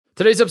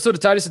Today's episode of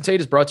Titus and Tate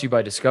is brought to you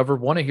by Discover.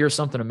 Want to hear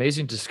something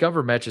amazing?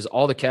 Discover matches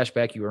all the cash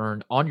back you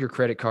earn on your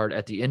credit card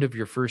at the end of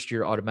your first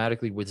year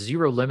automatically with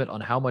zero limit on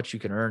how much you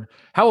can earn.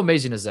 How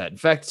amazing is that? In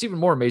fact, it's even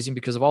more amazing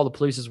because of all the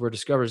places where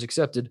Discover is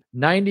accepted.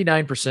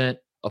 99%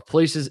 of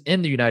places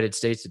in the United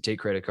States that take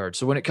credit cards.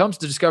 So when it comes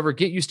to Discover,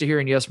 get used to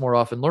hearing yes more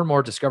often. Learn more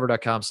at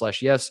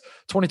discover.com/yes.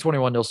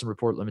 2021 Nielsen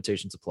Report,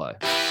 limitations apply.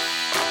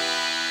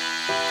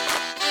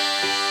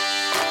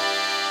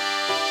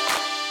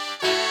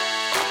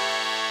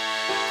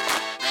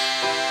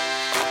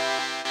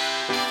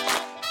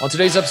 On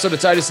today's episode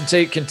of Titus and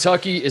Tate,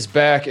 Kentucky is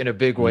back in a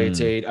big way,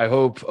 Tate. I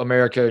hope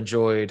America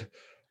enjoyed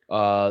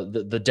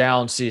the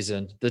down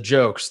season, the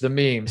jokes, the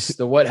memes,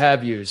 the what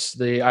have yous.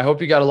 I hope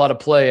you got a lot of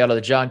play out of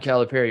the John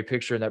Calipari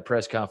picture in that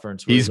press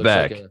conference. He's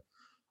back. Like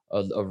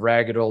a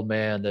ragged old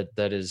man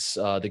that is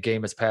the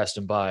game has passed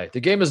him by.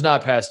 The game has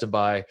not passed him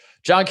by.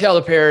 John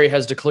Calipari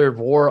has declared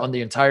war on the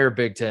entire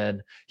Big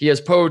Ten. He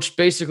has poached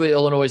basically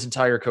Illinois'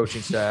 entire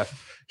coaching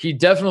staff. He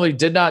definitely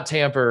did not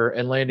tamper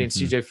in landing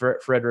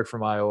CJ Frederick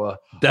from Iowa.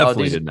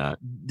 Definitely did not.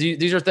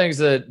 These are things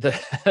that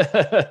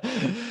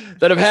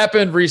that have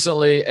happened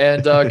recently,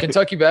 and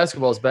Kentucky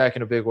basketball is back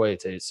in a big way,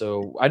 Tate.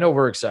 So I know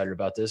we're excited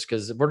about this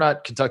because we're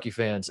not Kentucky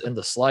fans in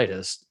the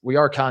slightest. We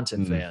are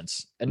content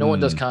fans, and no one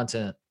does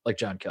content like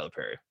John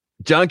Calipari.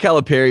 John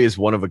Calipari is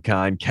one of a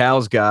kind.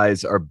 Cal's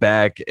guys are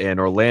back,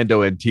 and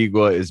Orlando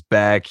Antigua is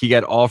back. He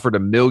got offered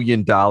 $1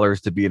 million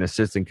to be an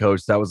assistant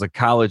coach. That was a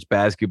college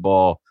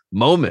basketball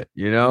moment.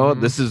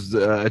 This is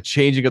a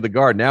changing of the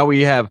guard. Now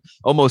we have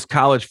almost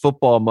college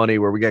football money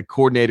where we got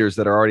coordinators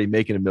that are already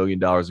making $1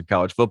 million in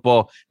college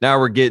football. Now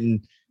we're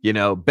getting,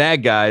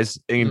 bad guys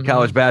in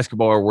college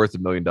basketball are worth $1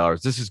 million.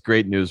 This is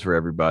great news for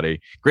everybody.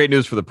 Great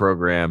news for the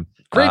program.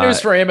 Great news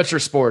for amateur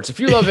sports. If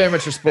you love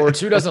amateur sports,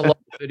 who doesn't love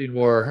a bidding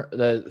war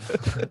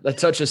that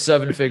touches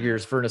seven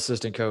figures for an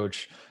assistant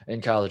coach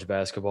in college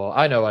basketball?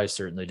 I know I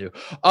certainly do.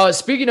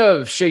 Speaking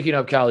of shaking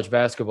up college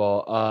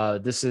basketball,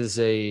 this is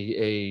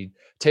a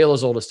tale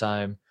as old as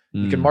time.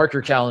 You can mark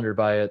your calendar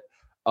by it.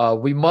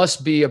 We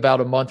must be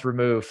about a month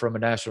removed from a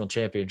national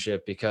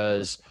championship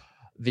because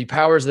the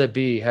powers that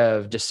be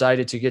have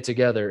decided to get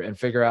together and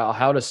figure out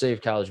how to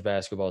save college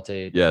basketball,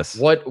 Tate. Yes.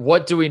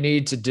 What do we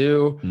need to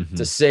do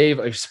to save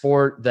a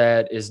sport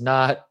that is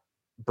not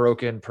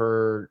broken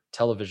per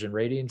television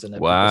ratings and that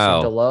people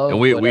seem to love? And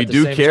we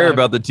do care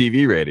about the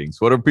TV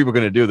ratings. What are people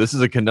going to do? This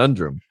is a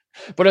conundrum.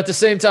 But at the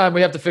same time,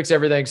 we have to fix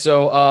everything.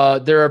 So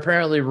there are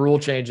apparently rule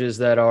changes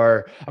that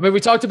are. I mean,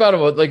 we talked about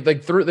them. They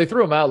threw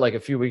them out like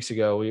a few weeks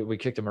ago. We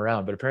kicked them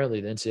around, but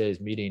apparently the NCAA is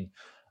meeting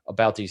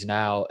about these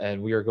now,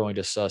 and we are going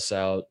to suss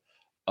out.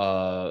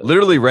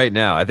 Literally right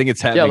now, I think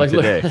it's happening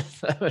today.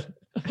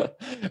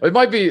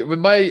 We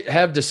might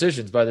have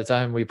decisions by the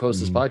time we post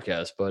this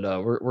podcast, but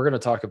we're going to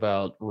talk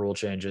about rule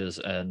changes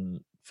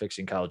and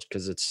fixing college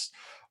because it's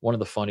one of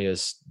the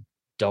funniest,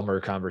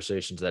 dumber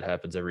conversations that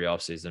happens every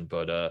offseason.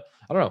 But I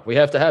don't know. We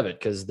have to have it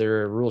because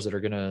there are rules that are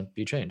going to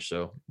be changed.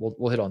 So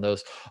we'll hit on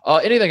those.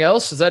 Anything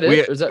else? Is that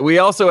it? We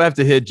also have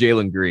to hit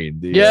Jalen Green.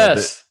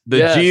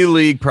 The G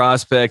League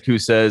prospect who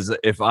says,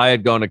 if I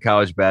had gone to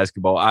college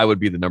basketball, I would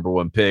be the number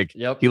one pick.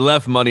 Yep. He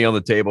left money on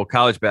the table.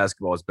 College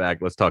basketball is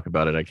back. Let's talk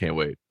about it. I can't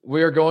wait.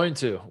 We're going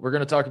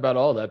to talk about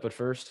all that. But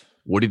first,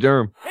 Woody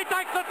Durham. He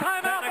takes the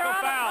timeout.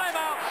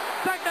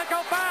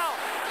 Technical foul.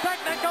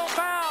 Technical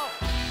foul.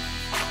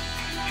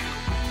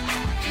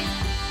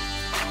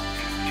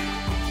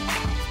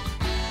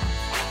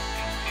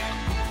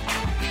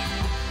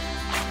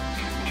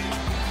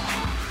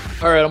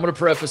 all right, I'm going to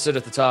preface it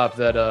at the top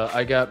that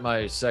I got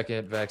my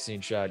second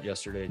vaccine shot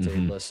yesterday,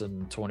 less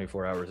than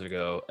 24 hours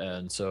ago.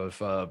 And so if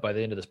by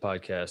the end of this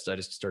podcast, I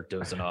just start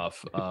dozing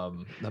off,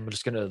 I'm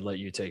just going to let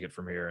you take it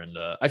from here. And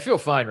I feel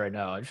fine right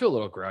now. I feel a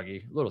little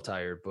groggy, a little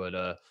tired, but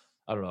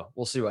I don't know.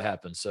 We'll see what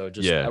happens. So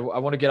I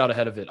want to get out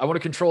ahead of it. I want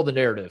to control the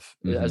narrative,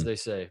 as they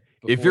say.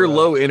 If you're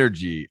low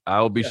energy,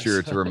 I'll be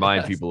sure to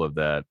remind people of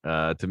that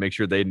to make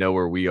sure they know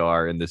where we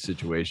are in this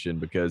situation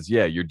because,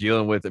 you're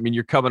dealing with,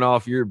 you're coming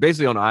off, you're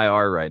basically on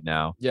IR right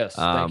now. Yes,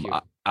 thank you.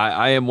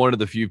 I am one of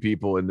the few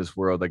people in this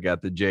world that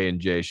got the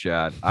J&J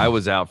shot. I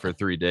was out for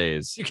 3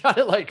 days. You got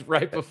it like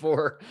right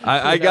before.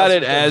 I got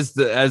it as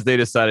they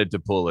decided to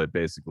pull it.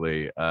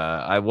 Basically,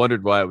 I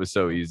wondered why it was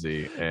so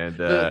easy. And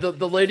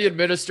the lady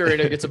administering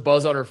it gets a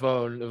buzz on her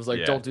phone. It was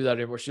like, don't do that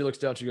anymore. She looks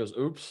down. She goes,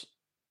 "Oops."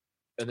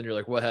 And then you're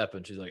like, what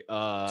happened? She's like,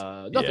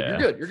 nothing. Yeah.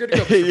 You're good to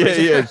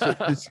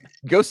go. Just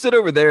go sit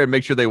over there and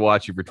make sure they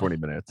watch you for 20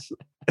 minutes.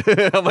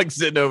 I'm like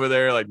sitting over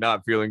there, like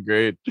not feeling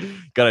great.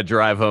 Got to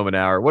drive home an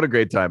hour. What a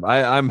great time.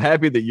 I'm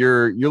happy that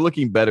you're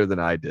looking better than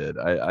I did.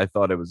 I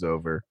thought it was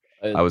over.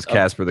 I was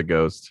Casper the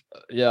Ghost.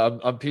 Yeah,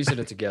 I'm piecing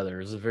it together. I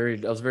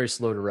was very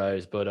slow to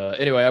rise, but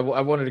anyway, I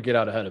wanted to get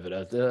out ahead of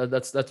it.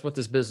 That's what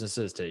this business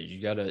is, Tate.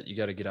 You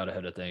gotta get out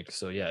ahead of things.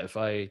 So yeah, if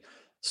I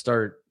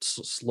start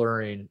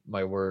slurring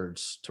my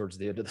words towards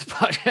the end of the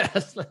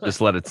podcast.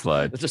 Just let it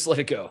slide. Just let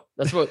it go.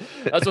 That's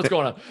what's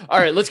going on. All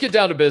right, let's get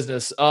down to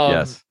business.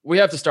 Yes. We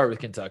have to start with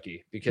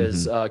Kentucky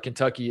because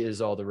Kentucky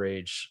is all the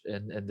rage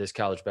in this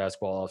college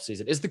basketball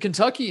offseason. Is the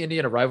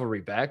Kentucky-Indiana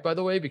rivalry back, by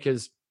the way?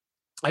 Because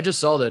I just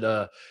saw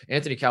that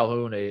Anthony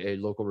Calhoun, a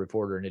local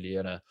reporter in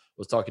Indiana,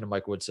 was talking to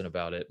Mike Woodson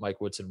about it.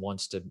 Mike Woodson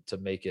wants to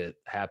make it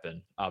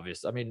happen.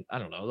 Obviously, I mean, I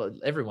don't know.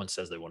 Everyone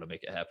says they want to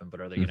make it happen, but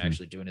are they going to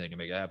actually do anything to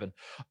make it happen?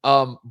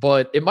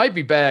 But it might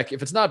be back.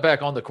 If it's not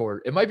back on the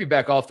court, it might be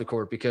back off the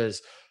court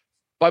because,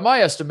 by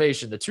my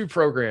estimation, the two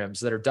programs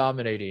that are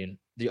dominating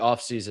the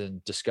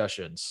offseason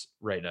discussions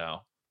right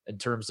now in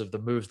terms of the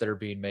moves that are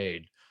being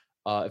made,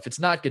 if it's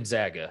not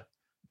Gonzaga.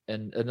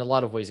 And in a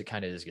lot of ways, it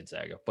kind of is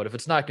Gonzaga. But if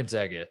it's not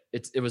Gonzaga,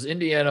 it was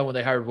Indiana when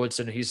they hired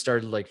Woodson. And he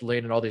started like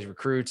landing all these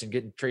recruits and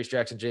getting Trace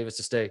Jackson Davis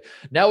to stay.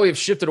 Now we have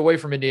shifted away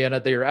from Indiana.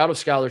 They are out of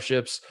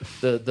scholarships.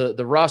 The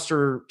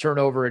roster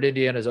turnover at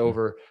Indiana is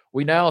over.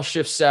 We now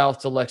shift south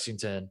to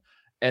Lexington.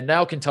 And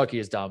now Kentucky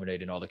is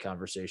dominating all the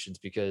conversations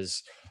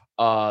because,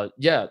 John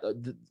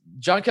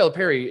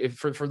Calipari,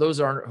 for those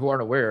who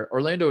aren't aware,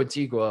 Orlando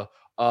Antigua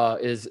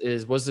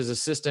was his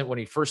assistant when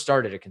he first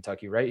started at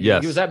Kentucky, right?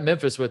 Yes. He was at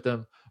Memphis with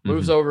them,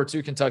 moves over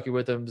to Kentucky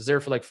with them, was there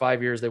for like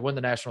 5 years. They win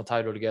the national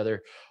title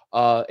together.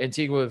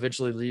 Antigua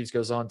eventually leaves,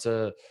 goes on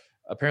to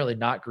apparently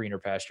not greener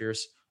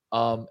pastures,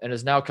 and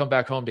has now come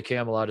back home to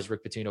Camelot, as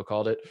Rick Pitino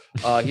called it.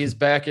 He's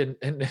back in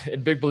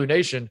Big Blue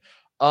Nation.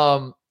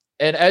 And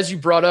as you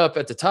brought up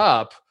at the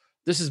top,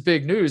 this is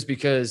big news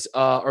because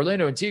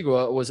Orlando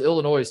Antigua was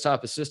Illinois'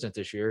 top assistant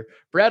this year.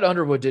 Brad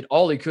Underwood did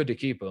all he could to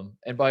keep him,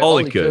 and by all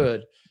he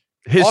could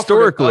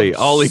historically,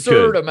 all he could,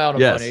 absurd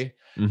amount of money,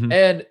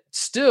 and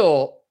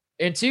still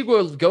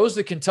Antigua goes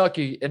to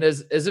Kentucky, and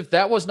as if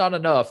that was not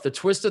enough, the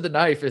twist of the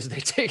knife is they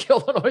take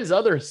Illinois'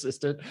 other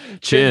assistant,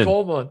 Chin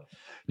Coleman.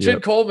 Chin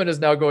Coleman is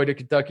now going to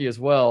Kentucky as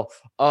well.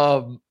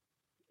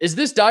 Is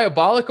this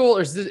diabolical,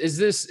 or is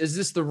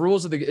this the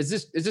rules of is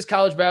this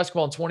college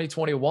basketball in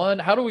 2021?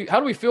 How do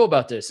we feel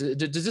about this?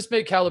 Does this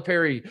make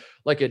Calipari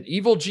like an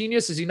evil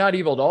genius? Is he not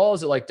evil at all?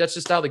 Is it like that's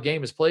just how the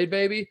game is played,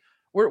 baby?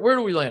 Where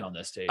do we land on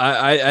this, Tate?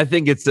 I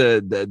think that's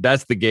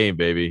the game,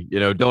 baby.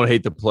 You know, don't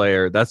hate the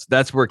player.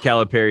 That's where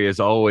Calipari is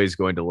always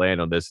going to land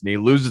on this. And he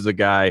loses a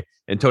guy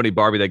and Tony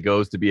Barbie that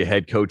goes to be a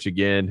head coach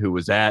again, who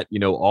was at,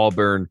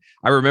 Auburn.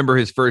 I remember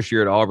his first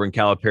year at Auburn,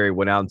 Calipari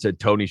went out and said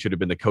Tony should have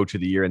been the coach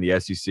of the year in the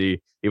SEC,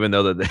 even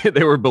though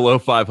they were below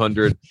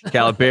 500.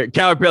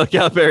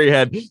 Calipari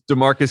had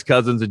DeMarcus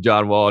Cousins and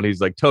John Wall, and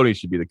he's like, Tony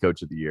should be the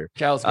coach of the year.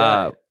 Cal's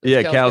guy.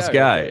 Cal's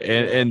guy.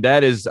 And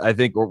that is, I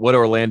think, what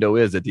Orlando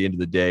is at the end of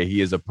the day. He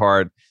is a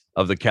part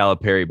of the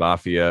Calipari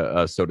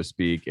mafia, so to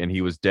speak, and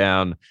he was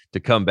down to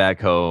come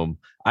back home.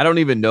 I don't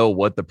even know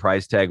what the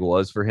price tag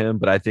was for him,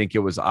 but I think it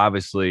was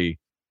obviously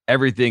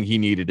everything he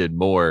needed and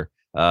more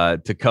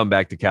to come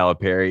back to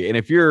Calipari. And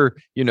if you're,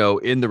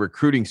 in the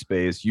recruiting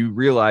space, you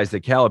realize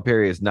that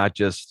Calipari is not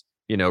just,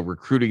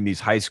 recruiting these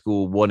high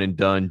school one and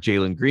done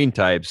Jalen Green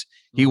types.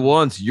 He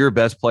wants your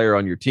best player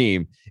on your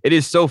team. It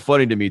is so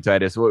funny to me,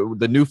 Titus,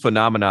 the new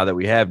phenomena that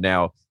we have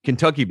now.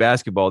 Kentucky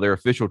basketball, their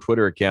official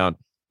Twitter account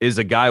is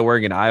a guy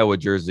wearing an Iowa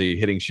jersey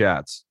hitting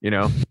shots,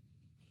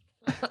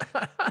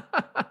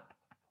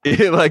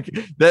 like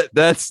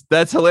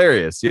that's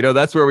hilarious.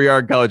 That's where we are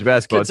in college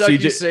basketball.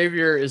 Kentucky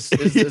Savior is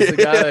the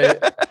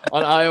guy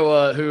on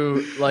Iowa who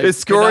is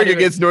scoring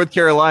against North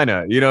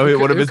Carolina,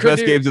 one of his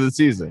best games of the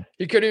season.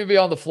 He couldn't even be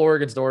on the floor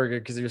against Oregon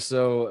because he was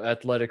so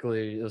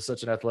athletically, it was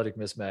such an athletic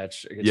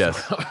mismatch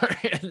against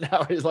Oregon. And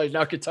now he's like,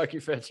 now Kentucky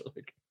fans are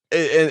like,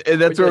 and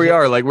that's where we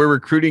are. Like, we're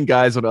recruiting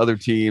guys on other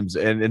teams,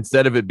 and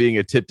instead of it being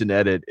a tipped and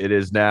edit, it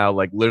is now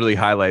like literally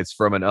highlights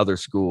from another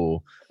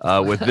school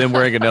with them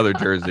wearing another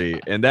jersey.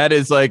 And that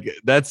is like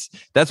that's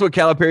what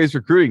Calipari is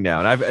recruiting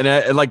now.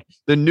 And like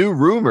the new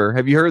rumor,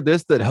 have you heard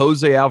this, that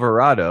Jose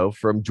Alvarado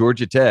from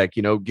Georgia Tech,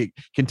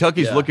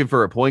 Kentucky's looking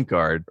for a point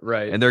guard,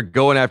 right? And they're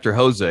going after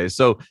Jose.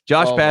 So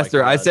Josh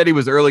Pastner, I said he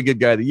was early good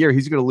guy of the year.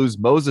 He's going to lose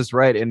Moses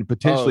Wright and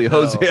potentially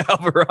Jose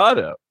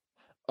Alvarado.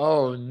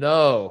 Oh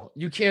no,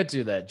 you can't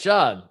do that,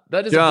 John.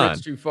 That is a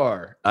bridge too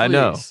far. Please. I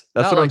know.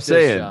 That's what I'm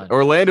saying.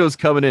 Orlando's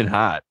coming in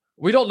hot.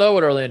 We don't know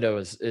what Orlando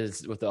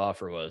is what the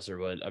offer was or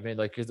what. I mean,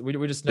 like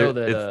we just know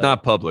that it's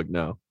not public,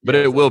 no, but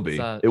it will be.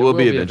 It will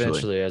be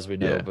eventually, as we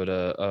know. Yeah. But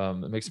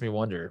it makes me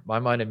wonder. My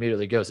mind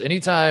immediately goes.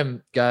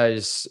 Anytime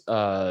guys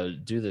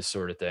do this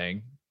sort of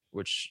thing,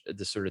 which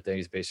this sort of thing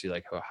is basically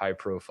like a high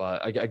profile.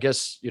 I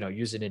guess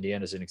using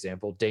Indiana as an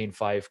example, Dane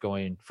Fife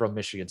going from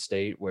Michigan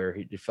State, where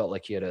he felt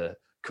like he had a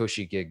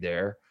cushy gig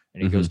there,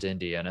 and he goes to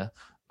Indiana.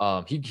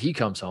 He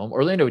comes home.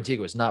 Orlando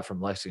Antigua is not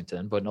from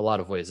Lexington, but in a lot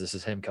of ways, this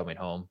is him coming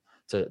home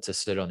to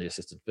sit on the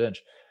assistant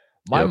bench.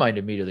 My mind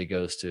immediately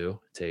goes to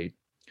Tate.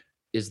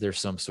 Is there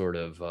some sort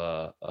of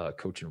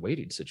coach in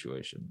waiting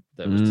situation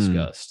that was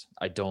discussed?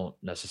 I don't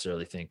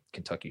necessarily think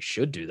Kentucky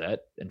should do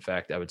that. In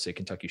fact, I would say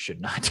Kentucky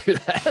should not do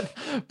that.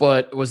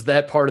 But was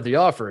that part of the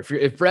offer?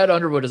 If Brad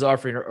Underwood is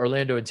offering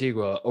Orlando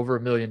Antigua over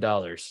 $1 million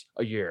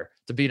a year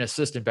to be an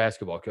assistant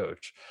basketball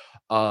coach,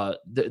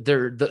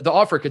 the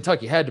offer of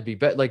Kentucky had to be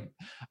better. Like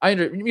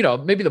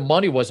maybe the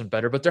money wasn't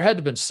better, but there had to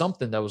have been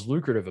something that was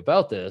lucrative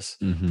about this.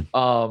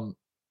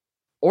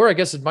 Or I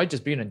guess it might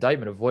just be an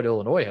indictment of what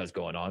Illinois has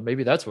going on.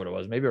 Maybe that's what it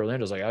was. Maybe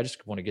Orlando's like, I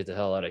just want to get the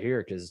hell out of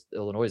here because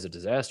Illinois is a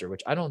disaster,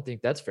 which I don't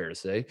think that's fair to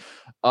say.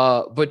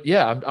 But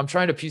yeah, I'm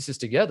trying to piece this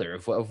together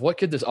of what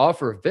could this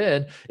offer have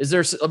been.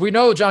 We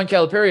know John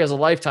Calipari has a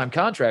lifetime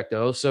contract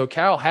though, so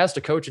Cal has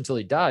to coach until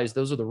he dies.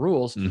 Those are the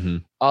rules.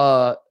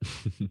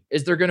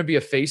 Is there going to be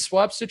a face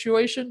swap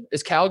situation?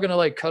 Is Cal going to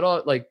like cut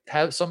off, like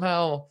have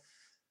somehow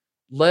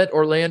let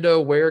Orlando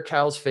wear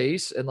Cal's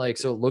face and like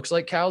so it looks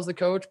like Cal's the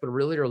coach, but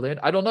really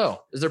Orlando? I don't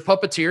know. Is there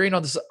puppeteering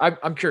on this?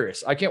 I'm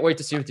curious. I can't wait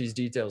to see what these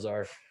details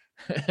are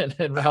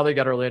and how they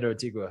got Orlando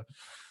Antigua.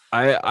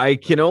 I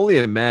can only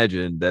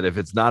imagine that if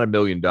it's not $1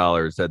 million,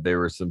 that there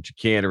was some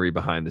chicanery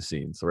behind the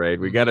scenes, right?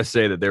 We got to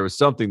say that there was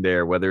something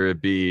there, whether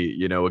it be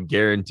a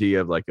guarantee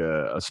of like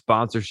a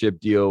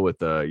sponsorship deal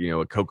with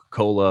a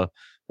Coca-Cola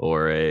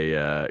or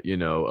a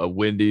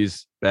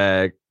Wendy's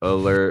bag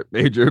alert,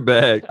 major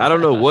bag. I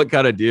don't know what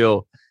kind of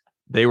deal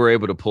they were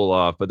able to pull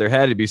off, but there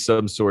had to be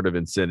some sort of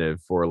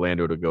incentive for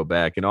Orlando to go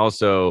back. And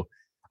also,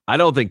 I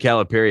don't think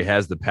Calipari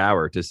has the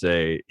power to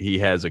say he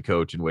has a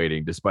coach in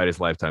waiting despite his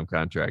lifetime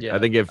contract. Yeah, I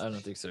think if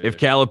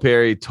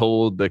Calipari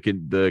told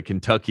the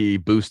Kentucky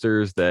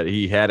boosters that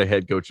he had a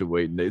head coach in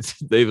waiting,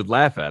 they would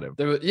laugh at him.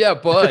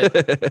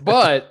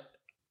 But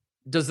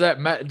does that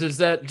matter? Does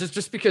that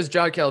just because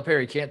John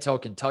Calipari can't tell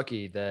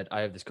Kentucky that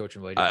I have this coach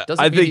in waiting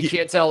doesn't mean he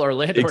can't tell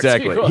Orlando?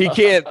 Exactly. He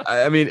can't.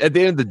 I mean, at the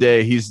end of the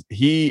day,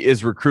 he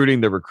is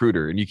recruiting the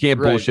recruiter, and you can't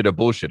bullshit a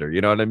bullshitter.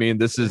 You know what I mean?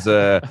 This is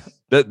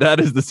that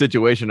is the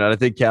situation. And I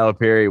think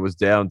Calipari was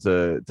down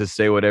to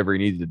say whatever he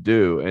needed to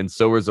do, and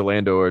so was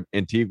Orlando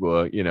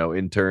Antigua.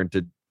 In turn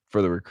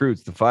for the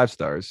recruits, the 5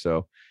 stars.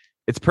 So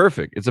it's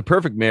perfect. It's a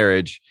perfect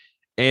marriage.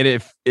 And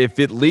if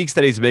it leaks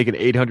that he's making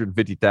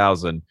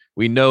 $850,000,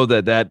 we know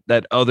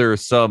that other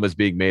sum is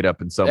being made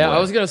up in some way. I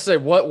was gonna say,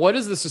 what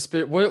is the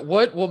suspicion?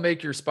 What will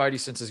make your spidey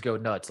senses go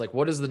nuts? Like,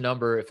 what is the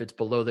number if it's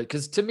below that?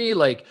 Because to me,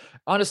 like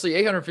honestly,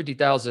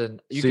 $850,000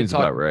 seems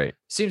about right.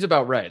 Seems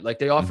about right. Like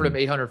they offered him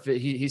 $850.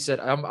 He said,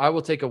 I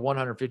will take a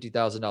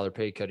 $150,000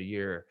 pay cut a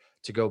year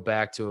to go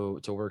back to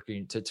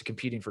working to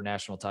competing for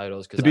national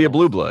titles, to be a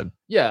blue blood.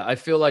 Yeah, I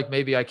feel like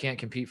maybe I can't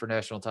compete for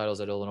national titles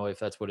at Illinois if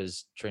that's what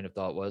his train of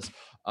thought was.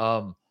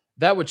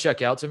 That would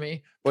check out to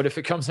me. But if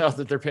it comes out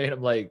that they're paying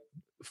him like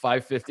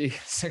 $550,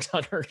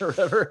 $600 or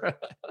whatever,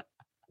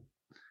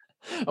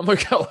 I'm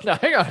like, oh, now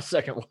hang on a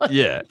second. What?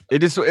 Yeah,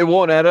 it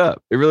won't add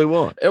up. It really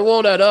won't. It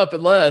won't add up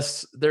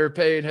unless they're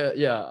paid.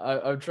 Yeah,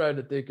 I'm trying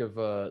to think of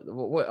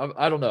what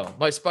I don't know.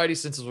 My spidey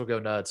senses will go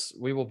nuts.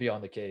 We will be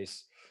on the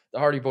case. The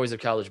Hardy Boys of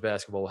college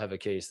basketball will have a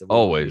case that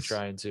we'll be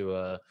trying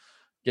to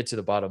get to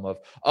the bottom of.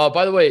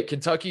 By the way,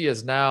 Kentucky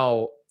is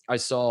now, I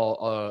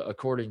saw,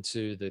 according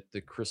to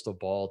the Crystal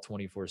Ball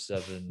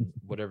 24/7,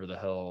 whatever the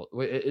hell,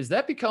 is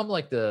that become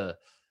like the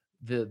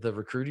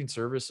recruiting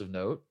service of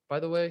note, by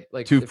the way?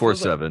 Like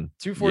 247.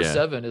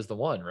 247 is the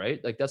one,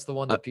 right? Like that's the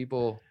one that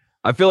people.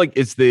 I feel like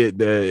it's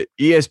the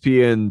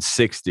ESPN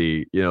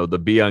 60, the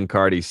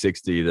Biancardi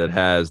 60 that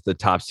has the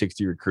top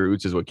 60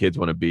 recruits is what kids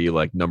want to be,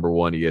 like number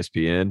one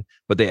ESPN,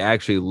 but they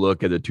actually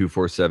look at the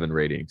 247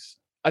 ratings.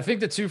 I think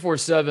the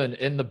 247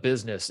 in the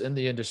business, in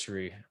the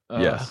industry,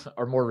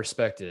 are more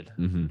respected.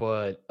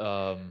 But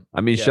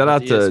I mean, shout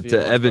out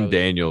to Evan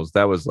Daniels.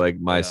 That was like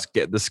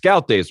the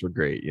scout days were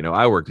great.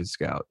 I worked at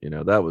Scout.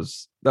 That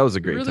was a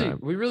great time.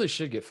 We really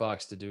should get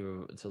Fox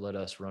to let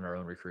us run our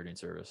own recruiting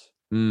service.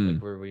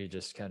 Like where we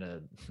just kind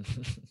of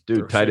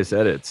Titus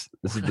edits.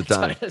 This is the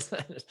time.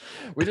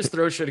 We just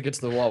throw shit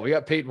against the wall. We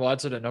got Peyton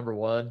Watson at number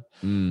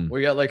 1.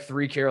 We got like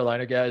 3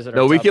 Carolina guys.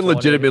 No, we can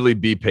legitimately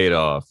be paid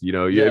off.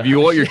 If you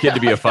want your kid to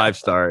be a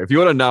 5-star, if you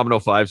want a nominal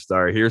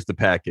 5-star, here's the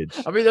package.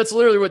 I mean, that's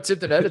literally what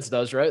Tipton Edits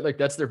does, right? Like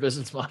that's their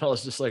business model.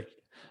 It's just like,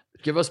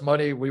 give us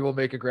money, we will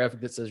make a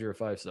graphic that says you're a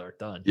 5-star.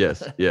 Done.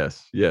 Yes.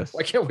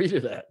 Why can't we do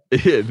that?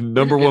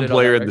 Number one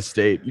player in the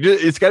state.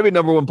 It's got to be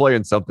number one player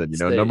in something.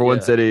 Number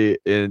one city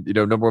in.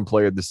 Number one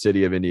player in the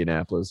city of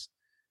Indianapolis.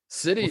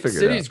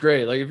 City's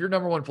great. Like if you're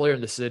number one player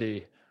in the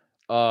city,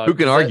 who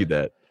can argue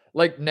that?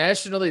 Like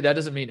nationally, that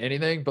doesn't mean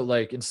anything. But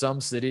like in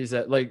some cities,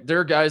 that like there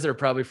are guys that are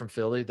probably from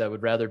Philly that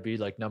would rather be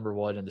like number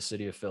one in the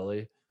city of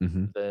Philly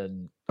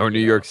than New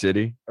York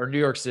City.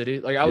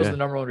 Like I was the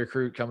number one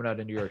recruit coming out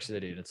of New York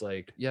City, and it's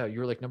like, yeah, you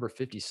were like number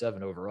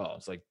 57 overall.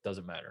 It's like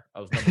doesn't matter. I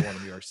was number one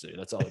in New York City.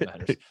 That's all that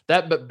matters.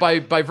 But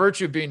by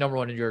virtue of being number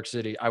one in New York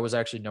City, I was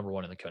actually number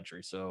one in the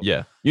country. So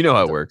yeah, you know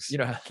how it works.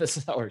 This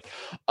is how it works.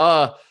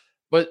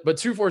 But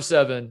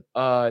 247,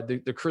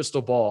 the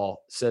Crystal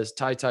Ball says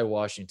Ty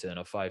Washington,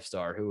 a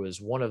 5-star, who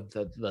is one of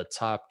the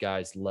top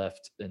guys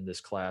left in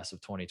this class of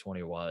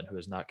 2021, who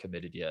is not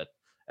committed yet.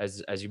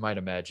 As you might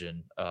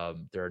imagine,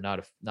 there are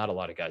not a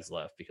lot of guys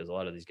left because a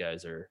lot of these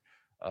guys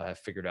have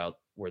figured out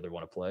where they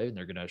want to play and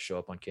they're going to show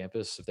up on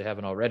campus if they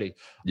haven't already.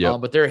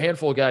 But there are a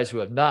handful of guys who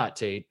have not,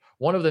 Tate.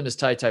 One of them is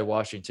Ty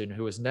Washington,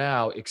 who is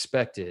now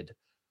expected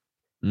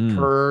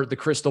per the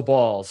crystal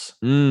balls,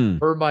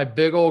 per my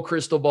big old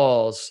crystal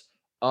balls,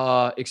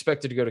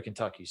 expected to go to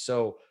Kentucky.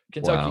 So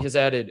Kentucky has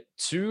added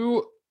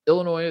 2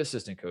 Illinois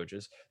assistant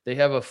coaches. They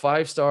have a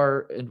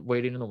 5-star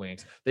waiting in the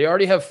wings. They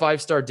already have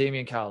 5-star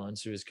Damian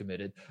Collins, who is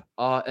committed.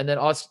 And then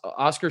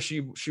Oscar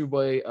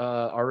Tshiebwe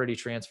already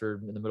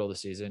transferred in the middle of the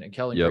season, and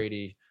Kellen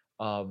Grady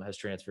has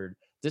transferred.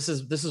 This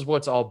is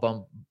what's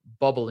all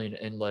bubbling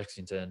in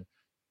Lexington.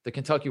 The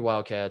Kentucky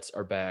Wildcats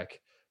are back,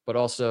 but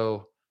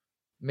also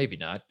maybe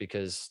not,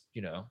 because,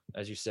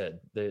 as you said,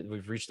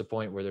 we've reached the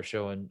point where they're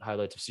showing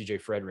highlights of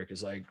CJ Frederick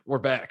is like, we're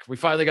back. We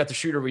finally got the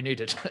shooter we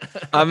needed.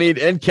 I mean,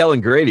 and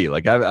Kellen Grady.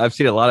 Like I've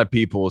seen a lot of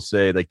people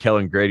say that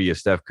Kellen Grady is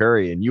Steph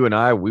Curry, and you and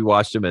I, we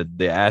watched him at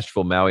the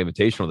Asheville Maui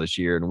Invitational this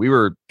year, and we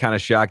were kind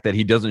of shocked that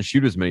he doesn't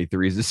shoot as many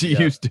threes as he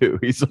used to.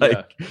 He's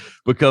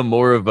become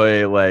more of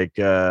a like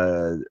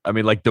DeMar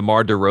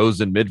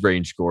DeRozan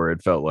mid-range scorer,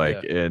 it felt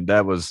like, and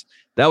that was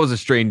a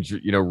strange,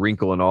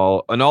 wrinkle in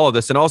all of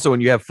this. And also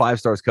when you have 5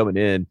 stars coming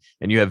in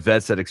and you have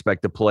vets that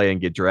expect to play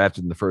and get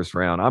drafted in the first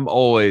round, I'm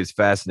always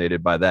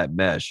fascinated by that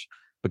mesh,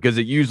 because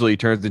it usually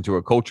turns into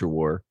a culture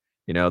war.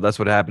 That's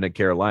what happened at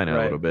Carolina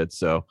a little bit.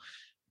 So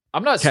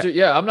I'm not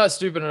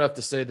stupid enough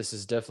to say this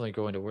is definitely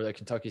going to where that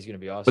Kentucky's going to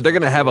be awesome. But they're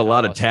going to have a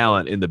lot of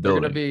talent in the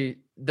building.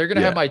 They're going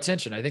to have my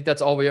attention. I think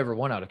that's all we ever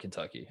want out of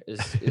Kentucky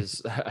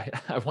is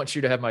I want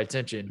you to have my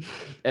attention.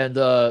 And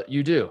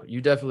you do.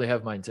 You definitely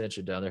have my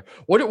attention down there.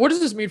 What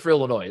does this mean for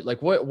Illinois?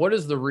 Like what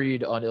is the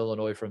read on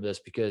Illinois from this?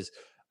 Because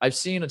I've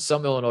seen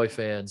some Illinois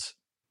fans,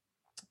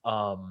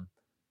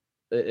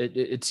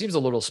 it seems a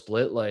little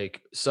split.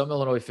 Like some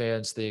Illinois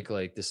fans think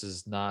like this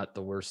is not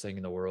the worst thing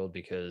in the world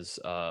because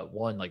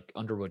one, like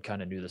Underwood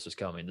kind of knew this was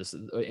coming. This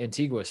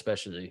Antigua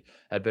especially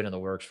had been in the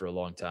works for a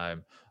long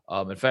time.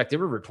 In fact, they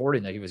were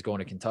reporting that he was going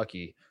to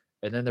Kentucky,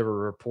 and then there were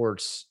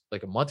reports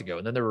like a month ago,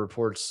 and then there were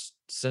reports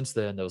since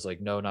then that was like,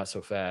 no, not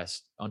so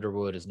fast.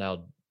 Underwood is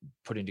now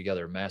putting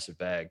together a massive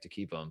bag to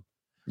keep him.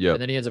 Yeah.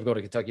 And then he ends up going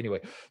to Kentucky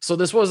anyway. So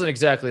this wasn't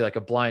exactly like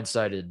a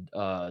blindsided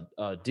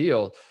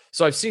deal.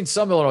 So I've seen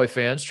some Illinois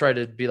fans try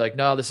to be like,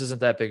 no, this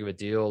isn't that big of a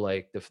deal.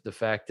 Like the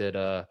fact that,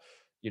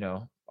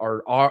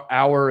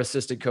 our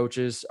assistant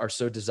coaches are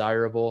so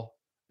desirable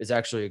is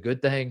actually a good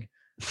thing.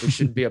 We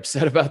shouldn't be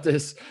upset about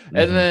this. Mm-hmm.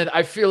 And then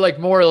I feel like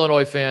more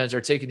Illinois fans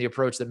are taking the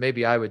approach that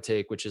maybe I would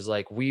take, which is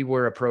like, we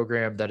were a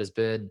program that has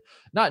been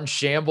not in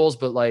shambles,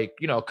 but like,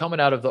 coming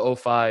out of the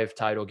 2005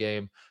 title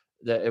game,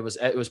 that it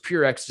was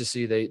pure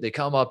ecstasy. They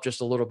come up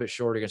just a little bit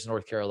short against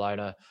North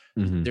Carolina.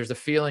 Mm-hmm. There's a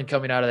feeling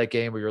coming out of that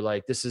game where you're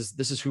like, this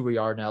is who we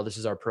are now. This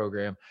is our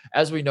program.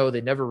 As we know, they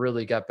never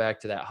really got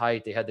back to that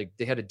height. They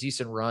had a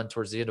decent run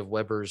towards the end of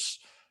Weber's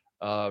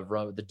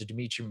run, the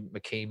Dimitri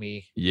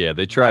McCamey. Yeah,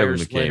 they tried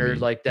with McCamey.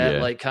 Leonard, like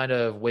that, like kind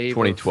of wave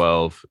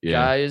 2012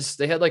 guys.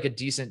 They had like a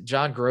decent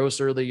John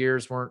Gross early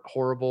years weren't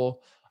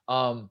horrible.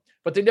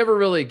 But they never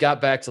really got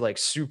back to like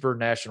super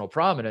national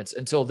prominence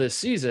until this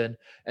season.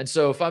 And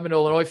so if I'm an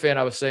Illinois fan,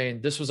 I was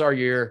saying this was our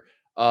year.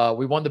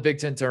 We won the Big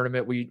Ten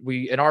tournament.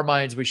 We in our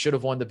minds, we should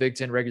have won the Big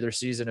Ten regular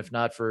season, if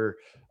not for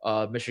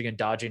Michigan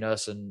dodging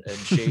us and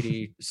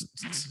shady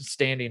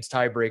standings,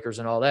 tiebreakers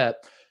and all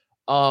that.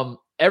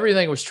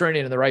 Everything was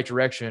trending in the right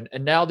direction.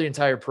 And now the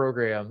entire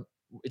program,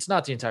 it's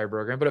not the entire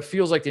program, but it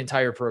feels like the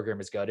entire program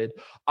is gutted.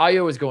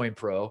 Ayo is going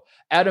pro.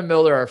 Adam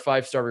Miller, our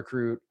 5-star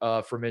recruit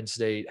from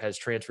in-state, has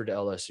transferred to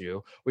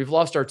LSU. We've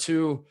lost our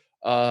 2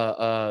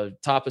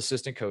 top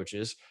assistant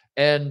coaches.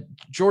 And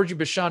Georgie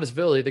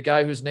Bashanishvili, the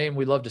guy whose name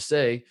we love to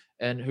say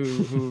and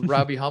who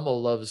Robbie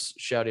Hummel loves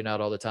shouting out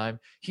all the time,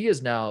 he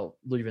is now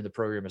leaving the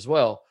program as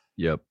well.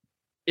 Yep.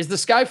 Is the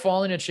sky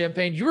falling in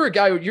Champaign? You were a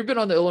guy, you've been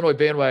on the Illinois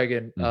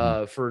bandwagon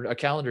for a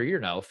calendar year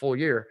now, a full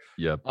year.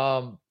 Yep.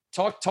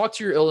 Talk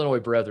to your Illinois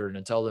brethren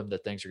and tell them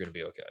that things are going to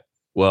be okay.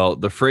 Well,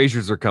 the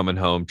Frasers are coming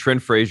home.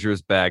 Trent Frazier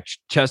is back.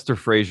 Chester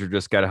Frazier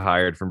just got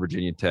hired from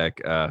Virginia Tech,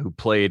 who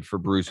played for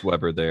Bruce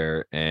Weber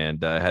there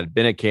and had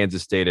been at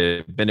Kansas State,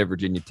 had been at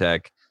Virginia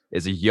Tech,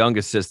 is a young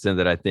assistant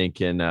that I think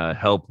can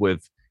help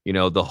with,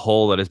 the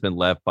hole that has been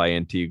left by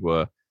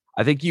Antigua.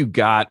 I think you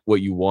got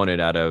what you wanted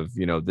out of,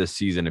 this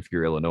season. If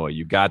you're Illinois,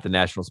 you got the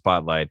national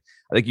spotlight.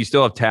 I think you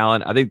still have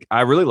talent. I think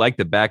I really like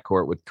the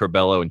backcourt with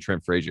Corbello and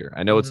Trent Frazier.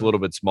 I know it's a little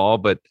bit small,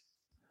 but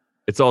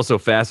it's also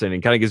fascinating.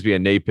 Kind of gives me a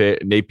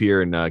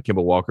Napier and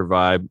Kimball Walker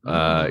vibe.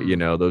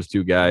 Those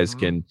two guys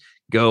can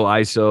go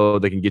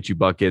ISO. They can get you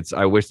buckets.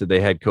 I wish that they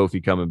had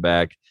Kofi coming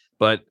back,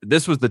 but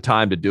this was the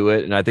time to do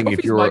it. And I think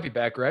Kofi's might be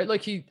back, right?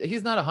 Like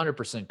he's not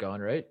 100%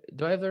 gone, right?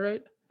 Do I have that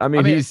right? I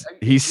mean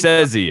he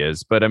says he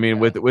is, but I mean,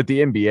 with the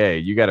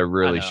NBA, you got to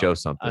really show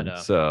something.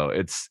 So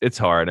it's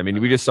hard. I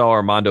mean, we just saw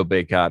Armando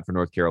Bacot for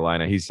North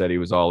Carolina. He said he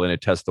was all in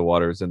it, test the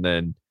waters, and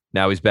then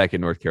now he's back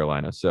in North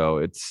Carolina.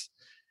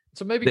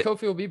 So maybe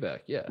Kofi will be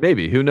back. Yeah.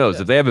 Maybe. Who knows?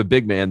 Yeah. If they have a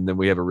big man, then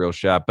we have a real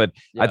shot. But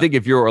I think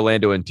if you're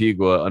Orlando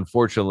Antigua,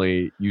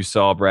 unfortunately, you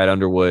saw Brad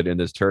Underwood in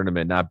this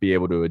tournament not be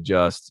able to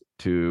adjust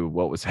to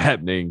what was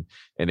happening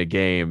in a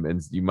game.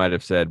 And you might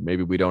have said,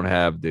 maybe we don't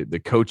have the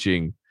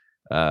coaching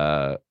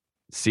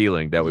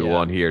ceiling that we Yeah.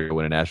 want here to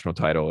win a national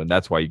title, and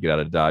that's why you get out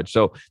of Dodge.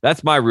 So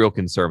that's my real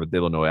concern with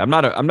Illinois. I'm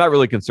not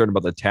really concerned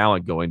about the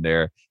talent going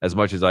there as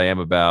much as I am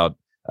about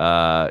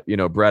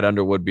Brad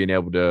Underwood being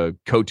able to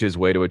coach his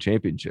way to a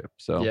championship.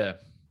 So Yeah.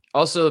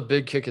 Also, a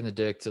big kick in the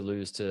dick to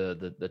lose to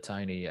the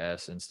tiny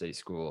ass in-state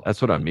school.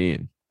 that's what I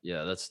mean.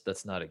 Yeah,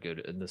 that's not a good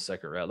in the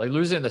second round. Like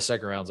losing in the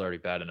second round is already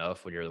bad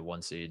enough when you're the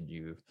 1 seed and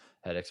you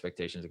had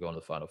expectations to go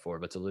into the Final Four,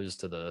 but to lose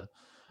to the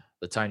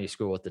tiny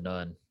school with the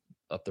nun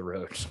up the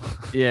road.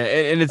 Yeah,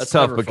 and it's That's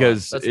tough never fun.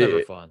 because That's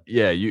never fun.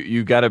 Yeah,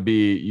 you got to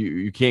be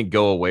you can't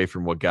go away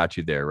from what got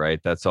you there, right?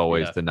 That's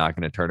always Yeah. the knock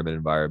in a tournament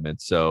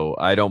environment. So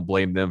I don't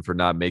blame them for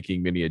not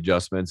making many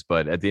adjustments,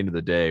 but at the end of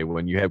the day,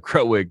 when you have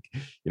Krutwig,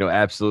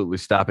 absolutely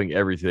stopping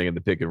everything in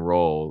the pick and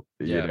roll,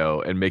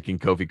 Yeah. and making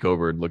Kofi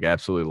Coburn look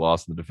absolutely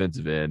lost in the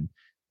defensive end,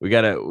 we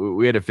had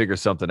to figure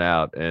something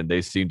out, and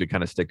they seemed to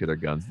kind of stick to their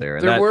guns there.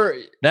 And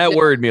that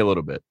worried me a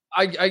little bit.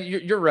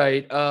 You're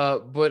right.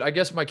 But I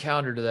guess my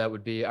counter to that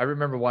would be I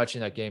remember watching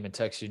that game and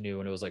texting you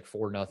when it was like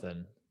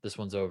 4-0. This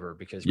one's over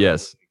because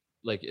Yes.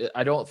 like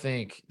I don't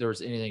think there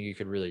was anything you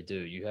could really do.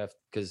 You have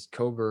because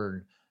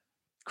Krutwig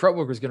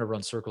was going to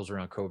run circles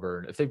around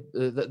Coburn. If they,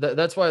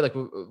 that's why like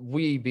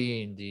we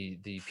being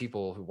the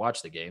people who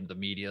watch the game, the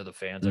media, the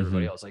fans,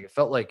 everybody else, like it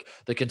felt like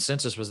the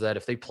consensus was that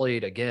if they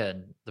played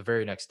again the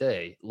very next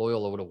day,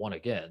 Loyola would have won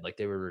again. Like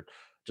they were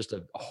just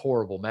a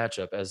horrible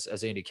matchup, as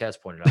Andy Katz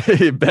pointed out.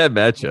 Bad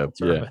matchup.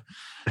 Yeah.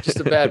 Just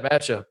a bad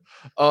matchup.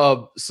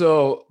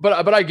 So,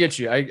 but I get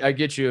you. I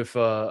get you if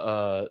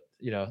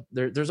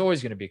there's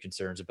always going to be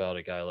concerns about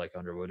a guy like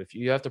Underwood if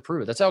you have to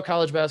prove it. That's how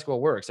college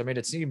basketball works. I mean,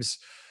 it seems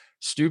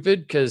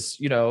stupid because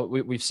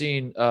we've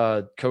seen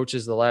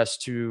coaches the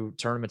last 2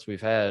 tournaments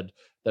we've had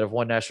that have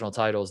won national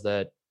titles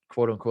that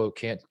quote unquote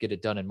can't get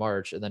it done in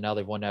March, and then now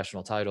they've won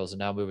national titles, and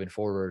now moving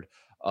forward,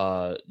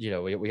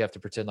 we have to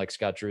pretend like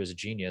Scott Drew is a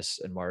genius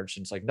in March,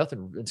 and it's like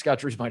nothing in Scott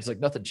Drew's mind. It's like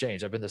nothing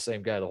changed. I've been the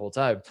same guy the whole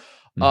time.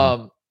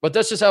 But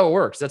that's just how it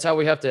works. That's how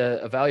we have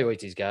to evaluate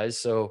these guys.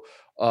 So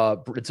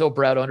until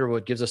Brad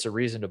Underwood gives us a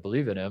reason to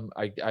believe in him,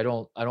 I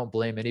don't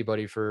blame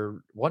anybody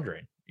for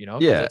wondering. Yeah.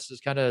 That's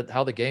just kind of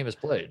how the game is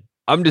played.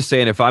 I'm just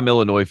saying, if I'm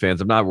Illinois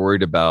fans, I'm not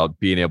worried about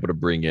being able to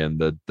bring in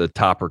the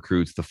top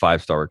recruits, the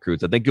 5-star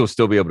recruits. I think you'll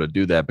still be able to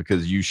do that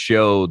because you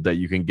showed that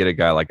you can get a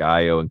guy like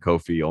Io and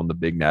Kofi on the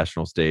big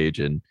national stage,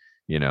 and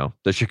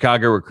the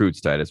Chicago recruit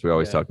status. We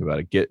always talk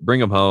about it. Bring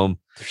them home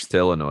to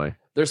Illinois.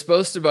 They're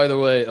supposed to, by the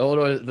way,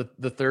 Illinois,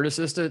 the third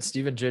assistant,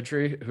 Stephen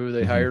Gentry, who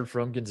they hired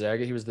from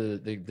Gonzaga. He was the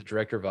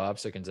director of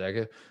ops at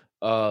Gonzaga.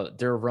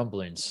 There are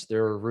rumblings,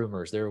 there are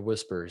rumors, there are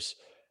whispers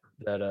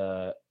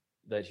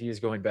that he is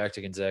going back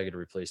to Gonzaga to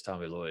replace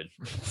Tommy Lloyd.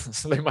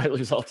 So they might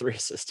lose all 3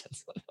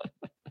 assistants.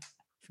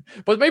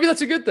 But maybe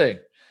that's a good thing.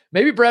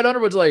 Maybe Brad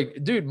Underwood's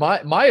like, dude,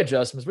 my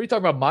adjustments. What are you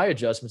talking about? My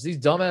adjustments. These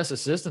dumbass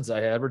assistants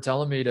I had were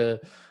telling me that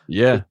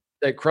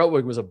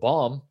Krutwig was a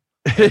bomb.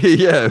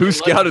 Yeah, who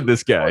scouted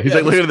this guy? He's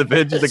like looking at the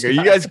bench. He's like, "Are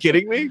you guys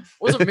kidding me?"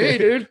 Wasn't me,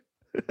 dude.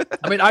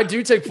 I mean, I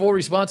do take full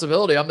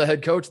responsibility. I'm the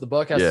head coach. The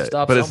buck has to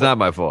stop. But it's not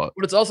my fault.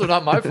 But it's also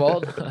not my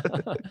fault.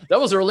 That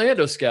was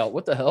Orlando scout.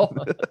 What the hell?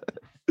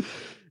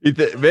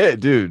 Man,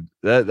 dude,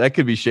 that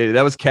could be shady.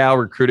 That was Cal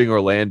recruiting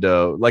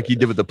Orlando like he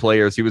did with the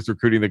players. He was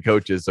recruiting the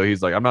coaches. So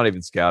he's like, I'm not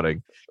even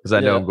scouting because I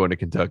know I'm going to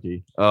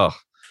Kentucky. We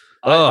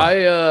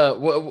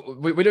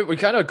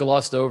kind of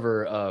glossed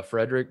over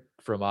Frederick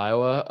from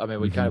Iowa. I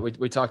mean,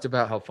 we talked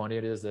about how funny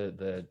it is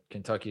that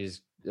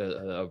Kentucky's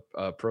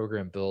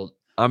program built.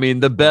 I mean,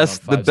 the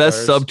best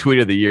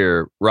subtweet of the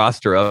year,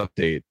 roster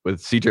update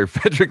with CJ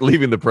Frederick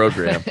leaving the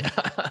program.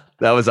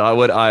 That was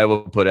what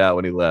Iowa put out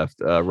when he left.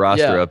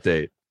 Roster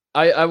update.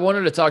 I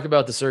wanted to talk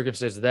about the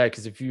circumstance of that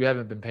because if you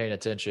haven't been paying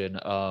attention,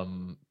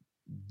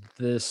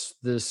 this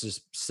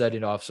is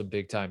setting off some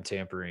big time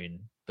tampering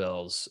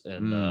bells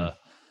in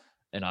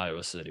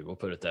Iowa City. We'll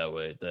put it that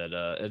way. That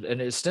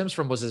and it stems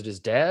from, was it his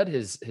dad,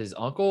 his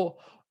uncle,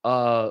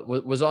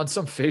 was on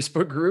some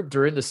Facebook group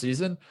during the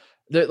season.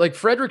 Like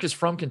Frederick is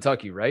from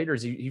Kentucky, right? Or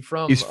is he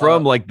from? He's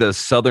from like the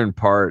southern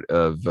part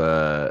of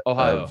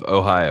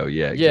Ohio.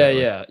 Yeah,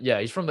 exactly. Yeah.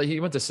 He's from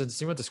he went to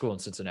school in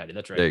Cincinnati.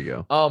 That's right. There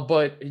you go.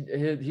 But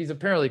he's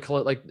apparently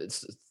like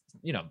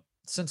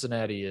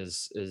Cincinnati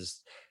is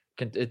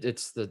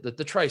it's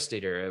the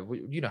tri-state area.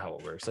 You know how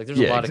it works. Like there's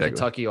a lot of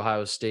Kentucky,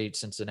 Ohio State,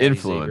 Cincinnati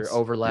influence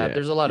overlap. Yeah,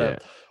 there's a lot of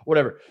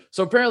whatever.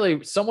 So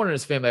apparently someone in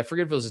his family, I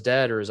forget if it was his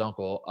dad or his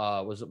uncle,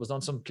 was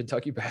on some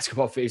Kentucky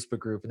basketball Facebook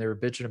group, and they were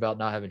bitching about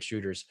not having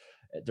shooters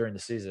during the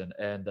season.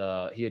 And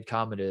he had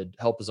commented,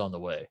 "Help is on the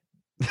way."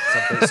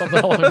 Something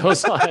along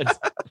those lines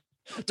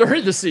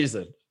during the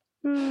season.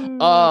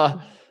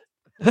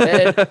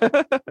 And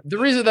the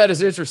reason that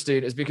is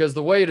interesting is because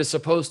the way it is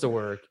supposed to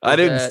work. I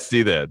didn't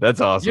see that. That's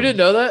awesome. You didn't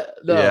know that?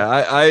 No.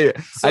 Yeah,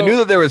 I knew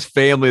that there was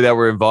family that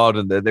were involved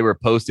and that they were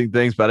posting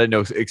things, but I didn't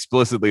know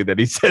explicitly that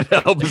he said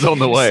help is on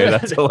the way.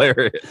 That's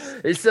hilarious.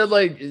 He said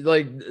like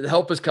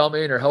help is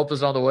coming or help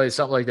is on the way,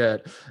 something like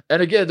that.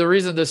 And again, the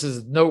reason this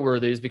is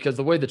noteworthy is because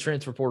the way the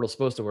transfer portal is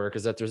supposed to work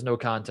is that there's no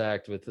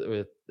contact with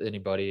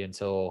anybody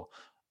until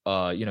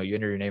you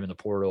enter your name in the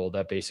portal.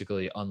 That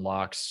basically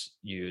unlocks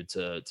you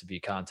to be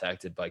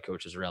contacted by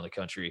coaches around the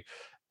country.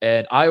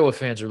 And Iowa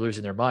fans are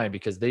losing their mind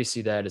because they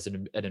see that as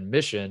an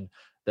admission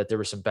that there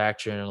was some back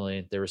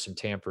channeling, there was some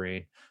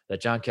tampering,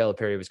 that John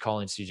Calipari was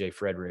calling CJ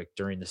Frederick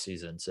during the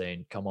season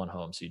saying, "Come on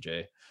home,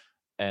 CJ."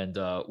 And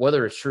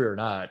whether it's true or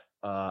not,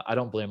 I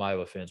don't blame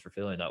Iowa fans for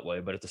feeling that way.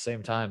 But at the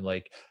same time,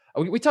 like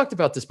we talked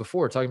about this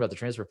before, talking about the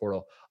transfer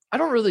portal, I'm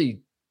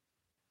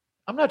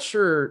not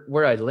sure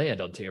where I'd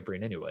land on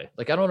tampering anyway.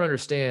 Like, I don't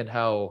understand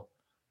how.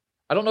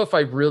 I don't know if I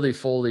really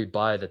fully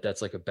buy that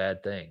that's like a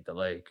bad thing, that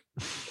like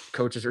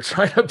coaches are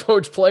trying to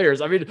poach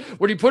players. I mean,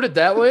 when you put it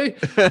that way,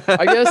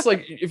 I guess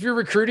like if you're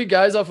recruiting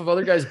guys off of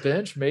other guys'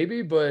 bench,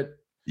 maybe, but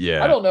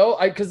Yeah. I don't know.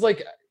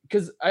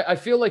 Because I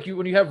feel like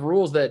when you have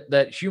rules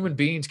that human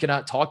beings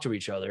cannot talk to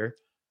each other,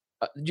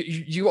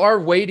 you are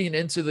wading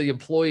into the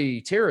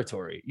employee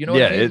territory. You know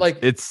what I mean? Like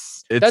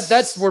it's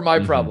that's where my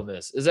problem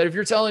is that if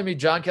you're telling me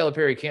John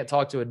Calipari can't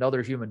talk to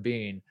another human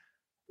being,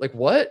 like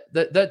what?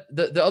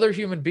 The other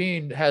human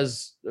being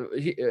has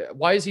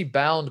why is he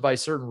bound by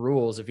certain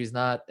rules if he's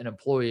not an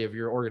employee of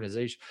your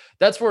organization?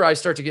 That's where I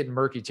start to get in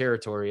murky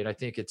territory, and I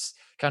think it's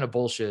kind of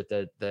bullshit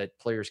that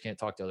players can't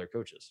talk to other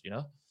coaches, you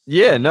know?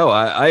 Yeah, no,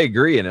 I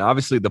agree. And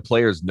obviously the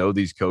players know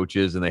these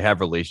coaches and they have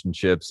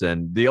relationships.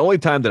 And the only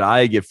time that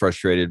I get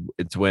frustrated,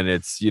 it's when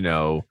it's,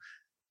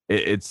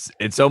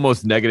 it's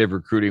almost negative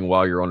recruiting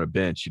while you're on a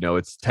bench.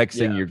 It's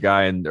texting your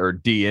guy or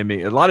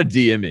DMing, a lot of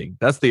DMing.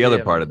 That's the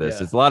other part of this.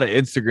 Yeah. It's a lot of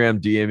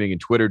Instagram DMing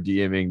and Twitter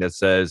DMing that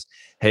says,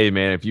 "Hey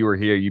man, if you were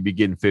here, you'd be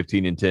getting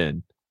 15 and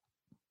 10.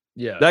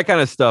 Yeah. That kind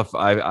of stuff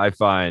I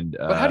find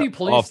but how do you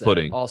police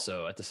off-putting that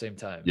also at the same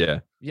time?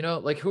 Yeah.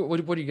 Like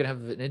what are you gonna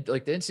have?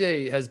 Like the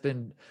NCAA has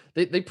been,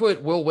 they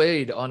put Will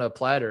Wade on a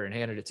platter and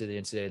handed it to the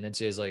NCAA, and the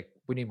NCAA is like,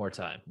 we need more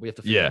time. We have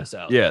to figure this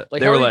out. Yeah. Like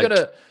they how were are you like,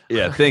 gonna?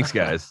 Yeah. Thanks,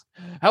 guys.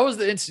 How is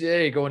the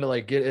NCAA going to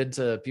like get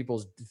into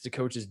the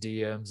coaches'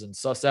 DMs and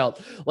suss out?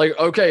 Like,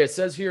 okay, it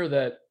says here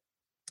that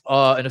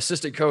an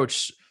assistant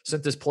coach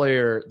sent this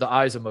player the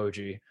eyes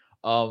emoji.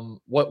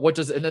 What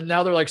does, and then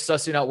now they're like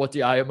sussing out what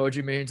the eye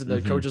emoji means, and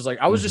the coach is like,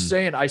 I was just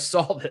saying I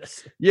saw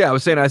this. Yeah, I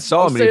was saying I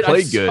saw him and he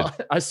played good.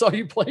 I saw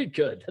you played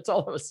good. That's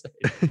all I was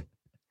saying.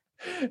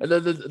 And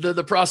then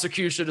the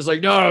prosecution is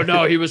like,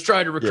 no, he was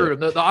trying to recruit him.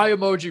 The eye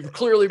emoji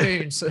clearly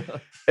means.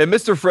 And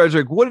Mr.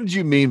 Frederick, what did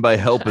you mean by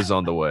help is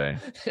on the way?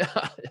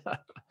 Yeah.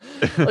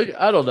 Like,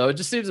 I don't know. It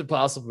just seems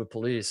impossible to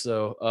police.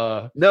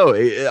 So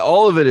no,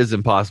 all of it is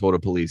impossible to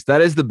police.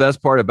 That is the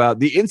best part about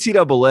the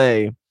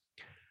NCAA.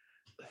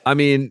 I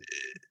mean,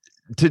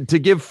 to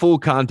give full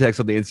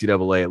context on the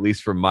NCAA, at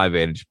least from my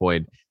vantage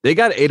point, they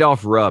got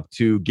Adolph Rupp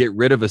to get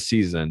rid of a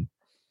season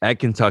at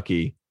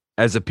Kentucky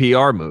as a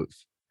PR move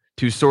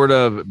to sort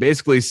of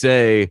basically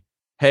say,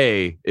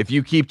 hey, if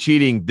you keep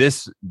cheating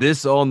this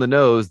on the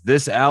nose,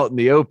 this out in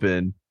the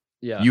open,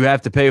 you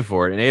have to pay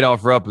for it. And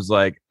Adolph Rupp was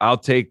like, I'll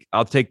take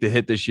the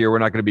hit this year. We're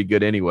not going to be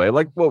good anyway,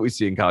 like what we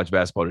see in college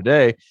basketball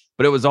today.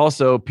 But it was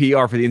also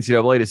PR for the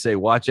NCAA to say,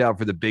 watch out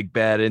for the big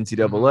bad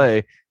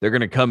NCAA. They're going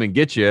to come and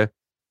get you.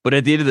 But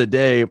at the end of the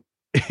day,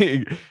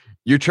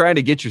 you're trying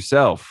to get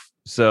yourself.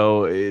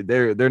 So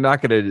they're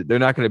not going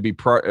to be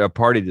a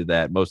party to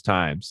that most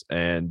times.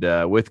 And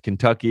with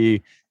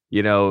Kentucky,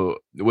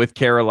 with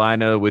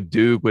Carolina, with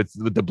Duke, with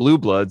the Blue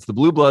Bloods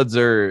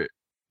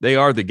they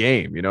are the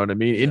game. You know what I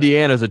mean? Yeah.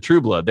 Indiana's a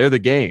true blood. They're the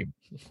game.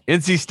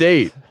 NC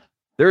State,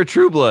 they're a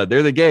true blood.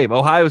 They're the game.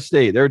 Ohio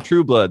State, they're a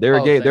true blood. They're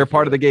a game. They're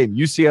part of the game.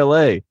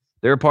 UCLA,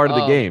 they're a part of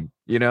the game,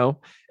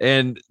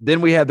 And then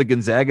we have the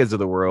Gonzagas of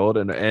the world.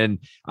 And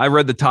I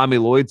read the Tommy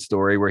Lloyd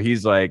story where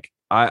he's like,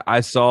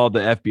 I saw the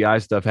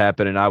FBI stuff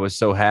happen and I was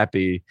so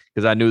happy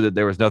because I knew that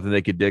there was nothing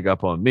they could dig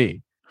up on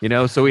me.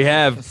 So we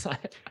have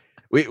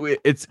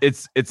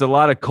it's a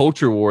lot of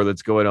culture war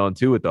that's going on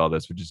too with all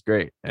this, which is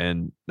great.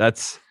 And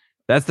that's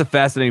the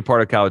fascinating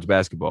part of college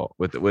basketball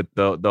with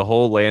the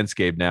whole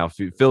landscape now.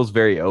 It feels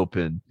very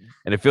open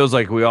and it feels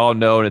like we all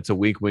know, and it's a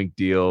wink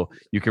deal.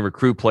 You can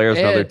recruit players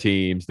from other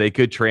teams. They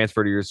could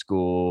transfer to your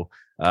school.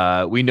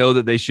 We know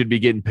that they should be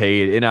getting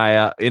paid.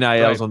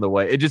 NIL's on the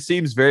way. It just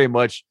seems very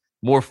much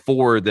more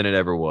forward than it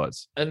ever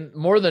was. And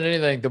more than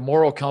anything, the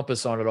moral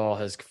compass on it all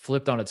has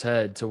flipped on its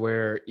head to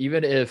where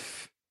even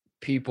if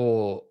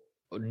people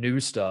knew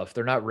stuff,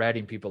 they're not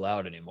ratting people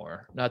out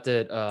anymore. Not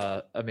that,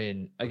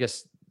 I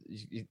guess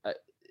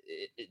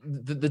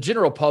the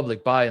general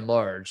public by and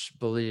large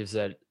believes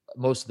that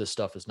most of this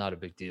stuff is not a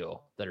big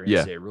deal that are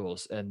NCAA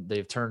rules, and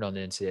they've turned on the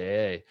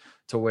NCAA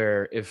to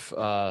where if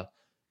I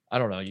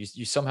don't know,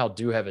 you somehow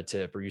do have a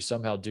tip or you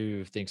somehow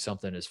do think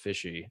something is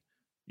fishy,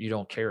 you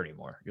don't care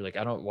anymore. You're like,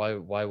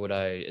 why would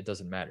I? It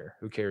doesn't matter.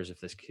 Who cares if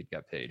this kid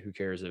got paid? Who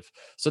cares if,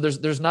 so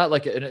there's not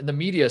like in the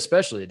media,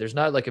 especially there's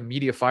not like a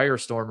media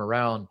firestorm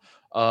around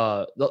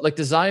like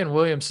the Zion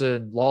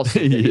Williamson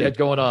lawsuit that he had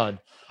going on.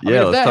 I mean,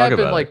 if that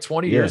happened like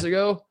 20 years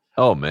ago,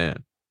 oh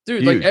man,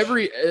 Dude, Huge.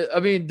 like I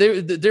mean,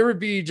 there would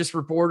be just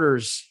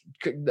reporters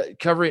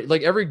covering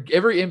like every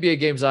NBA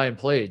game Zion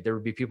played. There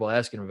would be people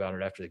asking about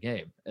it after the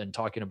game and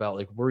talking about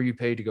like, were you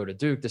paid to go to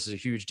Duke? This is a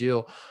huge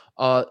deal.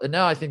 And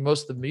now I think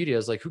most of the media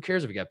is like, who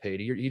cares if he got paid?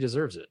 He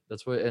deserves it.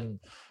 That's what. And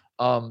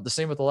the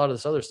same with a lot of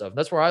this other stuff. And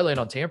that's where I land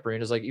on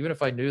tampering. Is like, even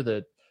if I knew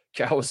that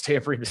Cal was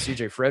tampering to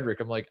CJ Frederick,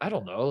 I'm like, I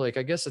don't know. Like,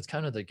 I guess it's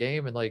kind of the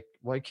game. And like,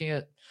 why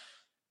can't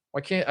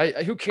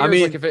I who cares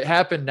mean, like if it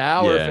happened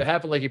now or if yeah. it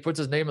happened like he puts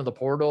his name in the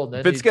portal and then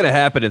If it's going to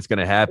happen, it's going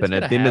to happen.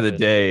 gonna At the end of the happen.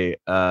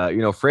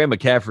 day, Fran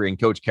McCaffrey and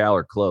Coach Cal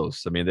are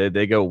close. I mean,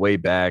 they go way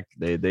back.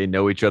 They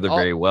know each other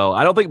very well.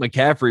 I don't think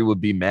McCaffrey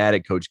would be mad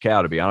at Coach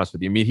Cal, to be honest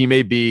with you. I mean, he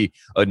may be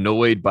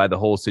annoyed by the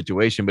whole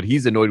situation, but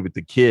he's annoyed with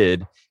the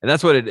kid. And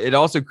that's what it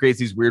also creates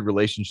these weird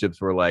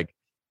relationships where like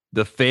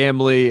the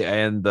family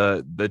and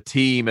the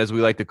team, as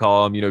we like to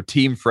call them,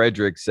 Team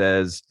Frederick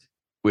says,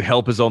 we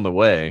help is on the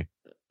way.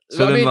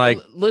 So I then,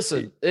 mean,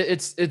 listen,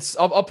 it's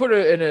I'll put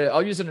it in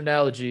I'll use an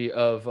analogy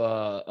of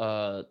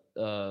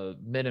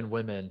men and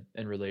women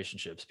in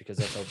relationships because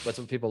that's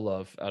what people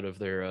love out of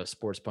their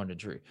sports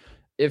punditry.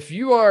 If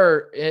you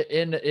are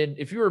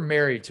if you are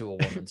married to a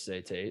woman,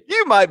 say Tate,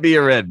 you might be a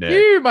redneck.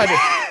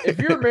 If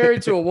you're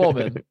married to a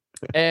woman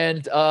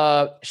and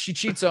she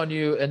cheats on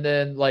you and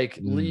then like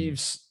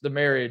leaves the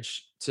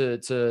marriage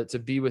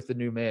to be with the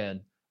new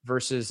man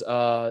versus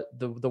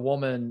the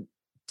woman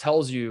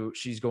tells you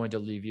she's going to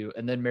leave you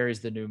and then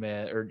marries the new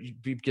man or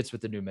gets with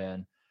the new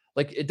man.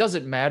 Like it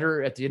doesn't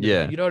matter at the end of the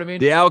day. You know what I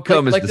mean? The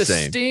outcome is like the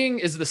same. Sting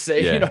is the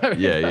same. Yeah. You know what I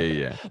mean?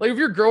 Yeah. Like if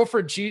your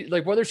girlfriend cheat,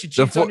 like whether she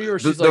cheats on you or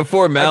she's the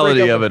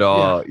formality of it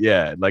all.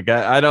 Yeah. Like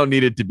I don't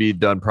need it to be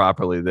done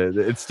properly.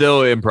 It's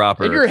still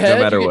improper. In your head,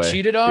 no matter you get what.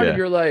 cheated on and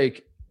you're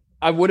like,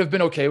 I would have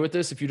been okay with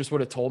this if you just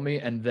would have told me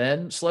and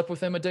then slept with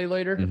him a day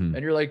later. And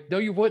you're like, no,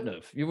 you wouldn't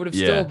have. You would have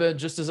still been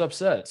just as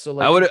upset. So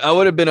like, I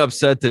would have been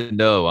upset to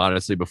know,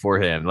 honestly,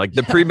 beforehand. Like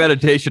the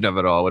premeditation of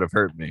it all would have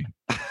hurt me.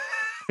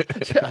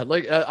 Yeah,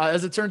 like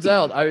as it turns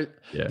out,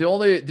 the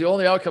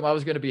only outcome I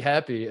was going to be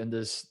happy in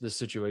this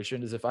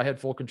situation is if I had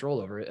full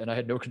control over it, and I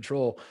had no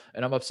control,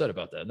 and I'm upset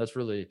about that. And that's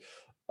really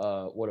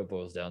what it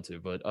boils down to.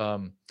 But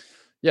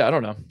yeah, I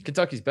don't know.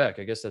 Kentucky's back.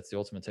 I guess that's the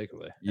ultimate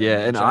takeaway.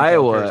 And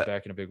Iowa is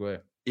back in a big way.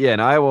 Yeah,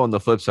 and Iowa on the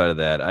flip side of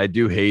that, I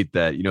do hate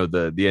that,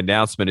 the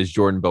announcement is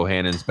Jordan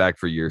Bohannon's back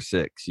for year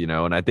 6,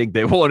 and I think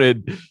they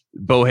wanted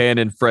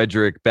Bohannon,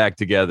 Frederick back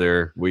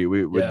together.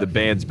 With the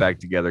bands back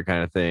together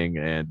kind of thing.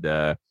 And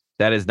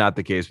that is not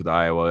the case with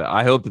Iowa.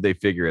 I hope that they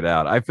figure it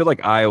out. I feel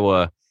like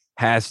Iowa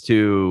has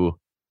to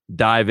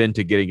dive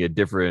into getting a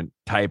different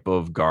type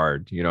of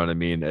guard. You know what I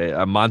mean?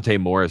 A Monte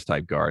Morris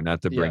type guard,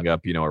 not to bring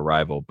up, a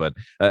rival, but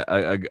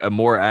a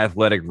more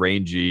athletic,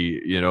 rangy,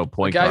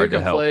 point guard who can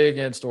to help play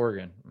against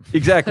Oregon.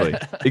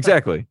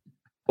 Exactly.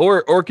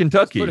 Or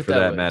Kentucky for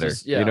that matter.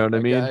 You know what I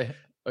mean?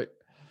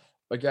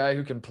 A guy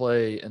who can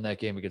play in that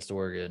game against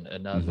Oregon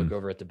and not look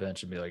over at the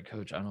bench and be like,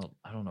 Coach, I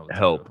don't know what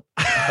help.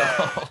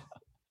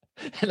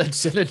 And then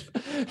sending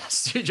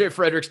CJ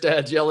Frederick's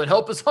dad yelling,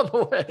 help us on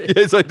the way.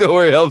 It's like don't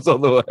worry, help's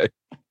on the way.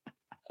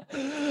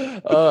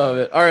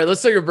 All right,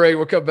 let's take a break.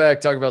 We'll come back,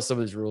 talk about some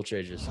of these rule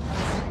changes.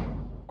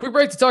 Quick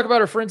break to talk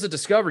about our friends at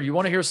Discover. You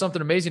want to hear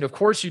something amazing? Of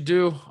course you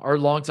do. Our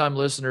longtime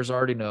listeners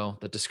already know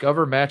that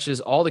Discover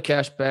matches all the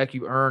cash back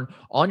you earn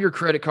on your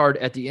credit card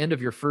at the end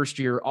of your first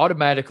year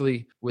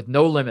automatically with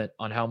no limit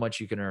on how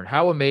much you can earn.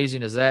 How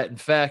amazing is that? In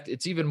fact,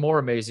 it's even more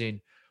amazing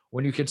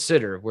when you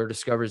consider where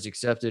Discover is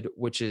accepted,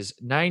 which is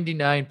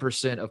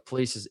 99% of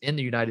places in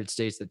the United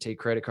States that take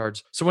credit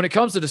cards. So when it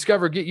comes to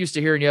Discover, get used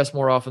to hearing yes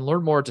more often.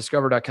 Learn more at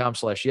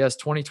discover.com/yes.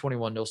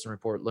 2021 Nielsen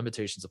Report.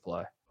 Limitations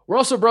apply. We're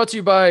also brought to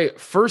you by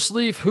First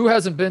Leaf. Who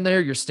hasn't been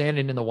there? You're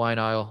standing in the wine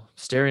aisle,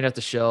 staring at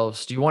the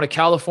shelves. Do you want a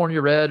California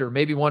red or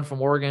maybe one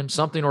from Oregon,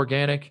 something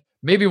organic?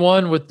 Maybe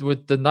one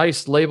with the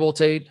nice label,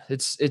 Tate.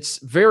 It's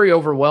very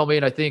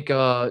overwhelming. I think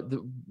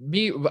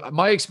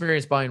my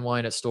experience buying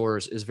wine at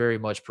stores is very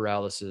much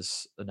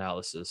paralysis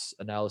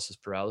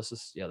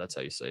paralysis. Yeah, that's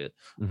how you say it.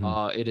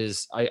 It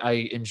is.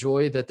 I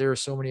enjoy that there are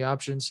so many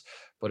options,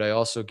 but I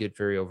also get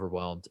very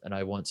overwhelmed and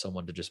I want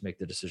someone to just make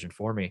the decision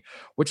for me,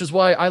 which is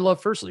why I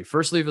love First Leaf.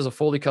 First Leaf is a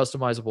fully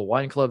customizable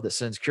wine club that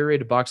sends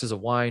curated boxes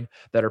of wine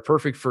that are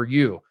perfect for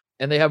you.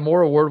 And they have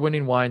more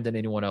award-winning wine than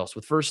anyone else.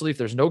 With First Leaf,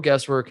 there's no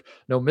guesswork,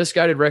 no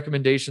misguided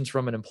recommendations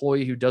from an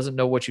employee who doesn't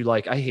know what you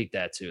like. I hate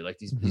that too. Like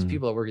these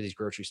people that work at these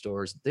grocery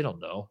stores, they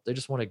don't know. They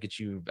just want to get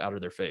you out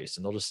of their face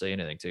and they'll just say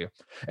anything to you.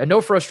 And no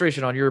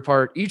frustration on your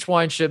part. Each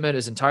wine shipment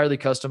is entirely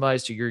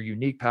customized to your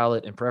unique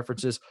palate and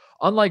preferences.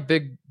 Unlike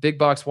big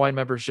box wine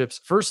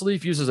memberships, First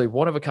Leaf uses a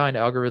one-of-a-kind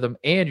algorithm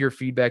and your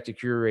feedback to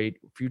curate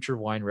future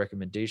wine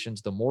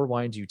recommendations. The more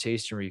wines you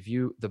taste and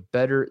review, the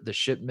better the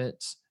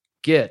shipments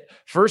get.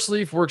 First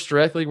Leaf works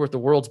directly with the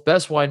world's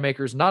best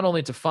winemakers, not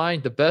only to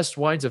find the best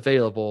wines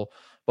available,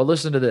 but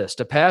listen to this,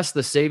 to pass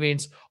the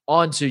savings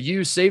on to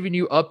you, saving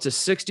you up to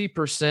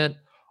 60%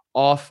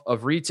 off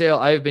of retail.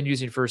 I have been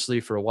using First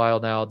Leaf for a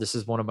while now. This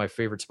is one of my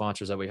favorite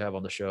sponsors that we have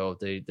on the show.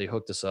 They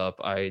hooked us up.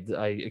 I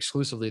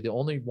exclusively, the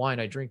only wine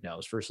I drink now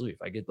is First Leaf.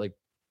 I get like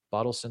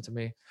bottles sent to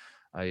me.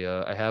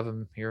 I have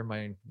them here in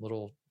my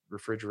little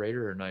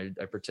refrigerator, and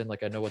I pretend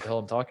like I know what the hell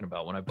I'm talking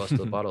about when I bust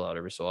the bottle out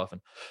every so often.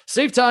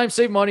 Save time,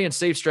 save money, and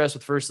save stress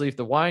with First Leaf,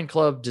 the wine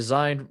club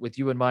designed with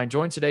you in mind.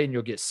 Join today and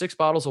you'll get 6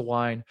 bottles of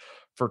wine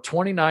for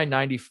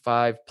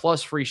 $29.95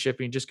 plus free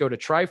shipping. Just go to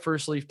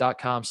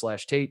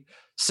tryfirstleaf.com/Tate.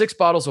 6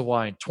 bottles of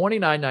wine,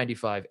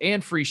 $29.95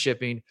 and free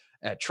shipping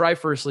at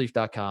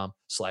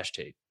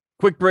tryfirstleaf.com/Tate.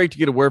 Quick break to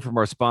get a word from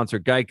our sponsor,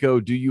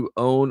 Geico. Do you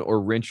own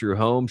or rent your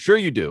home? Sure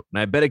you do. And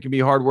I bet it can be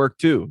hard work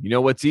too. You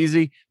know what's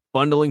easy?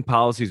 Bundling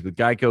policies with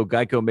Geico.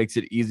 Geico makes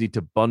it easy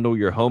to bundle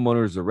your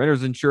homeowners or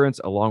renters insurance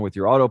along with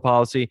your auto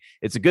policy.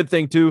 It's a good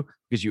thing too,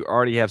 because you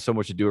already have so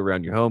much to do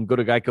around your home. Go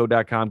to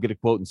geico.com, get a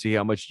quote, and see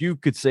how much you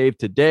could save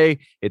today.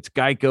 It's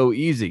Geico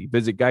easy.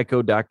 Visit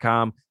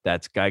geico.com.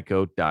 That's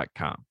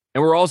geico.com.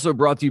 And we're also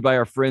brought to you by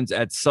our friends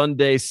at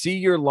Sunday. See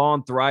your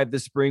lawn thrive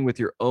this spring with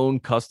your own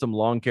custom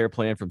lawn care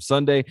plan from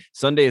Sunday.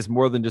 Sunday is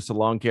more than just a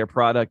lawn care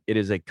product. It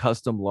is a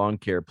custom lawn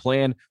care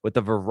plan with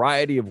a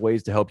variety of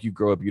ways to help you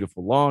grow a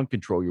beautiful lawn,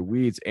 control your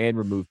weeds, and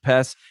remove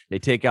pests. They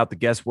take out the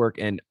guesswork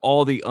and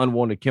all the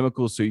unwanted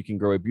chemicals so you can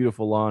grow a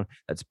beautiful lawn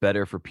that's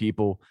better for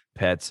people,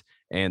 pets,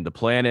 and the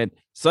planet.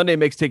 Sunday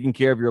makes taking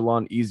care of your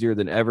lawn easier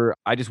than ever.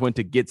 I just went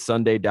to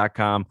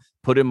getsunday.com,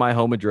 put in my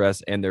home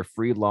address, and their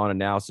free lawn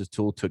analysis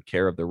tool took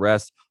care of the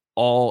rest,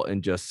 all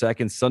in just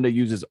seconds. Sunday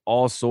uses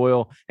all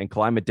soil and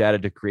climate data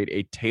to create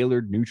a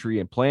tailored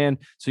nutrient plan,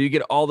 so you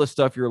get all the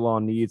stuff your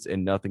lawn needs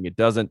and nothing it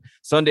doesn't.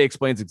 Sunday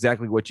explains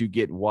exactly what you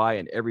get and why,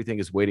 and everything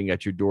is waiting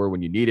at your door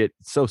when you need it.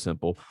 It's so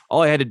simple.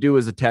 All I had to do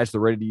was attach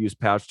the ready-to-use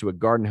pouch to a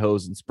garden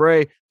hose and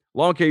spray.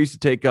 Lawn care used to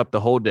take up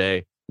the whole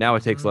day. Now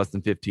it takes less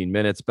than 15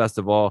 minutes. Best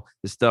of all,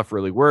 this stuff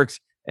really works.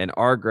 And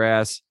our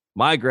grass,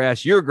 my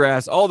grass, your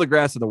grass, all the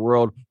grass in the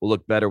world will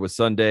look better with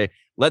Sunday.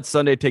 Let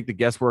Sunday take the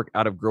guesswork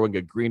out of growing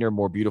a greener,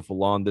 more beautiful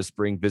lawn this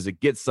spring.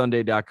 Visit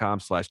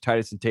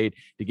getsunday.com/Titus and Tate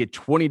to get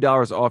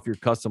 $20 off your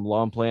custom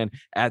lawn plan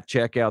at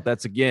checkout.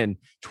 That's again,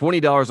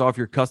 $20 off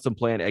your custom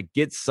plan at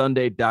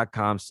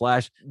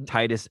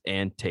getsunday.com/Titus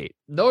and Tate.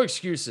 No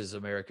excuses,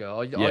 America.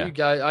 All you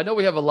guys, I know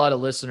we have a lot of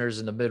listeners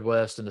in the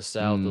Midwest and the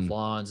South with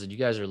lawns, and you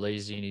guys are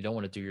lazy and you don't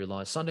want to do your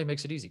lawn. Sunday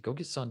makes it easy. Go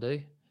get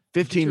Sunday.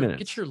 15 minutes.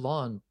 Get your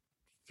lawn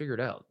figured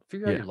out.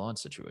 Figure out your lawn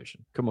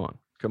situation. Come on.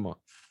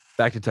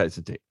 Back to Titus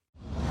and Tate.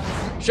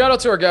 Shout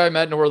out to our guy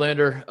Matt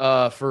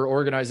Norlander for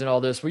organizing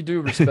all this. We do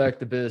respect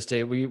the biz,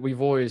 Tate.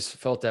 We've always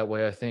felt that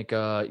way. I think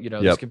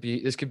this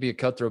could be a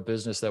cutthroat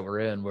business that we're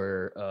in,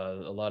 where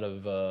a lot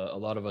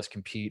of us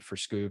compete for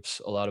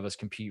scoops. A lot of us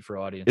compete for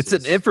audiences.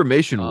 It's an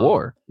information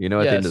war, at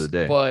the end of the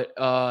day. But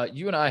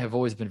you and I have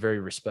always been very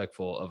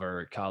respectful of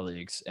our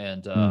colleagues,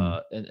 and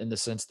in the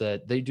sense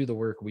that they do the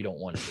work we don't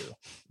want to do.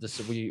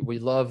 We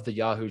love the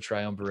Yahoo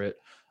triumvirate,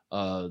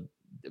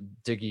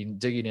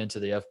 digging into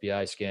the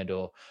FBI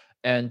scandal.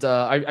 And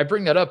I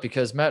bring that up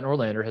because Matt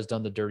Norlander has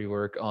done the dirty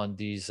work on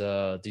these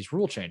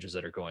rule changes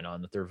that are going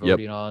on, that they're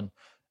voting on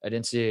at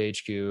NCAA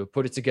HQ.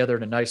 Put it together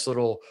in a nice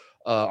little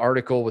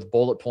article with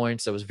bullet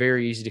points that was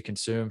very easy to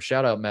consume.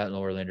 Shout out Matt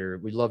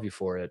Norlander. We love you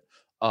for it.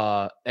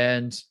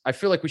 And I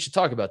feel like we should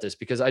talk about this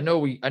because I know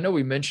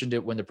we mentioned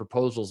it when the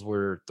proposals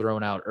were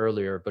thrown out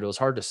earlier, but it was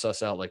hard to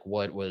suss out like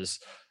what was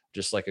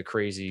just like a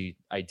crazy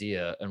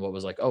idea and what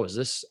was like, oh, is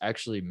this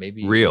actually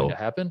maybe real going to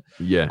happen?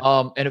 Yeah.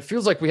 And it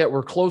feels like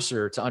we're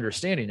closer to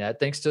understanding that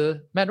thanks to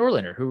Matt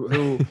Norlander,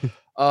 who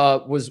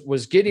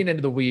was getting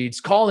into the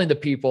weeds, calling the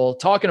people,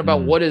 talking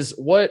about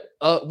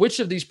which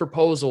of these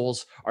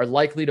proposals are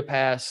likely to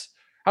pass.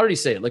 How did he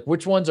say it? Like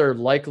which ones are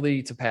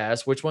likely to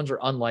pass, which ones are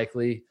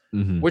unlikely,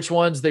 which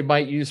ones they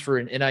might use for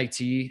an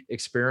NIT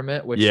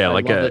experiment. Which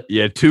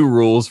 2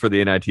 rules for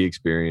the NIT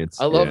experience.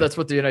 I love that's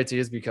what the NIT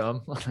has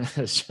become.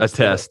 A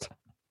test.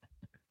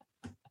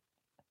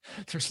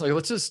 There's like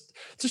let's just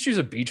use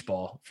a beach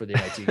ball for the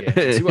NIT game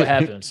and see what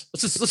happens.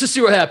 Let's just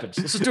see what happens.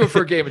 Let's just do it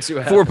for a game and see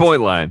what happens.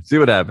 4-point line. See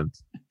what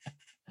happens.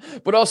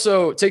 But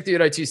also take the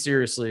NIT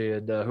seriously,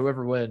 and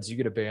whoever wins, you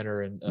get a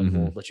banner, and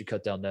we'll let you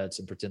cut down nets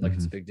and pretend like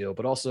it's a big deal.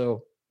 But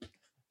also,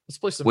 let's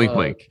play some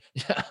wink.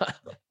 Yeah,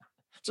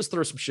 just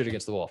throw some shit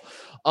against the wall.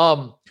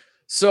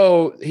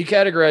 So he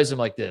categorized them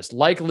like this: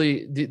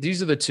 likely.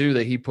 These are the 2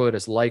 that he put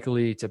as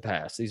likely to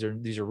pass. These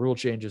are rule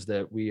changes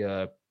that we.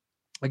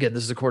 Again,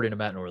 this is according to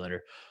Matt Norlander.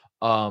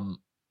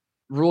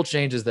 Rule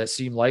changes that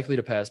seem likely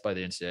to pass by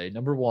the NCAA.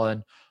 Number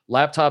 1.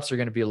 Laptops are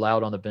going to be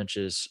allowed on the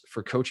benches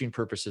for coaching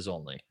purposes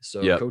only.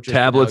 So coaches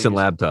tablets and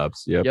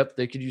laptops. Yep.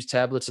 They could use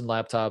tablets and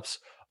laptops.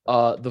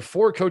 The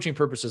for coaching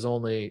purposes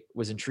only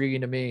was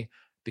intriguing to me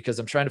because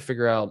I'm trying to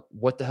figure out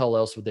what the hell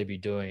else would they be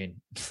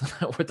doing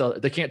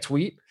they can't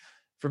tweet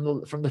from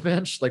the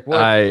bench. Like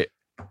what?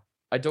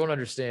 I don't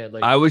understand.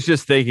 Like I was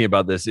just thinking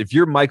about this. If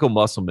you're Michael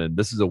Musselman,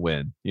 this is a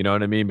win. You know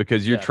what I mean?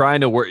 Because you're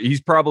trying to work.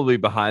 He's probably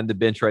behind the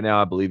bench right now.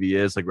 I believe he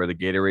is, like where the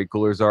Gatorade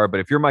coolers are.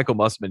 But if you're Michael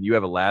Musselman, you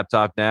have a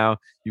laptop now.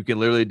 You can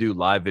literally do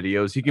live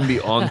videos. He can be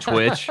on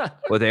Twitch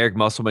with Eric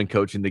Musselman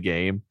coaching the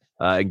game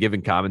and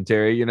giving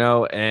commentary,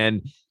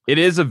 And it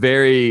is a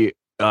very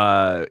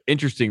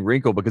interesting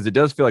wrinkle because it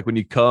does feel like when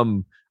you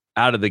come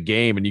out of the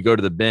game and you go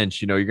to the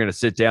bench, you're going to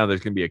sit down.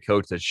 There's going to be a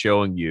coach that's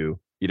showing you,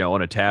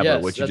 on a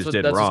tablet, what you just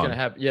did that's wrong. What's going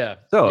to happen. Yeah.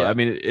 So, yeah. I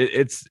mean,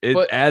 it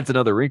adds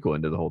another wrinkle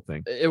into the whole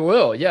thing. It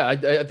will. Yeah. I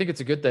think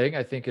it's a good thing.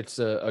 I think it's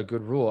a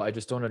good rule. I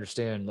just don't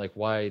understand like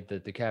why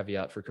the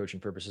caveat for coaching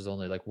purposes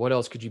only. Like what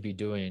else could you be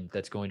doing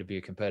that's going to be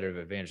a competitive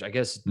advantage? I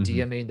guess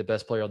DMing the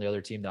best player on the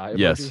other team.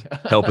 Yes.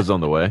 Help is on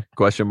the way.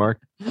 Question mark.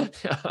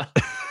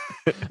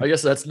 I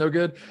guess that's no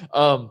good.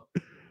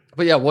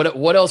 But yeah,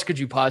 what else could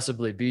you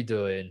possibly be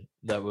doing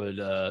that would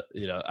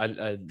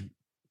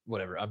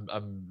whatever.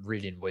 I'm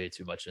reading way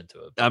too much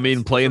into it. I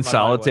mean, playing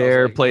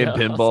solitaire, playing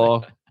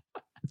pinball,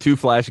 2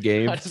 flash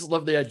games. I just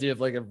love the idea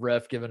of like a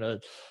ref giving a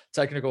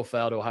technical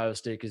foul to Ohio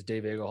State because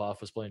Dave Egelhoff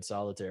was playing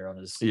solitaire on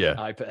his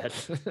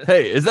iPad.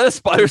 Hey, is that a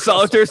spider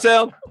solitaire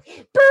sound?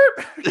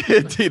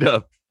 Teed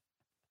up.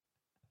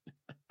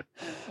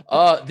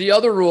 The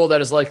other rule that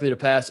is likely to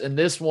pass, and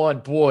this one,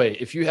 boy,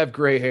 if you have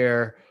gray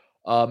hair,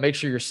 make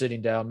sure you're sitting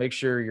down. Make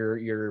sure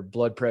your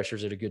blood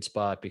pressure's at a good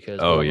spot because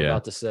what I'm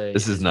about to say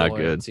this is not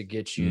good to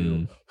get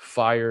you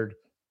fired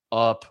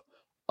up.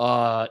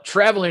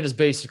 Traveling has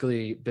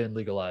basically been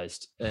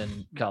legalized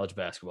in college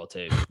basketball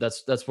tape.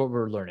 That's what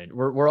we're learning.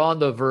 We're on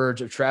the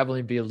verge of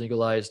traveling being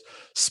legalized.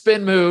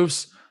 Spin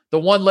moves, the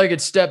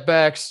one-legged step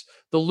backs,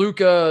 the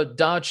Luka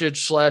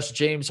Doncic /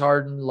 James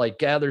Harden like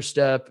gather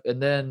step,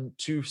 and then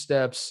 2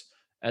 steps,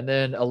 and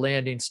then a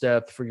landing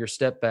step for your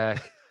step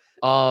back.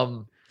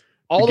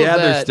 All the of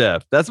gather that,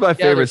 step. That's my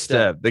favorite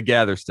step. The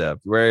gather step,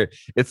 where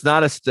it's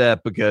not a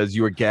step because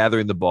you were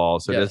gathering the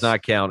ball, so it does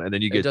not count. And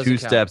then you get 2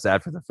 steps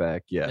after the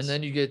fact. Yes. And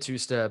then you get 2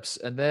 steps.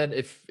 And then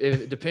if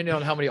depending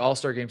on how many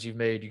All-Star games you've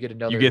made, you get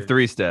another. You get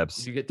 3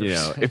 steps. You get 3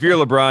 steps. If you're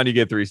LeBron, you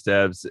get 3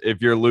 steps.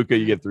 If you're Luka,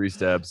 you get 3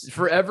 steps.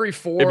 For every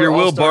 4 if you're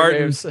Will Barton,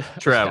 games,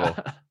 travel.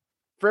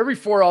 For every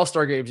 4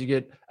 All-Star games, you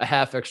get a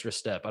half extra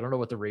step. I don't know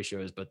what the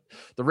ratio is, but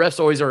the refs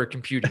always are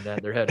computing that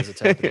in their head as it's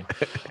happening.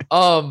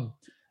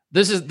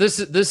 This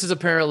is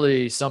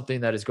apparently something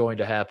that is going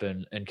to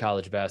happen in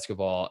college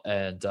basketball.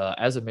 And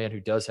as a man who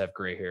does have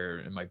gray hair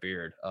in my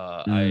beard,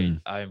 I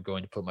am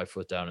going to put my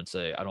foot down and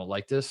say, I don't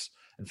like this.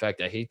 In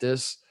fact, I hate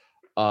this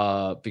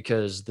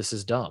because this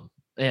is dumb.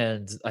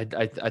 And I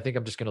think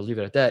I'm just going to leave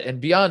it at that. And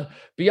beyond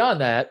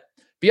that,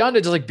 beyond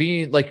it just like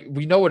being like,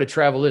 we know what a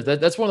travel is.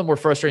 That's one of the more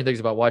frustrating things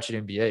about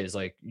watching NBA is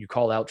like you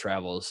call out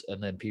travels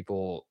and then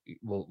people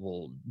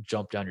will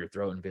jump down your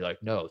throat and be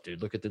like, no,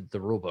 dude, look at the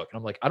rule book. And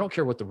I'm like, I don't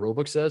care what the rule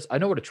book says. I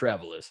know what a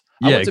travel is.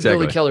 I went to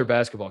Billy Keller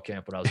basketball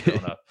camp when I was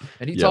growing up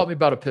and he taught me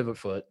about a pivot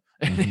foot.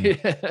 And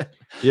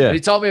he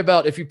taught me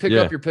about if you pick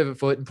up your pivot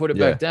foot and put it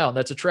back down,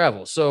 that's a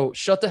travel. So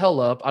shut the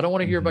hell up. I don't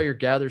want to hear about your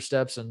gather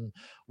steps and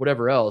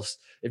whatever else.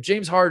 If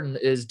James Harden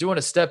is doing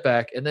a step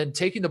back and then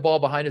taking the ball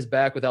behind his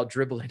back without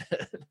dribbling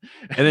it,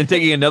 and then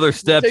taking another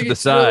step to the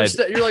side,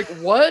 you're like,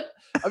 what?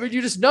 I mean,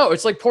 you just know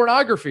it's like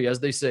pornography, as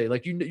they say.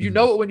 Like you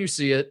know it when you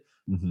see it.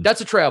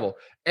 That's a travel.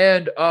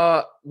 And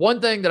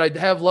one thing that I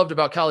have loved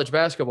about college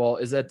basketball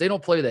is that they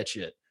don't play that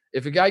shit.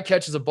 If a guy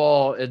catches a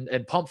ball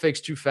and pump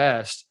fakes too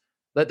fast,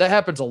 that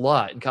happens a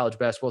lot in college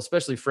basketball,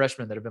 especially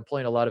freshmen that have been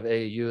playing a lot of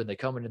AAU and they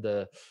come into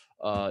the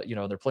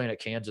they're playing at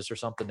Kansas or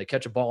something. They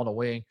catch a ball in a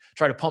wing,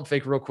 try to pump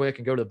fake real quick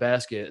and go to the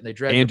basket, and they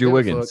drag Andrew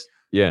Wiggins.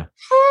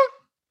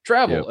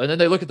 Travel. And then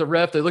they look at the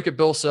ref, they look at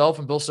Bill Self,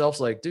 and Bill Self's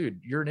like, dude,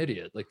 you're an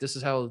idiot. Like, this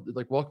is how,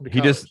 like, welcome to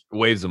college. He just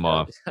waves them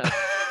off.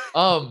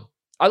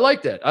 I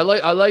like that. I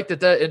like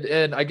that.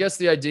 And I guess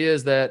the idea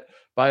is that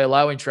by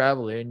allowing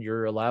traveling,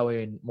 you're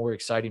allowing more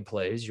exciting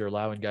plays. You're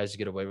allowing guys to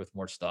get away with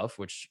more stuff,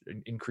 which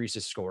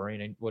increases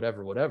scoring and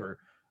whatever.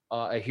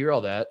 I hear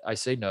all that. I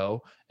say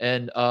no.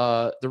 And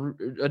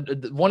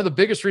one of the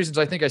biggest reasons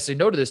I think I say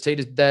no to this, Tate,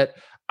 is that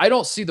I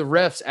don't see the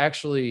refs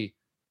actually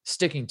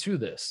sticking to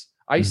this.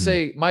 I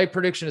say my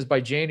prediction is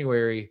by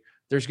January,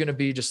 there's going to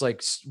be just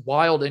like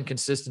wild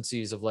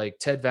inconsistencies of like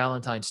Ted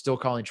Valentine still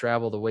calling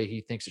travel the way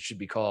he thinks it should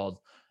be called.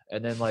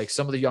 And then like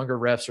some of the younger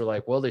refs are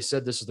like, well, they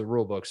said this is the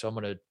rule book, so I'm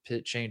going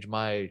to change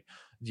my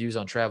views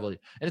on travel. And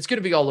it's going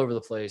to be all over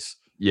the place.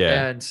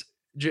 Yeah. And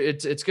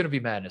it's going to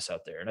be madness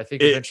out there. And I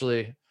think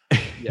eventually...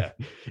 Yeah.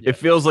 It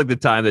feels like the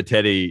time that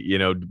Teddy,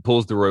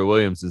 pulls the Roy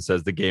Williams and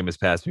says the game has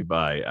passed me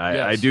by.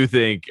 I do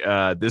think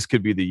this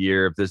could be the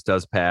year if this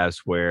does pass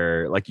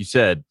where, like you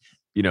said,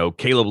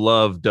 Caleb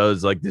Love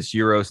does like this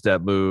Euro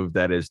step move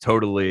that is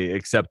totally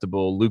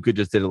acceptable. Luka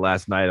just did it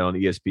last night on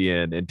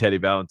ESPN and Teddy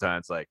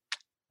Valentine's like,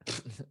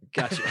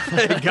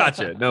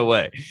 gotcha. No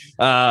way.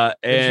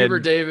 And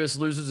Hubert Davis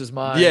loses his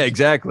mind. Yeah,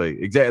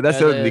 exactly. That's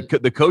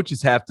the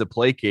coaches have to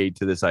placate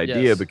to this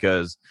idea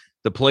because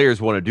the players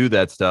want to do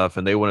that stuff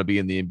and they want to be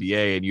in the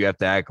NBA, and you have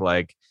to act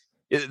like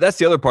that's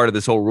the other part of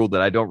this whole rule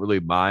that I don't really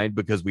mind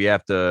because we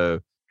have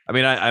to. I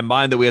mean, I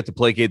mind that we have to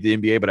placate the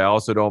NBA, but I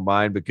also don't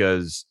mind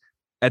because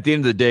at the end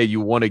of the day, you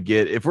want to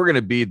get, if we're going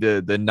to be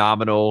the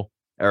nominal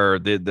or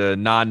the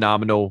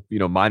non-nominal,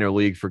 minor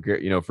league for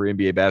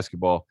NBA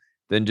basketball,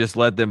 then just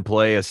let them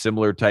play a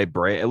similar type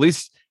brand. At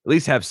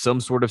least have some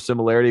sort of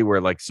similarity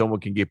where like someone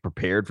can get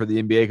prepared for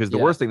the NBA. Because the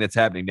worst thing that's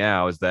happening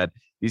now is that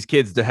these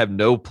kids have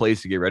no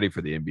place to get ready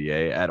for the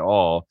NBA at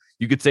all.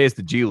 You could say it's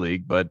the G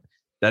League, but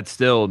that's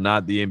still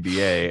not the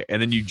NBA.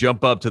 And then you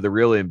jump up to the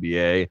real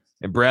NBA,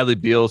 and Bradley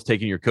Beal's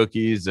taking your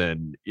cookies,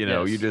 and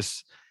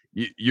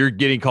you're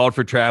getting called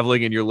for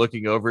traveling, and you're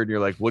looking over and you're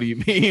like, what do you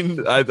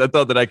mean? I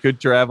thought that I could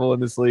travel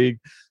in this league.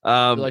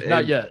 Like,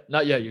 not yet.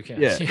 You can't.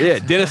 Yeah.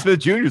 Dennis Smith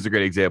Jr. is a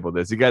great example of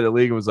this. He got in the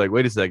league and was like,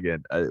 wait a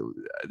second,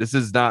 this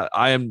is not,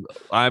 I am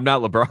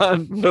not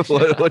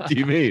LeBron. What do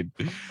you mean?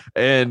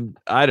 And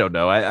I don't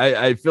know.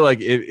 I feel like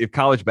if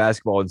college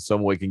basketball in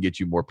some way can get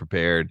you more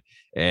prepared,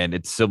 and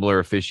it's similar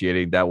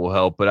officiating, that will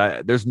help.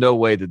 But there's no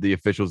way that the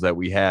officials that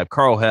we have,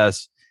 Carl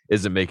Hess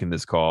isn't making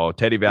this call.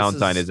 Teddy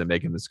Valentine isn't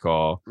making this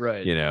call.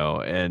 Right.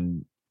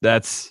 And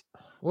that's.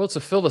 Well, it's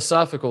a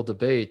philosophical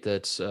debate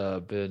that's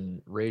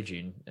been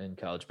raging in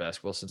college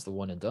basketball since the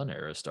one and done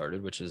era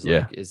started, which is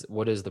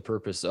what is the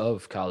purpose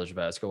of college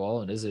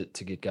basketball? And is it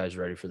to get guys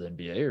ready for the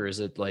NBA, or is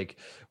it like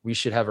we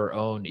should have our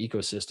own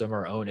ecosystem,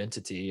 our own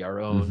entity, our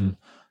own,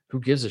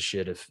 who gives a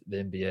shit if the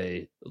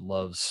NBA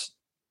loves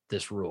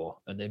this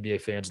rule and the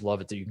NBA fans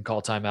love it that you can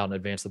call timeout and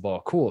advance the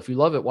ball? Cool. If you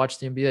love it, watch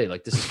the NBA.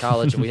 Like, this is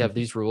college and we have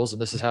these rules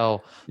and this is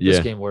how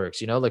this game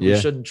works. We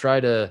shouldn't try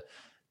to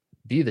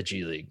be the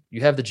G League.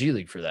 You have the G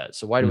League for that.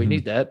 So why do we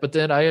need that? But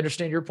then I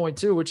understand your point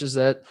too, which is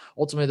that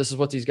ultimately this is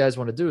what these guys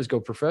want to do, is go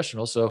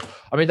professional. So,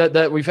 I mean,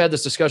 that we've had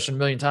this discussion a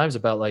million times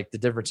about like the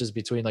differences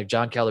between like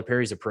John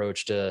Calipari's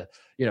approach to,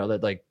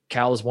 that like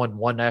Cal has won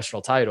one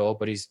national title,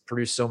 but he's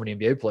produced so many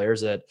NBA players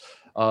that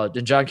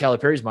in John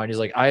Calipari's mind, he's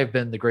like, I have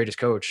been the greatest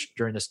coach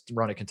during this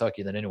run at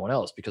Kentucky than anyone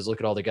else, because look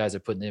at all the guys I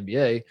put in the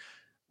NBA.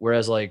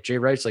 Whereas like Jay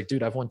Wright's like,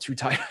 dude, I've won two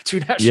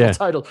national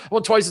titles. I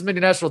won twice as many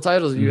national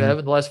titles as you have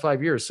in the last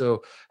 5 years.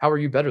 So how are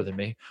you better than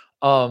me?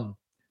 And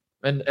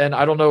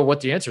I don't know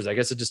what the answer is. I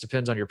guess it just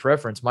depends on your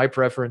preference. My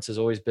preference has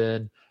always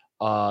been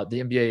the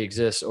NBA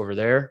exists over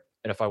there.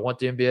 And if I want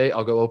the NBA,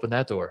 I'll go open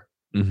that door.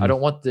 I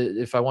don't want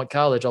if I want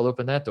college, I'll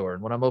open that door.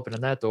 And when I'm opening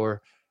that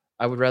door,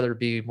 I would rather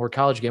be more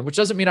college game, which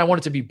doesn't mean I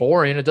want it to be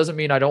boring. It doesn't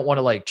mean I don't want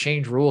to like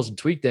change rules and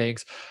tweak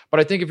things. But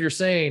I think if you're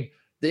saying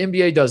the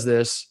NBA does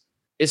this,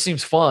 it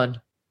seems fun.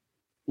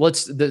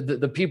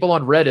 The people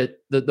on Reddit,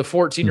 the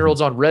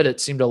 14-year-olds on Reddit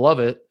seem to love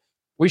it.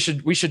 We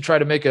should try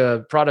to make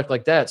a product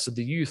like that so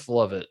the youth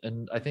love it.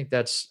 And I think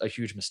that's a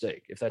huge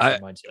mistake if that's your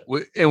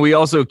mindset. And we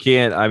also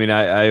can't. I mean,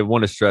 I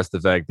want to stress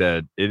the fact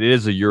that it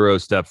is a Euro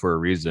step for a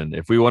reason.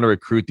 If we want to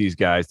recruit these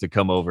guys to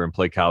come over and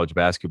play college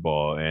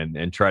basketball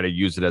and try to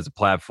use it as a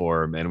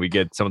platform, and we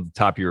get some of the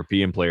top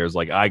European players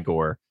like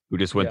Igor, who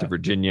just went to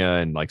Virginia,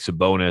 and like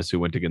Sabonis, who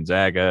went to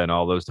Gonzaga, and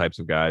all those types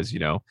of guys,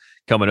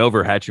 coming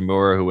over,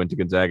 Hachimura, who went to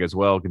Gonzaga as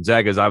well.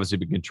 Gonzaga has obviously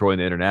been controlling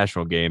the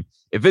international game.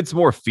 If it's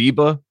more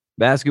FIBA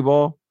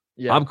basketball,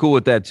 I'm cool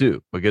with that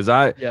too, because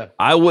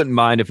I wouldn't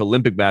mind if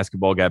Olympic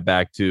basketball got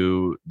back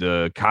to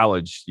the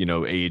college,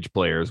 age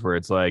players, where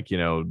it's like,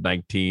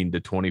 19 to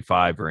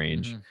 25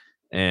 range.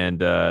 And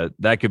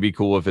that could be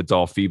cool if it's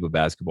all FIBA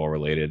basketball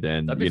related.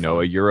 And,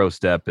 a Euro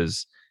step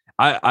is,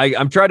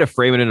 I'm trying to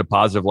frame it in a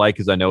positive light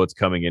because I know it's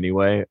coming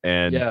anyway.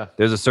 And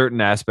there's a certain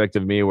aspect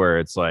of me where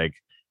it's like,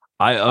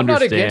 I understand. I'm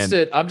not against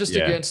it. I'm just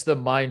against the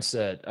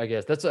mindset, I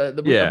guess. That's I got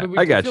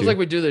it feels like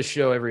we do this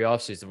show every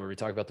offseason where we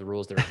talk about the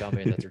rules that are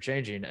coming, that they're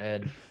changing.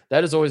 And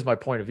that is always my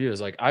point of view,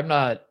 is like, I'm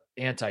not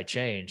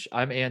anti-change.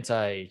 I'm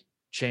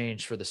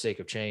anti-change for the sake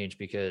of change,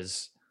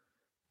 because,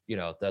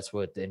 that's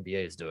what the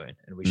NBA is doing.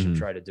 And we should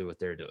try to do what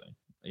they're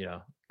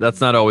doing.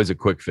 That's not always a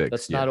quick fix.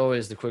 That's not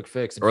always the quick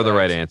fix. Or the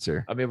right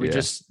answer. I mean, we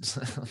just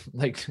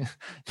like,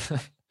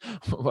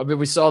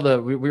 we saw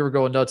we were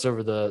going nuts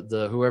over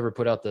the whoever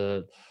put out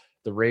the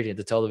rating,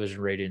 the television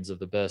ratings of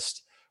the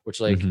best, which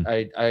like,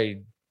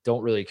 I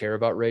don't really care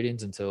about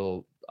ratings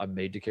until I'm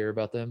made to care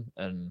about them.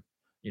 And,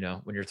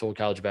 when you're told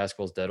college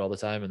basketball is dead all the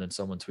time, and then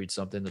someone tweets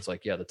something that's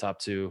like, the top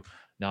 2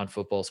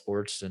 non-football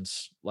sports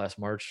since last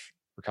March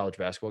for college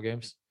basketball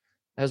games,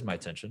 that has my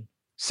attention.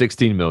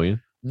 16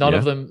 million. None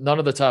of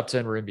the top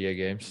 10 were NBA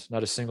games.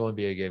 Not a single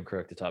NBA game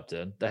cracked the top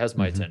 10. That has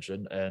my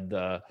attention. And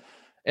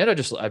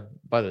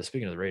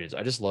speaking of the ratings,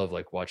 I just love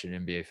like watching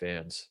NBA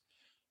fans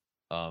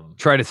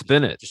try to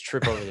spin it, just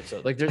trip over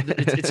themselves. Like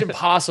it's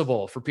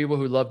impossible for people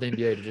who love the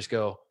NBA to just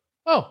go,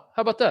 oh,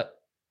 how about that?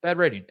 Bad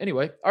rating.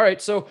 Anyway. All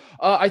right. So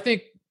I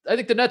think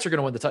the Nets are going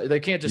to win the title. They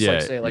can't just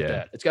say it like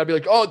that. It's got to be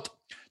like, oh,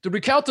 did we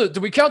count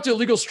the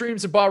illegal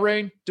streams in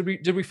Bahrain?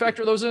 Did we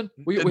factor those in?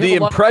 The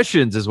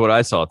impressions is what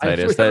I saw,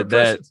 Titus.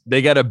 That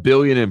they got 1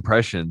 billion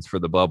impressions for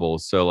the bubble.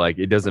 So like,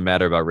 it doesn't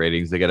matter about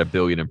ratings. They got 1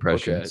 billion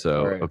impressions. Okay.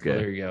 So right. Okay, well,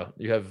 there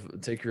you go.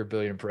 Take your 1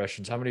 billion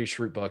impressions. How many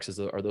Shroot bucks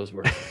are those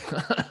worth?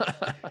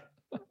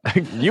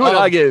 You and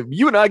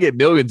I get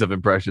millions of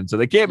impressions, so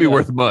they can't be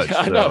worth much.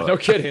 I know, no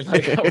kidding.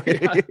 Like,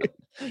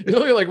 it's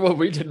only like what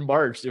we did in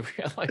March. Dude.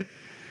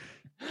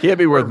 Can't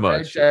be worth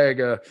much.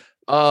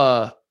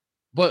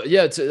 But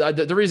yeah,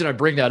 the reason I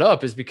bring that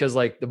up is because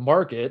like the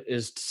market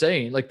is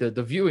saying, like the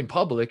viewing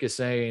public is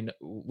saying,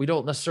 we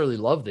don't necessarily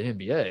love the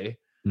NBA.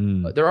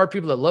 There are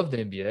people that love the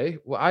NBA.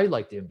 Well, I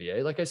like the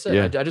NBA. Like I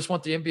said, I just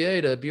want the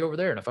NBA to be over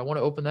there. And if I want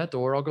to open that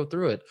door, I'll go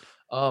through it.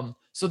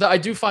 So that I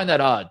do find that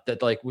odd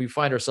that like we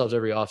find ourselves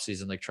every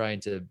offseason, like trying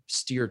to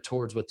steer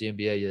towards what the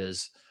NBA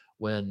is,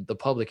 when the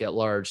public at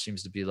large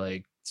seems to be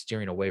like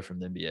steering away from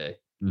the NBA,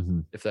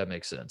 if that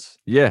makes sense.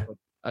 Yeah.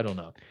 I don't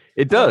know.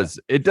 It does.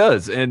 It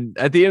does. And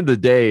at the end of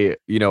the day,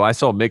 I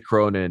saw Mick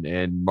Cronin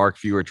and Mark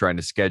Fewer trying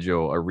to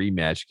schedule a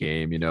rematch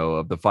game,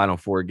 of the Final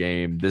Four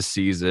game this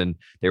season.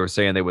 They were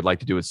saying they would like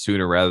to do it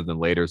sooner rather than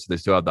later. So they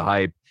still have the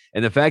hype.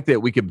 And the fact that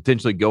we could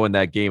potentially go in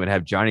that game and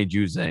have Johnny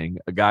Juzang,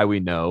 a guy we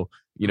know,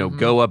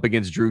 go up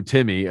against Drew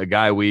Timme, a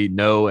guy we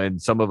know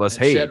and some of us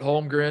hate. Chet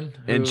Holmgren.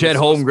 And Chet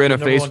Holmgren, a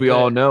face we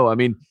all know. I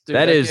mean, dude,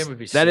 that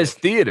is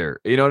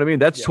theater. You know what I mean?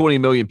 That's 20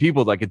 million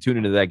people that can tune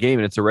into that game.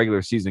 And it's a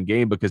regular season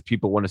game because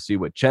people want to see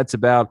what Chet's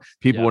about.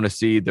 People want to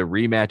see the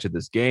rematch of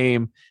this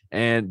game.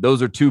 And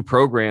those are two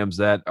programs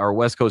that are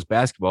West Coast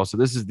basketball. So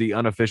this is the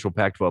unofficial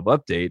Pac-12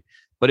 update.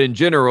 But in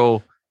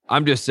general,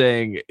 I'm just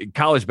saying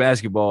college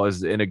basketball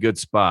is in a good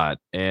spot.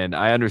 And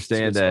I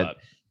understand that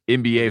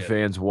NBA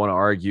fans want to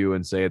argue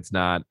and say it's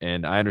not.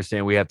 And I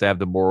understand we have to have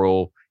the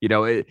moral,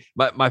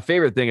 my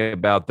favorite thing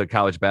about the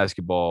college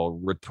basketball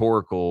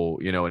rhetorical,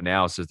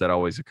 analysis that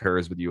always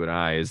occurs with you and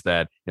I is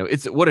that,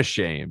 it's what a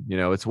shame,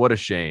 it's what a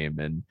shame.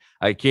 And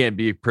I can't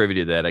be privy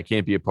to that. I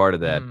can't be a part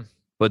of that.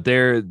 But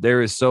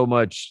there is so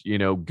much,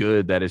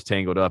 good that is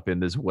tangled up in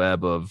this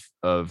web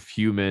of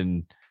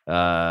human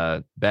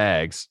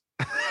bags.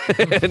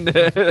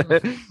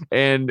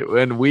 and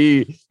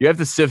you have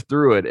to sift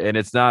through it, and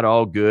it's not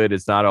all good,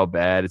 it's not all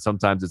bad,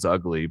 sometimes it's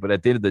ugly, but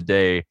at the end of the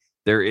day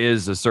there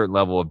is a certain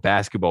level of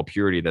basketball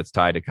purity that's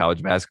tied to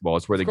college basketball.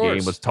 It's where the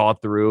game was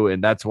taught through,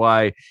 and that's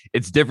why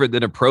it's different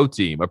than a pro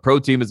team. A pro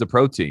team is a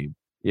pro team.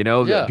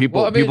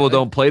 People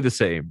don't play the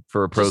same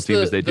for a pro team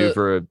as they do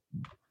for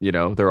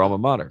their alma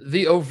mater.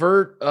 The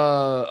overt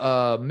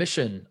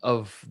mission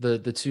of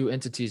the two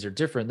entities are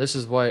different. This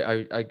is why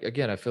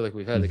I feel like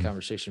we've had the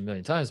conversation a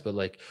million times, but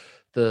like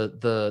the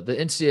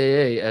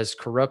NCAA, as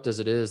corrupt as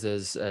it is,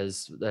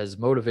 as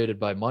motivated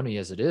by money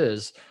as it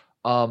is,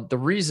 the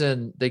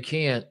reason they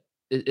can't,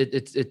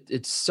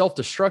 it's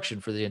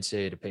self-destruction for the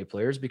NCAA to pay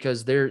players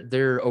because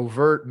their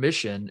overt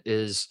mission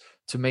is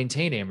to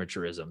maintain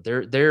amateurism.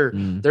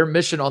 Their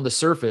mission on the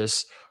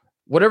surface,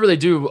 whatever they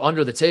do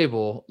under the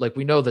table, like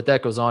we know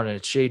that goes on and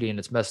it's shady and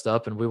it's messed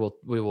up, and we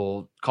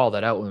will call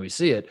that out when we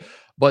see it.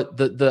 But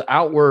the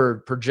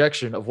outward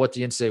projection of what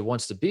the NCAA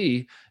wants to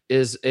be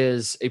is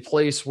a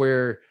place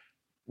where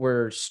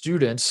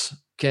students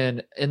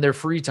can, in their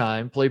free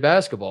time, play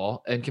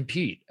basketball and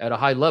compete at a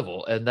high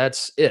level. And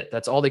that's it.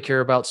 That's all they care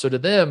about. So to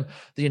them,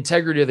 the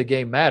integrity of the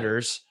game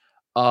matters.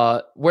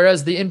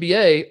 Whereas the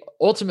NBA,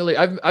 ultimately,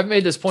 I've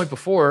made this point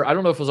before. I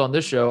don't know if it was on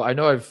this show. I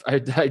know I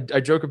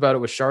joke about it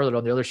with Charlotte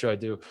on the other show I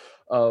do,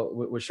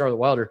 with Charlotte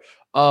Wilder.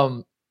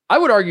 I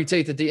would argue,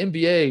 Tate, that the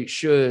NBA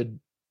should,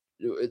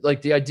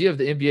 like, the idea of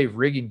the NBA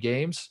rigging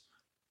games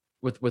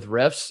with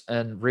refs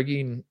and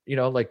rigging,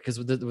 because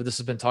this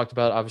has been talked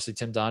about. Obviously,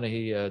 Tim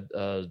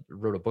Donaghy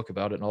wrote a book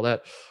about it and all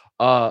that.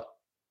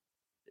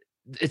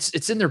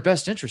 It's in their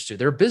best interest too.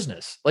 They're a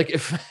business. Like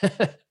if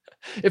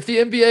the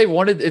NBA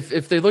wanted,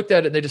 if they looked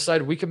at it and they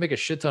decided we can make a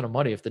shit ton of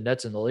money if the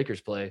Nets and the Lakers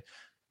play,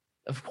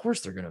 of course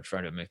they're going to try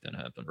to make that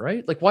happen,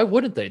 right? Like, why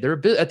wouldn't they?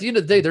 At the end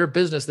of the day, they're a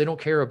business. They don't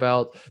care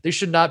about, they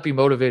should not be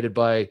motivated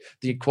by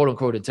the quote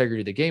unquote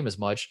integrity of the game as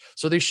much.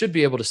 So they should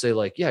be able to say,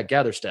 like, yeah,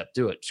 gather step,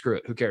 do it. Screw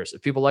it. Who cares?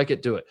 If people like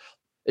it, do it.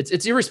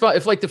 It's irresponsible.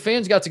 If like the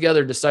fans got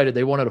together and decided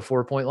they wanted a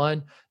 4-point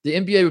line, the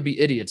NBA would be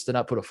idiots to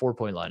not put a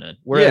 4-point line in.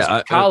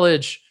 Whereas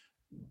college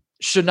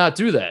should not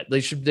do that.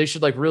 They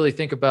should like really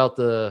think about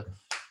the,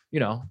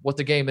 what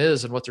the game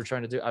is and what they're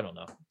trying to do. I don't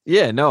know.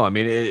 Yeah, no, I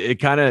mean, it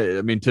kind of,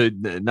 I mean, to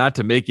not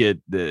to make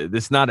it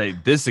this not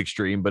this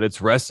extreme, but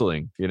it's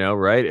wrestling,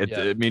 right?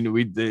 I mean,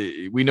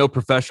 we know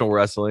professional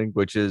wrestling,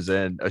 which is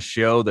a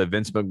show that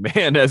Vince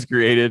McMahon has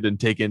created and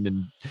taken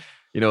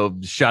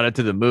and, shot it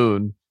to the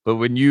moon. But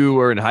when you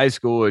were in high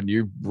school and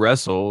you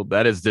wrestle,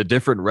 that is the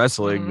different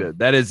wrestling. Mm-hmm.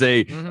 That is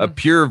a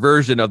pure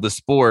version of the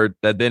sport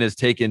that then is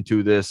taken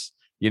to this,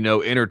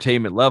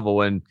 entertainment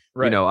level. And,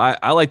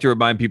 I like to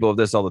remind people of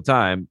this all the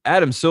time.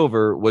 Adam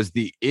Silver was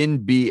the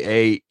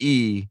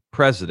NBA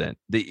president.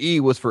 The E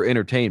was for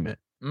entertainment.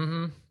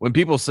 Mm-hmm. When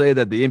people say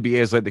that the NBA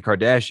is like the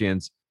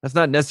Kardashians, that's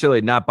not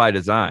necessarily not by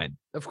design.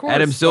 Of course,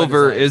 Adam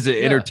Silver is an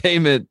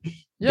entertainment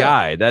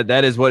guy.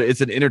 That is what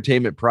it's an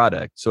entertainment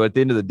product. So at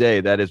the end of the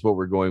day, that is what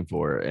we're going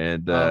for.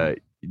 And,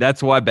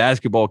 that's why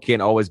basketball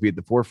can't always be at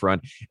the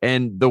forefront.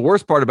 And the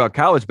worst part about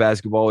college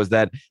basketball is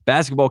that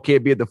basketball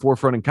can't be at the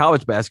forefront in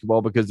college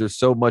basketball because there's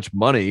so much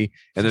money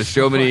and there's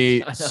so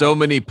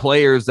many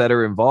players that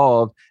are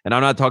involved. And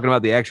I'm not talking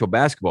about the actual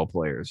basketball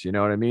players. You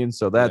know what I mean?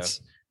 So that's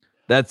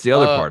the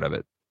other part of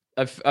it.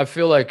 I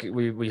feel like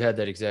we had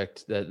that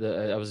exact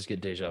I was just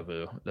getting deja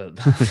vu the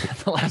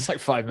last like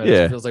 5 minutes.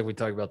 It feels like we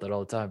talk about that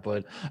all the time,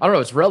 but I don't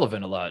know. It's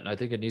relevant a lot. And I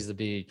think it needs to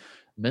be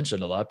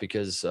mentioned a lot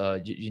because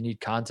you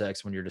need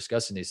context when you're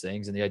discussing these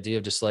things. And the idea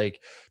of just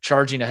like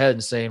charging ahead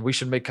and saying we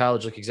should make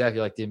college look exactly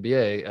like the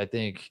NBA. I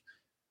think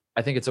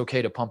it's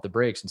okay to pump the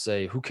brakes and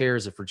say, who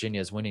cares if Virginia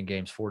is winning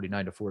games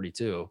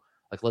 49-42?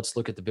 Like, let's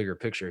look at the bigger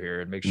picture here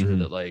and make sure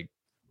that like,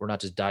 we're not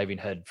just diving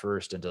head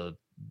first into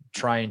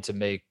trying to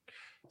make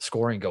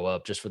scoring go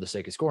up just for the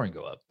sake of scoring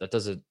go up. That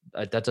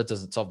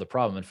doesn't solve the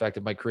problem. In fact,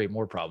 it might create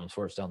more problems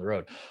for us down the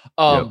road.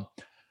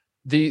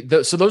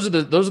 So those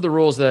are the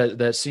rules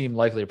that seem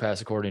likely to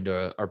pass according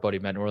to our buddy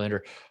Matt Norlander.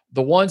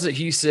 The ones that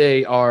he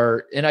say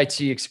are NIT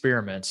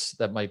experiments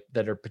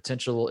that are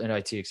potential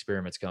NIT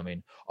experiments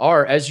coming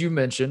are, as you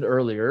mentioned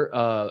earlier,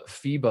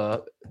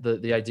 FIBA,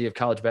 the idea of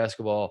college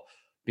basketball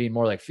being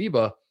more like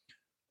FIBA.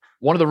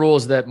 One of the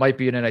rules that might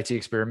be an NIT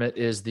experiment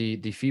is the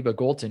FIBA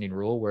goaltending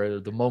rule, where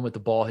the moment the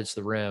ball hits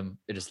the rim,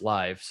 it is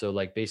live. So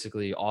like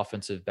basically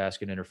offensive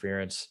basket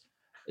interference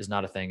is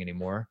not a thing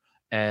anymore.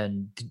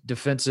 And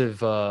defensive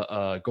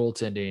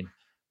goaltending,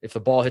 if the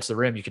ball hits the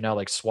rim, you can now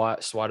like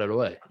swat it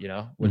away,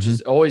 which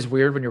is always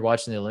weird when you're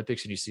watching the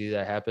Olympics and you see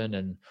that happen.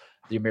 And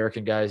the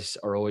American guys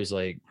are always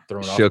like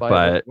thrown off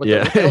by it. What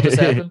the hell just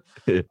happened?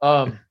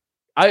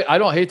 I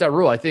don't hate that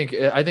rule. I think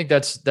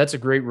that's a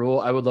great rule.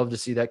 I would love to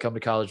see that come to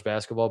college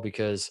basketball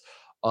because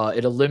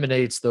it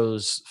eliminates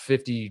those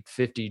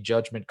 50-50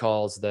 judgment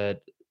calls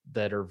that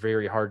are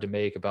very hard to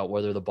make about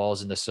whether the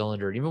ball's in the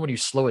cylinder. And even when you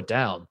slow it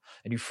down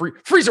and you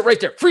freeze it right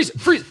there, freeze it.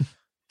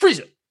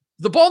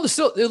 The ball in the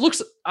cylinder, it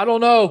looks, I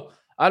don't know.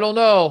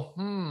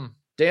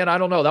 Dan, I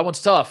don't know. That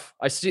one's tough.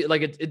 I see it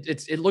like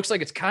it looks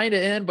like it's kind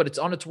of in, but it's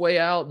on its way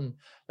out. And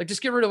like,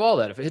 just get rid of all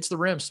that. If it hits the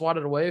rim, swat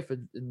it away.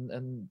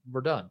 And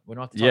we're done. We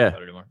don't have to talk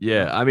about it anymore.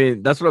 Yeah. I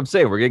mean, that's what I'm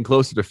saying. We're getting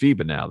closer to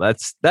FIBA now.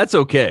 That's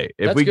okay.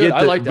 If we get,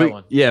 I like that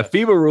one. Yeah.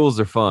 FIBA rules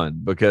are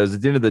fun because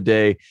at the end of the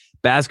day,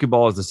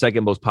 basketball is the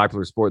second most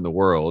popular sport in the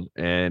world.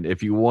 And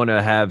if you want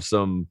to have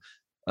some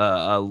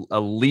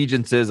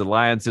alliances,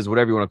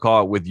 whatever you want to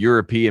call it, with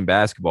European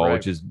basketball, right,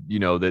 which is,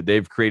 that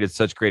they've created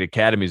such great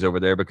academies over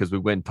there because we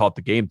went and taught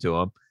the game to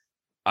them.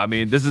 I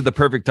mean, this is the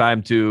perfect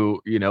time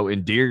to,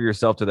 endear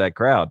yourself to that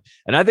crowd.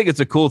 And I think it's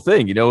a cool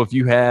thing, if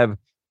you have,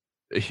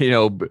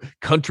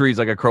 countries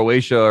like a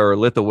Croatia or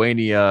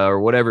Lithuania or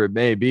whatever it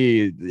may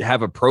be,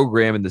 have a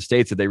program in the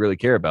States that they really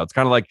care about. It's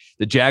kind of like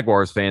the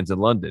Jaguars fans in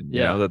London,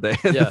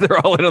 that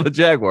they're all in on the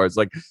Jaguars.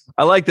 Like,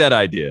 I like that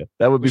idea.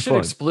 That would be fun.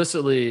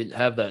 Explicitly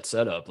have that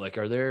set up. Like,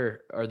 are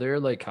there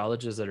like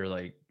colleges that are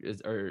like,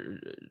 are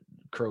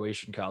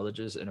Croatian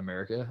colleges in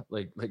America,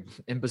 like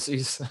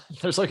embassies?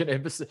 There's like an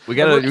embassy. We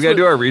gotta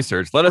do our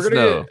research. Let us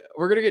know.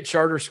 We're gonna get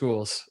charter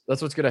schools.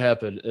 That's what's gonna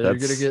happen.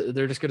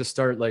 They're just gonna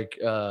start like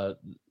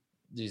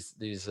these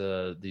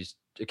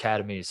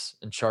academies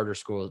and charter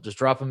schools. Just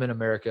drop them in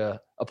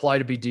America, apply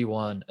to be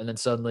D1, and then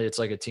suddenly it's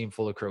like a team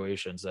full of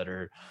Croatians that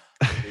are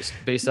just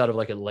based out of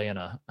like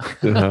Atlanta.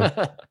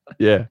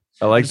 Yeah,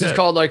 I like that. It's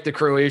called like the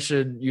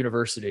Croatian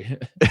University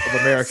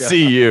of America.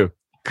 CU.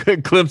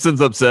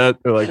 Clemson's upset.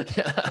 They're like,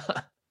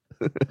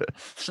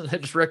 they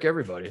just wreck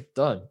everybody.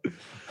 Done.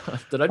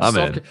 Did I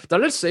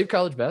just save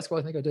college basketball?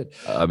 I think I did.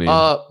 I mean,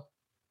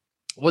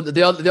 well,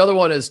 the other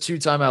one is 2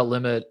 timeout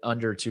limit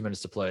under 2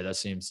 minutes to play. That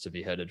seems to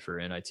be headed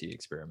for NIT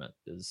experiment,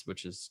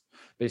 which is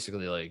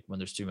basically like when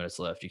there's 2 minutes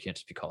left, you can't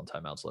just be calling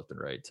timeouts left and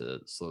right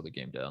to slow the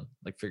game down.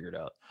 Like, figure it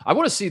out. I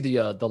want to see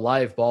the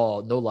live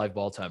ball, no live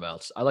ball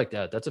timeouts. I like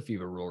that. That's a FIBA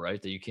rule, right?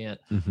 That you can't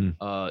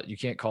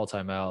call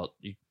timeout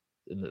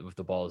if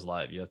the ball is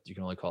live. You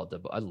can only call it that.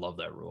 I love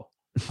that rule.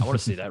 I want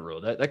to see that rule.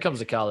 That comes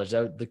to college.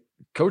 The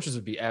coaches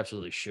would be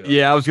absolutely shook.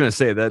 Yeah, I was gonna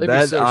say that.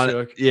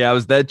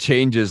 That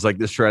changes like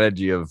the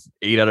strategy of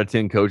 8 out of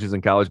 10 coaches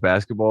in college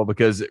basketball,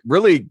 because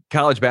really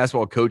college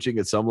basketball coaching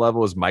at some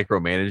level is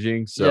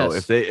micromanaging. So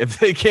if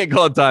they can't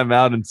call a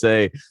timeout and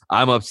say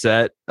I'm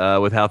upset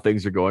with how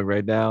things are going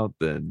right now,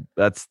 then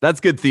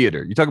that's good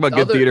theater. You talk about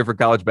good theater for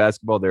college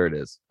basketball. There it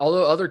is.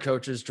 Although other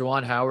coaches,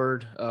 Juwan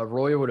Howard,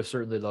 Roy would have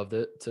certainly loved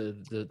it to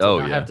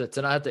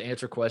not have to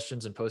answer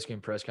questions in post-game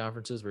press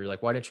conferences where you're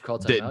like, why didn't you call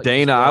timeout?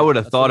 Dana, I would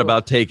have thought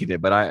about taking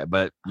it,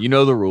 but you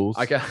know the rules.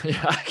 I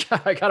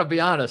gotta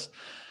be honest.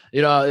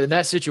 In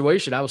that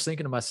situation, I was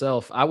thinking to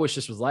myself, I wish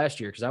this was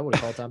last year because I would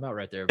have called timeout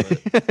right there.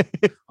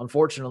 But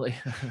unfortunately,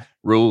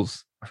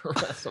 rules.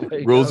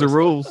 Rules are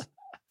rules.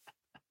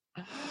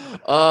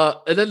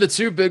 And then the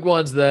 2 big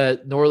ones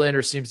that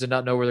Norlander seems to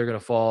not know where they're going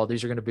to fall.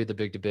 These are going to be the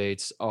big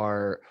debates.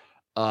 Are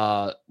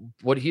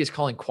what he is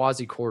calling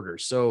quasi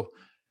quarters. So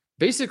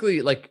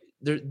basically, like,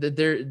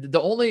 they're the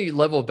only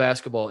level of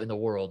basketball in the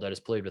world that is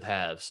played with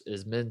halves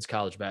is men's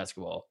college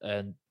basketball.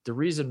 And the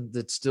reason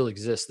that still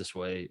exists this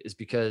way is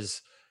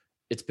because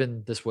it's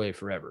been this way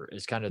forever.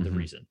 Is kind of the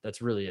reason.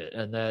 That's really it.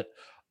 And that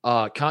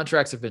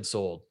contracts have been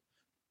sold.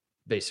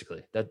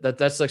 Basically,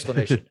 that's the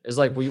explanation. Is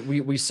like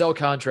we sell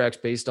contracts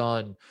based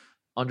on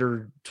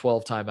under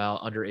 12 timeout,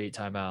 under 8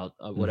 timeout,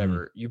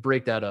 whatever. You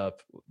break that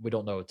up, we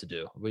don't know what to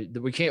do.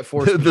 We can't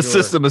force the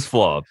system is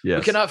flawed. Yes.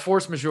 We cannot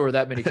force majeure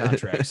that many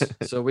contracts.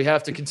 So we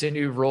have to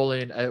continue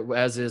rolling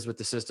as is with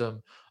the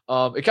system.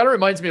 It kind of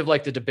reminds me of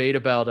like the debate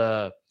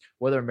about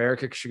whether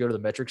America should go to the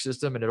metric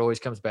system, and it always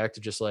comes back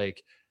to just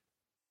like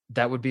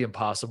that would be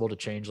impossible to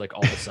change like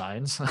all the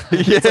signs.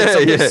 It's like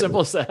something as simple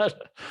as that.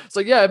 It's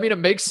like, I mean, it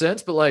makes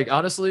sense, but like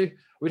honestly,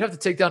 we'd have to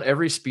take down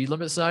every speed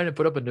limit sign and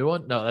put up a new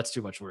one. No, that's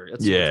too much work.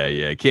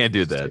 Can't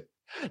do that.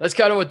 That's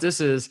kind of what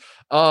this is.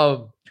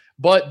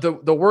 But the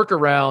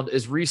workaround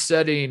is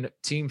resetting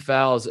team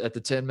fouls at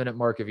the 10-minute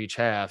mark of each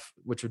half,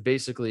 which would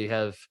basically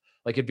have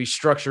like it'd be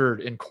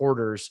structured in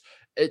quarters.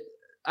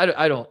 I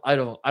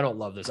don't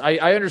love this.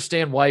 I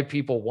understand why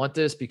people want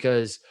this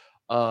because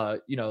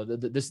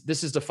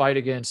this is the fight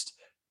against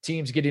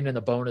teams getting in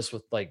the bonus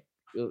with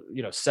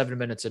 7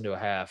 minutes into a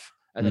half,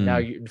 and then now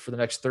for the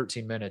next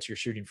 13 minutes you're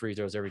shooting free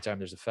throws every time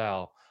there's a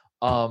foul.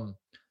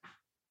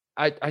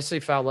 I say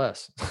foul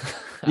less.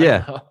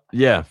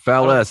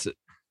 Foul less.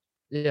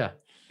 Yeah.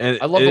 And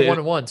I love the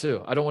 1-1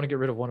 too. I don't want to get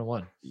rid of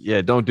 1-1.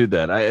 Yeah, don't do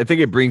that. I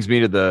think it brings me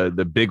to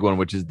the big one,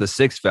 which is the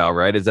 6th foul,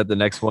 right? Is that the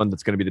next one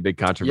that's going to be the big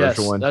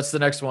controversial one? That's the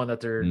next one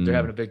that they're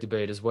having a big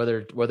debate is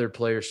whether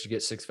players should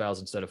get 6 fouls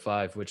instead of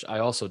 5, which I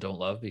also don't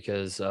love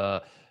because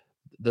the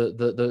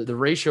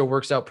ratio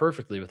works out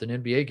perfectly with an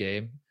NBA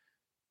game,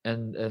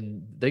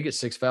 and they get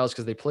 6 fouls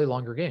because they play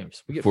longer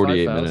games. We get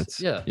 48 5 fouls. minutes.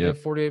 Yeah, we have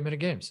 48-minute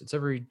games. It's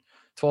every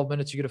 12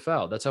 minutes you get a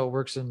foul. That's how it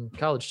works in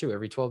college too.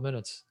 Every 12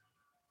 minutes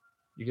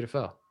you get a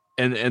foul.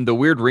 And the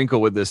weird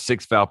wrinkle with this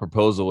 6 foul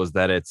proposal is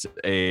that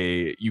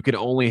you can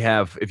only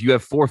have, if you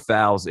have 4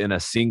 fouls in a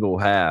single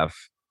half,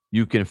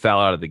 you can foul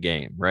out of the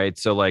game, right?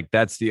 So like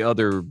that's the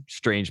other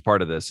strange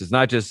part of this. It's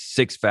not just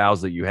 6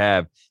 fouls that you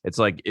have. It's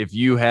like if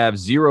you have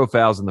 0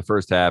 fouls in the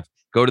first half,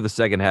 go to the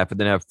second half and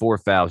then have 4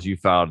 fouls, you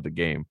foul out of the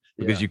game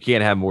because you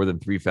can't have more than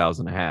 3 fouls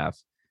in a half.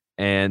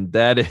 And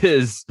that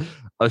is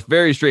a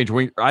very strange.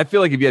 I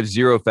feel like if you have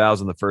 0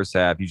 fouls in the first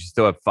half, you should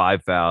still have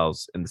 5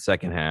 fouls in the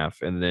second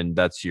half, and then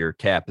that's your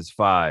cap is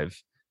 5.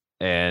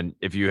 And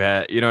if you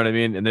had, you know what I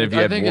mean. And then if you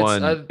had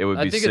 1, it would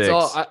be 6. It's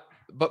all.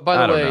 But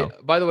by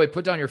the way,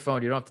 put down your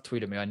phone. You don't have to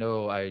tweet at me. I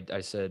know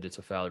I said it's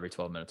a foul every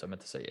 12 minutes. I meant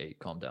to say 8.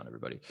 Calm down,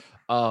 everybody.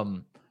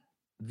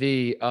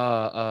 The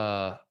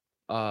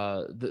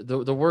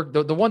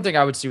one thing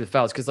I would see with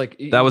fouls because like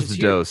that was the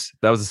dose.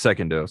 That was the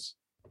second dose.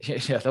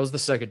 Yeah, that was the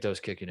second dose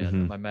kicking in.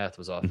 Mm-hmm. My math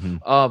was off. Mm-hmm.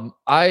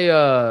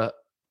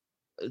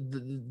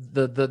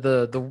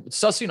 The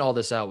sussing all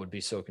this out would be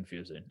so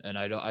confusing, and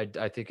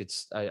I think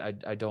it's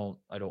I don't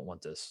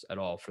want this at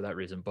all for that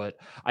reason. But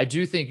I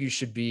do think you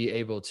should be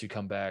able to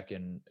come back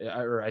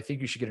or I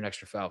think you should get an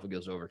extra foul if it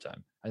goes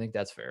overtime. I think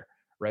that's fair,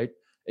 right?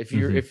 If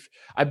you're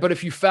but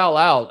if you foul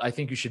out, I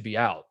think you should be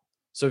out.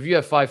 So if you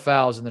have 5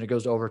 fouls and then it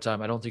goes to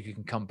overtime, I don't think you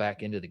can come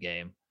back into the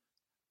game.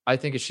 I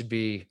think it should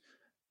be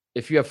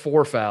if you have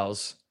 4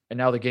 fouls. And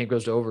now the game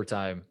goes to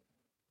overtime,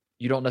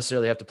 you don't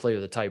necessarily have to play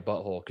with a tight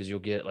butthole because you'll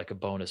get like a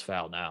bonus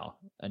foul now.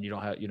 And you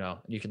don't have,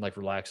 you can like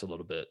relax a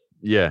little bit.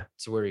 Yeah.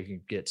 To where you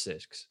can get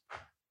 6.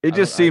 It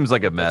just seems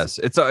like a mess.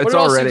 It's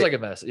already seems like a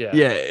mess. Yeah.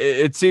 Yeah.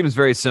 It seems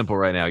very simple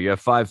right now. You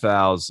have 5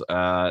 fouls.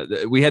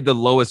 We had the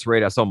lowest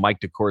rate. I saw Mike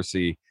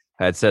DeCourcy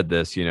had said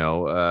this,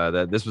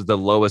 that this was the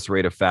lowest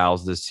rate of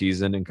fouls this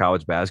season in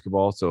college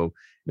basketball. So,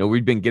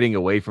 we've been getting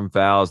away from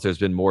fouls. There's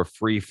been more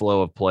free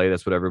flow of play.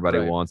 That's what everybody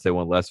wants. They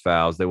want less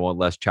fouls. They want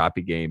less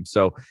choppy games.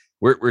 So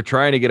we're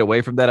trying to get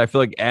away from that. I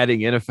feel like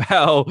adding in a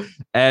foul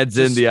adds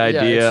in the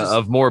idea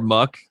of more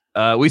muck.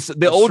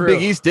 The old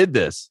Big East did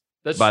this.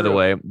 By the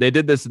way, they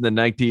did this in the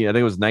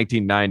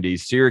 1990s.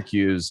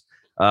 Syracuse.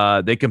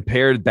 They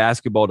compared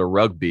basketball to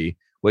rugby,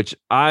 which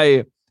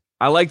I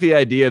like the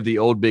idea of the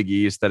old Big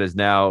East that is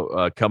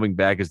now coming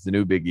back as the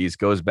new Big East,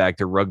 goes back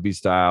to rugby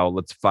style.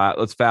 Let's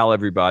foul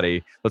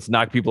everybody. Let's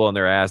knock people on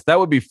their ass. That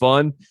would be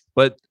fun,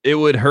 but it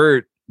would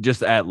hurt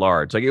just at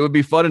large. Like it would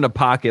be fun in a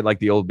pocket like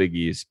the old Big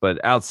East,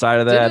 but outside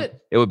of that,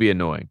 it would be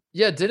annoying.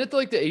 Yeah, didn't the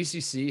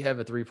ACC have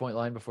a 3-point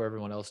line before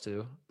everyone else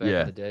too back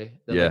in the day?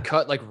 They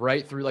cut like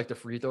right through like the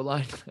free throw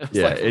line.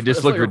 It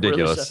just looked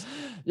ridiculous.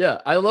 Really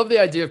I love the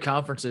idea of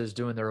conferences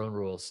doing their own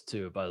rules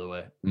too. By the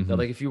way,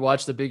 like if you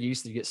watch the Big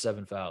East, you get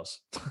 7 fouls.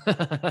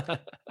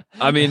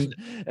 I mean,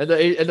 and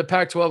the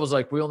Pac-12 was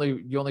like,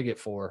 you only get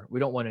 4. We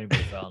don't want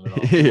anybody fouling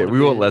at all. We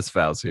want less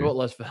fouls here. We want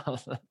less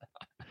fouls.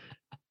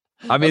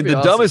 I mean,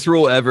 the dumbest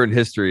rule ever in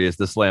history is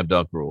the slam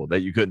dunk rule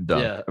that you couldn't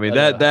dunk. Yeah, I mean,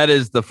 that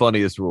is the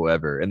funniest rule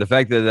ever. And the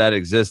fact that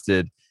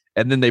existed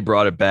and then they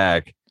brought it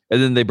back and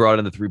then they brought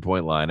in the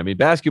 3-point line. I mean,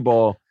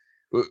 basketball,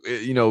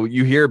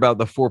 you hear about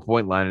the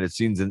 4-point line and it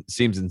seems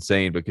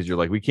insane because you're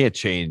like, we can't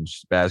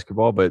change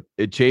basketball, but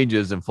it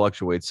changes and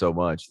fluctuates so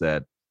much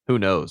that who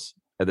knows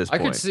at this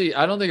point. I could see,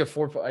 I don't think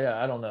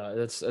I don't know.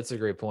 That's a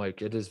great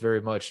point. It is very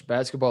much,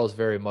 basketball is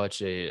very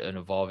much an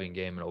evolving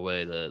game in a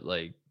way that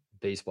like,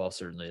 baseball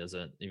certainly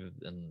isn't, even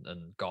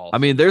in golf. I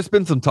mean, there's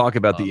been some talk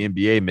about the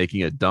NBA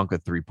making a dunk a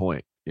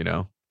 3-point,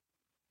 Think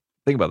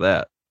about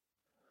that.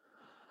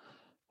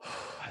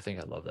 I think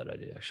I love that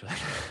idea, actually.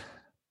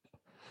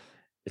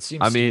 It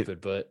seems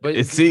stupid, but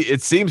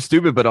it seems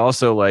stupid, but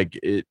also like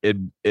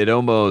it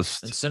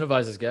almost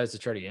incentivizes guys to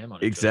try to yam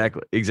on each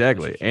other.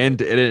 Exactly. And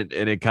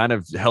it kind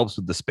of helps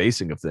with the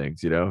spacing of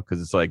things,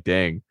 because it's like,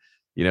 dang,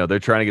 they're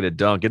trying to get a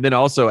dunk. And then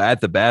also at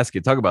the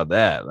basket, talk about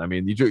that. I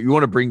mean, you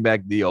want to bring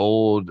back the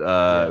old,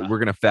 we're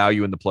going to foul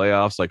you in the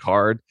playoffs, like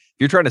hard. If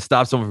you're trying to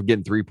stop someone from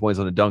getting 3 points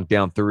on a dunk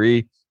down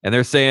 3, and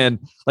they're saying,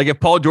 like, if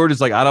Paul George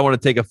is like, I don't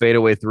want to take a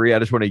fadeaway 3, I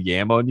just want to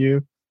yam on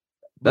you.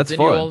 That's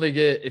fun. You only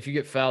get, if you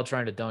get fouled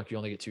trying to dunk, you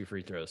only get 2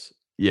 free throws.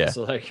 Yeah.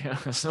 So like,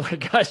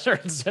 guys are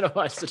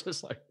incentivized to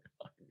just like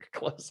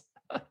close.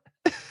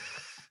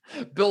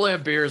 Bill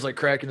Lambier is like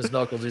cracking his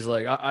knuckles. He's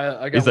like,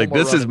 I got. He's like,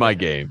 this is my me.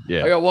 game. I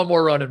Yeah. got one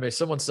more run in me.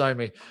 Someone sign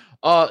me.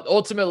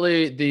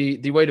 Ultimately,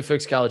 the way to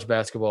fix college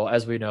basketball,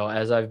 as we know,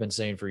 as I've been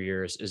saying for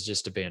years, is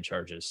just to ban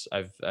charges.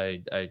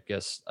 I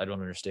guess I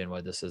don't understand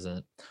why this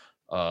isn't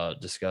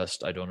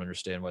discussed. I don't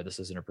understand why this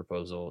isn't a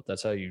proposal.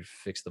 That's how you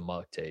fix the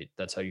muck, Tate.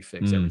 That's how you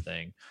fix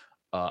everything.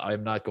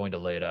 I'm not going to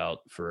lay it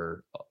out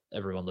for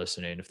everyone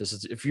listening.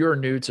 If you're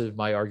new to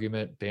my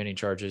argument, banning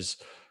charges,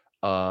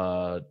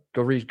 go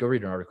read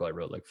an article I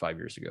wrote like 5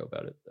 years ago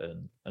about it,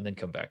 and then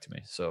come back to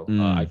me. So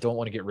I don't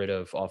want to get rid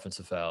of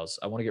offensive fouls.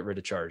 I want to get rid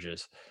of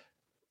charges.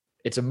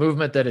 It's a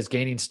movement that is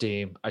gaining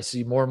steam. I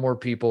see more and more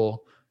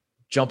people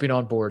jumping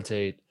on board,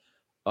 Tate.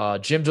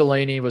 Jim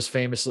Delaney was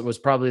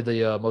probably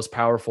the most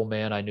powerful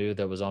man I knew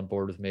that was on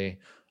board with me.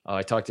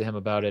 I talked to him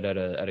about it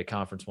at a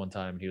conference one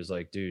time. And he was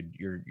like, dude,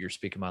 you're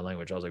speaking my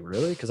language. I was like,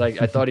 really? Cause I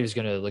thought he was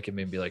going to look at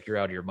me and be like, you're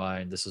out of your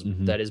mind.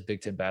 That is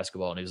Big Ten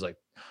basketball. And he was like,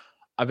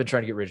 I've been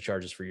trying to get rid of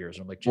charges for years.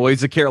 And I'm like, well,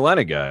 he's a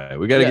Carolina guy.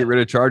 We got to get rid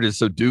of charges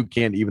so Duke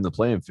can't even the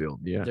playing field.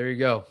 Yeah. There you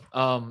go.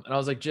 And I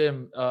was like,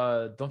 Jim,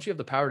 don't you have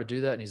the power to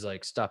do that? And he's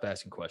like, stop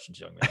asking questions,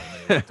 young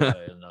man.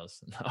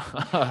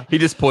 No. He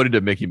just pointed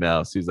to Mickey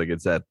Mouse. He's like,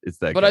 it's that.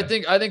 But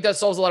guy. I think that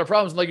solves a lot of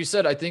problems. Like you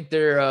said, I think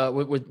they're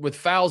with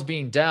fouls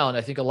being down.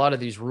 I think a lot of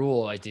these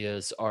rule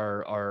ideas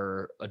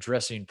are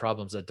addressing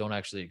problems that don't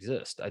actually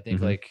exist. I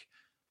think like.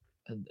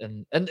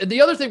 And the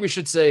other thing we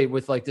should say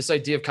with like this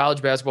idea of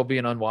college basketball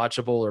being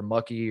unwatchable or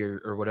mucky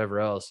or whatever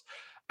else,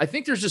 I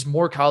think there's just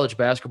more college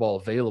basketball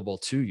available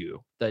to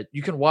you that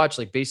you can watch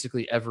like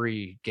basically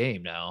every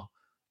game now.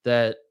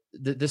 That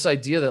this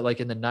idea that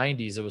like in the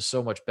 90s it was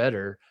so much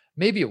better.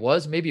 Maybe it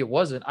was, maybe it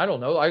wasn't. I don't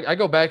know. I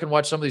go back and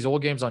watch some of these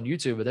old games on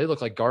YouTube, but they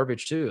look like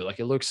garbage too. Like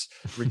it looks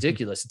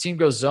ridiculous. The team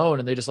goes zone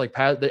and they just like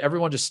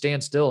everyone just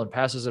stands still and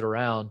passes it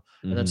around,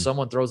 and then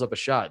someone throws up a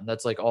shot, and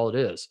that's like all it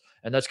is.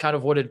 And that's kind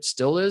of what it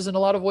still is in a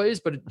lot of ways,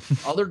 but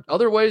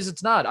other ways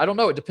it's not. I don't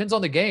know. It depends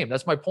on the game.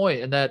 That's my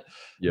point. And that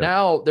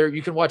now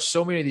you can watch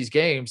so many of these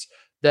games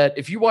that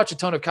if you watch a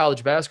ton of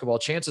college basketball,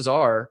 chances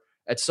are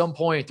at some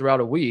point throughout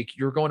a week,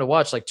 you're going to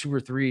watch like 2 or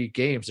 3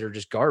 games that are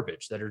just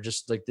garbage, that are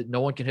just like that no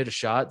one can hit a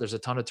shot. There's a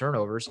ton of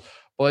turnovers,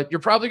 but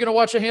you're probably going to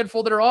watch a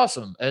handful that are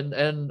awesome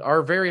and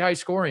are very high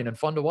scoring and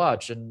fun to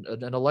watch and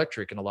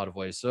electric in a lot of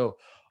ways. So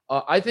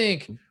I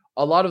think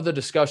a lot of the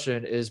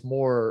discussion is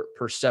more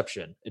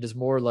perception. It is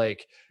more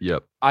like,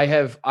 I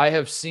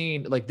have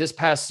seen like this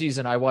past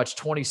season, I watched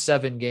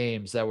 27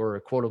 games that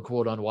were quote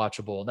unquote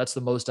unwatchable. And that's the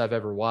most I've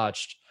ever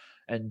watched.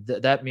 And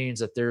that means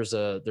that there's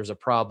a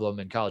problem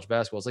in college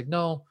basketball. It's like,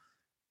 no,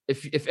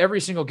 if every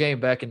single game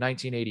back in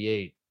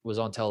 1988 was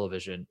on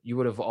television, you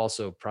would have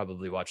also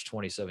probably watched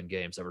 27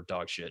 games that were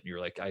dog shit. And you're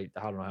like, I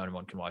don't know how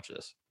anyone can watch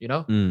this, you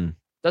know?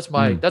 That's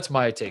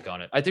my take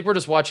on it. I think we're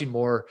just watching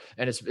more,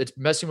 and it's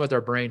messing with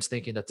our brains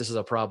thinking that this is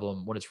a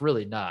problem when it's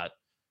really not.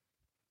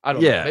 I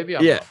don't know. Maybe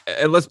I'm wrong.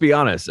 And let's be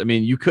honest. I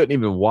mean, you couldn't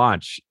even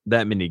watch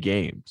that many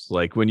games.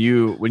 Like when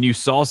you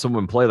saw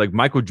someone play, like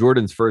Michael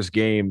Jordan's first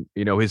game,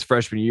 his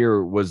freshman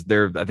year was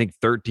their, I think,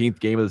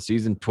 13th game of the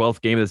season, 12th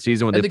game of the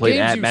season when they played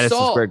at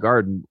Madison Square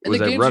Garden was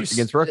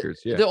against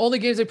Rutgers. Yeah. The only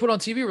games they put on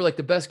TV were like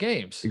the best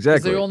games.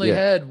 Exactly. They only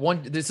had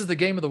one. This is the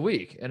game of the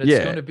week, and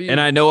it's going to be.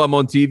 And I know I'm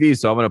on TV,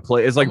 so I'm going to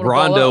play. It's like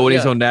Rondo when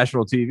he's on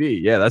national TV.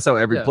 Yeah, that's how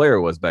every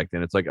player was back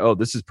then. It's like, oh,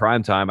 this is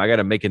prime time. I got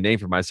to make a name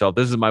for myself.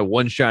 This is my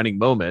one shining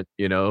moment.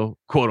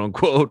 Quote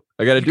unquote,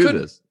 I got to do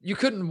this. You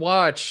couldn't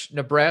watch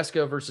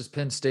Nebraska versus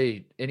Penn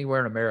State anywhere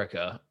in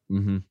America,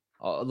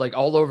 like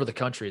all over the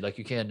country, like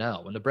you can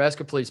now. When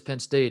Nebraska plays Penn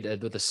State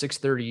with a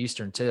 6:30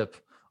 Eastern tip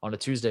on a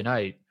Tuesday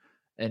night,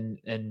 and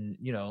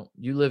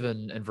you live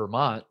in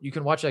Vermont, you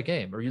can watch that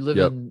game, or you live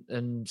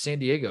in San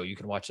Diego, you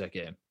can watch that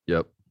game.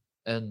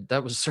 And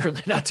that was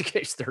certainly not the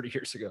case 30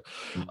 years ago.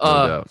 No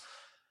doubt.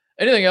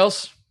 Anything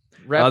else?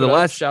 The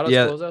last shout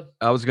outs.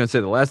 I was going to say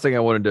the last thing I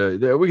wanted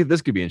to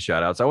this could be in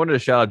shout outs. I wanted to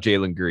shout out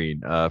Jalen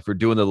Green for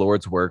doing the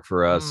Lord's work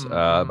for us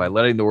by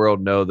letting the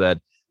world know that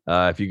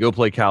if you go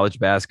play college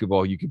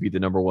basketball, you could be the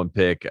 #1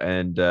 pick.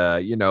 And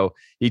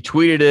he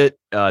tweeted it,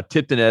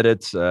 tipped and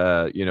edits,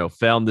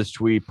 found this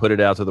tweet, put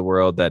it out to the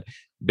world that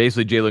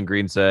basically Jalen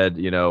Green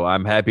said,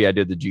 I'm happy I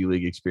did the G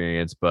League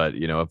experience, but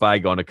if I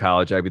had gone to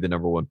college, I'd be the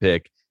 #1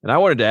 pick. And I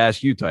wanted to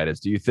ask you, Titus,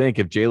 do you think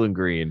if Jalen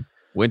Green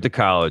went to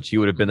college, he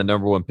would have been the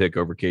 #1 pick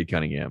over Cade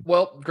Cunningham?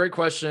 Well, great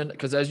question,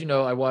 because as you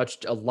know, I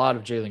watched a lot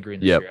of Jalen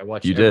Green this year. I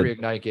watched every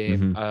Ignite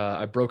game.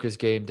 I broke his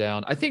game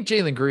down. I think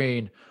Jalen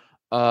Green,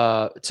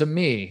 to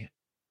me,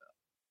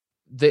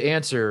 the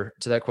answer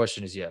to that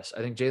question is yes.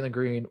 I think Jalen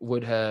Green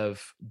would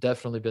have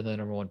definitely been the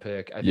 #1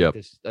 pick.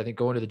 I think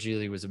going to the G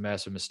League was a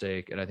massive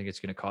mistake, and I think it's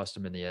going to cost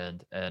him in the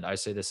end. And I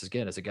say this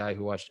again as a guy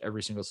who watched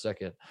every single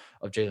second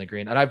of Jalen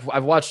Green, and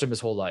I've watched him his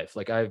whole life.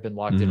 Like I've been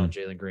locked in on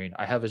Jalen Green.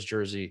 I have his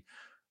jersey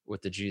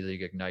with the G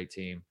League Ignite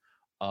team.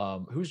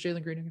 Who's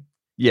Jalen Green again?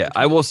 Yeah,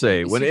 I will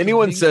say, when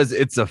anyone says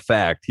it's a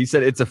fact, he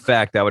said it's a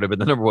fact, that would have been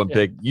the number one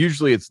pick.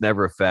 Usually it's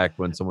never a fact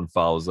when someone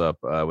follows up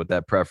with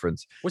that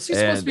preference. Was he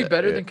supposed to be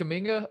better than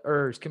Kuminga,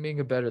 or is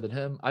Kuminga better than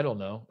him? I don't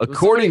know.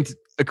 According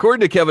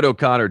to Kevin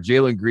O'Connor,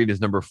 Jalen Green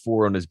is number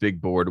 4 on his big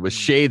board with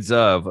shades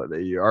of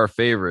our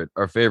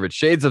favorite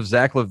shades of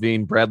Zach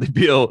LaVine, Bradley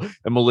Beal,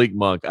 and Malik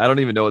Monk. I don't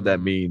even know what that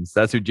means.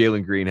 That's who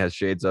Jalen Green has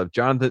shades of.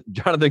 Jonathan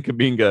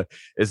Kuminga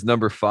is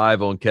number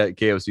 5 on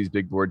KOC's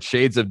big board.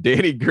 Shades of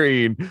Danny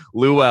Green,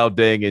 Luau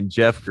Deng, and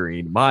Jeff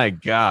Green. My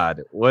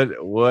God,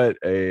 what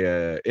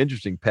a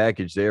interesting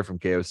package there from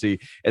KOC.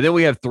 And then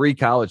we have 3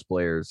 college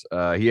players.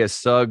 He has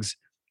Suggs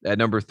at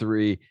number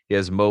 3, he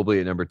has Mobley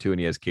at number 2, and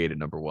he has Cade at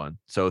number 1.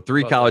 So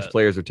 3 college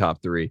players are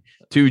top 3.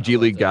 2 G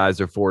League guys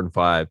are 4 and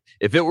 5.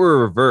 If it were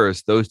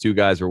reversed, those 2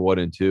 guys were 1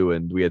 and 2,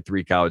 and we had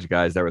 3 college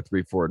guys that were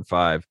 3, 4, and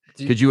 5.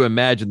 Could you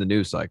imagine the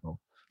news cycle?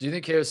 Do you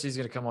think KOC is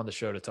going to come on the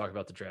show to talk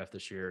about the draft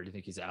this year? Or do you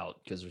think he's out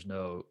because there's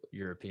no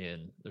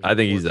European? I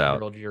think he's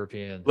out.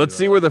 European. Let's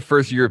see where the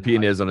first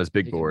European is on his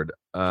big board.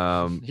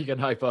 He can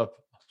hype up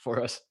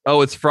for us.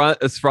 Oh, it's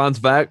Franz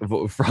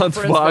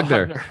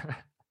Wagner.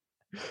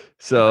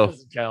 So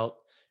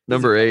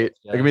number 8.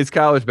 I mean, it's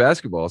college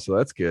basketball, so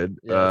that's good.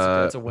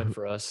 Yeah, that's a win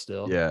for us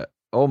still. Yeah.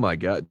 Oh my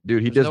God,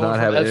 dude, he does not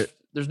have it.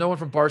 There's no one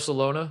from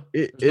Barcelona.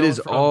 It's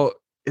all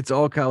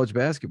college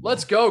basketball.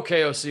 Let's go,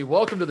 KOC.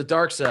 Welcome to the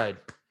dark side.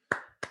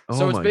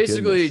 So it's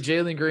basically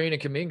Jalen Green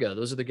and Kuminga.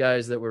 Those are the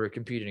guys that we're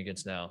competing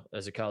against now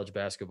as a college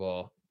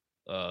basketball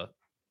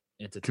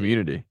entity.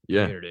 Community.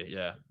 Yeah.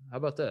 Yeah. How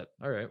about that?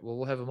 All right. Well,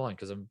 we'll have him on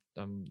because I'm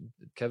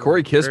Kevin.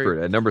 Corey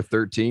Kispert at number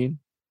 13.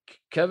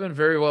 Kevin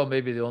very well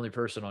may be the only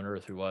person on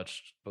earth who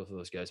watched both of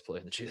those guys play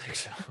in the G League.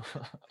 So.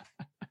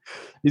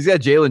 He's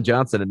got Jalen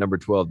Johnson at number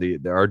 12,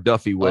 our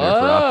Duffy winner for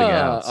opting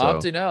out. So.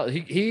 Opting out.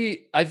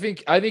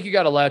 I think you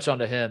got to latch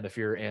onto him if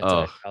you're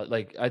anti.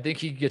 Like I think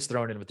he gets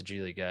thrown in with the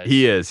G League guys.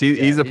 He is.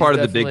 He's a part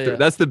of the big 3.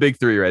 That's the big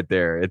 3 right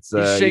there. It's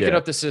he's shaking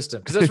up the system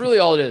because that's really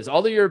all it is.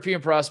 All the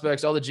European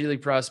prospects, all the G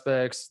League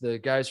prospects, the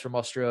guys from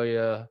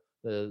Australia,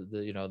 the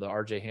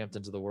RJ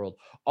Hamptons of the world.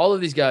 All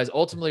of these guys,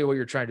 ultimately what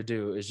you're trying to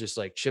do is just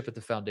like chip at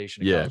the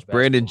foundation of college basketball.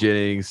 Brandon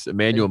Jennings,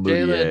 Emmanuel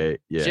Mudiay.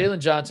 Jalen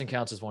Johnson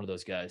counts as one of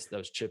those guys that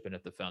was chipping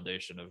at the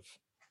foundation of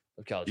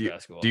college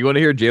basketball. Do you want to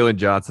hear Jalen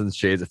Johnson's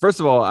shades? First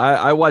of all,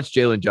 I watched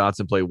Jalen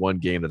Johnson play one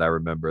game that I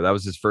remember. That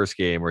was his first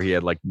game where he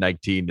had like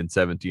 19 and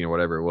 17 or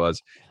whatever it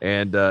was.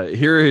 And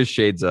here are his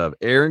shades of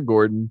Aaron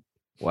Gordon.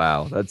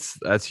 Wow,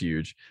 that's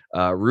huge.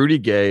 Rudy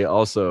Gay,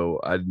 also,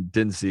 I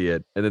didn't see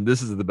it. And then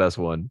this is the best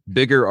one.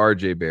 Bigger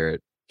RJ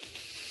Barrett.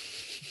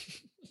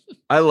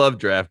 I love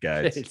draft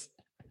guys.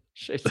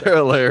 Shades They're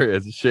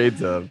hilarious.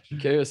 Shades of.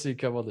 KOC,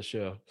 come on the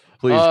show.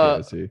 Please,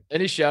 KOC.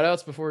 Any shout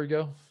outs before we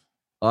go?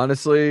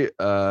 Honestly,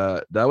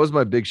 that was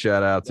my big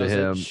shout out to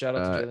him. Shout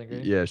out to Jalen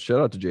Green. Yeah, shout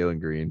out to Jalen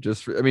Green.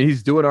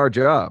 He's doing our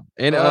job.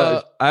 And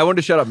I wanted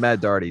to shout out Matt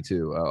Darty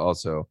too.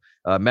 Also,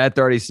 Matt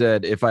Darty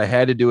said, if I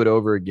had to do it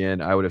over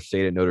again, I would have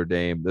stayed at Notre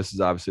Dame. This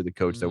is obviously the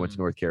coach that went to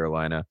North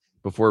Carolina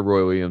before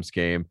Roy Williams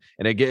came.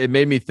 And it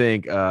made me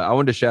think, I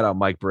wanted to shout out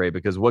Mike Bray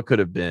because what could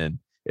have been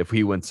if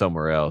he went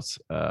somewhere else,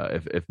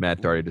 if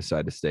Matt Darty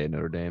decided to stay at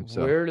Notre Dame.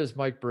 So where does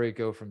Mike Bray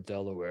go from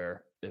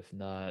Delaware, if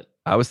not?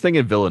 I was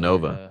thinking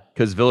Villanova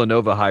because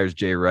Villanova hires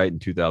Jay Wright in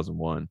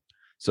 2001.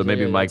 So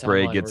maybe Mike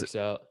Bray gets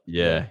out.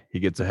 Yeah, he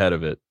gets ahead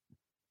of it.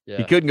 Yeah,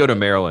 he couldn't go to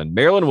Maryland.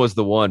 Maryland was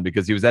the one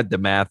because he was at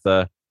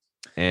DeMatha,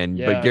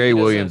 but Gary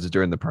Williams is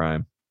during the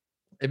prime.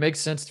 It makes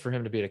sense for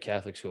him to be at a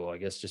Catholic school, I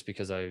guess, just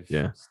because I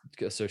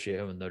associate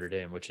him with Notre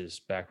Dame, which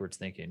is backwards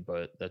thinking,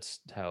 but that's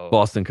how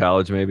Boston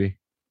College, maybe.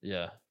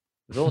 Yeah.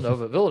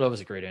 Villanova's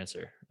a great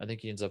answer. I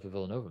think he ends up at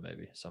Villanova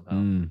maybe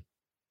somehow.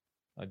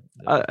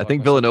 I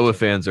think Villanova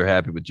fans are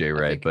happy with Jay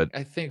Wright, but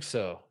I think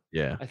so.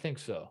 Yeah. I think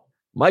so.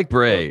 Mike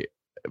Bray,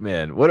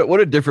 man, what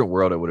a different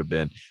world it would have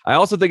been. I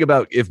also think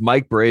about if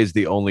Mike Bray is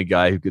the only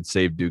guy who could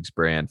save Duke's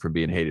brand from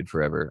being hated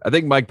forever. I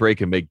think Mike Bray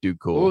can make Duke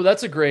cool. Oh,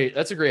 that's a great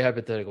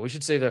hypothetical. We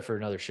should save that for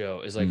another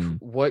show. Is like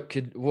what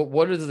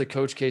does the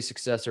Coach K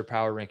success or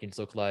power rankings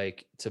look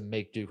like to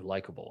make Duke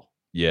likable?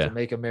 Yeah. To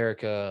make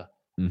America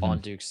on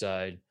Duke's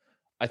side.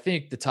 I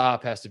think the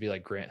top has to be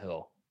like Grant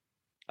Hill.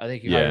 I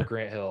think you hire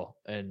Grant Hill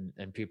and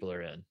people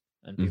are in,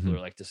 and people are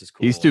like, this is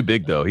cool. He's too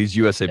big though. He's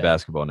USA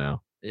basketball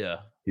now. Yeah.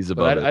 He's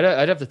above it.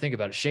 I'd have to think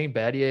about it. Shane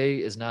Battier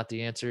is not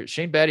the answer.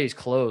 Shane Battier is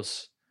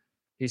close.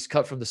 He's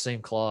cut from the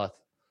same cloth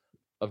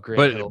of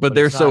Grant Hill. But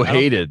they're so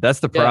hated. That's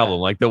the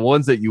problem. Like the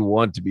ones that you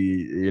want to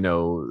be,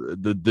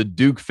 the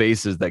Duke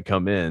faces that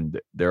come in,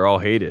 they're all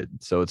hated.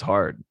 So it's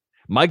hard.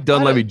 Mike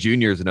Dunleavy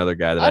Jr. is another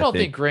guy that I don't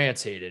think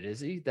Grant's hated. Is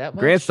he that much?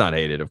 Grant's not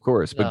hated, of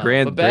course, but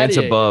Grant's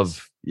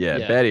above.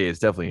 Battier is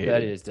definitely hated.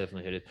 Battier is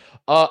definitely hated.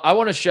 I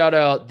want to shout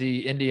out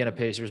the Indiana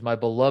Pacers, my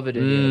beloved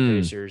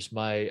Indiana Pacers,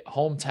 my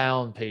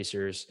hometown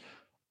Pacers,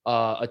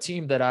 a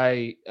team that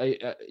I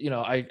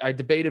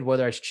debated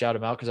whether I should shout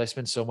them out because I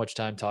spend so much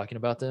time talking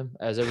about them.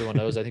 As everyone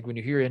knows, I think when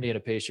you hear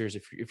Indiana Pacers,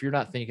 if you're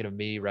not thinking of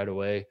me right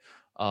away,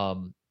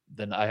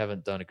 then I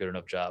haven't done a good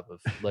enough job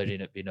of letting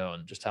it be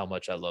known just how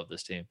much I love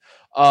this team.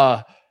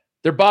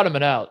 They're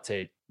bottoming out,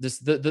 Tate. This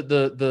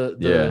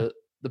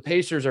the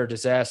Pacers are a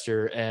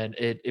disaster, and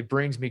it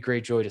brings me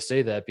great joy to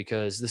say that,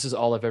 because this is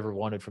all I've ever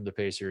wanted from the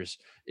Pacers,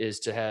 is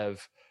to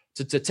have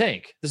to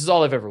tank. This is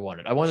all I've ever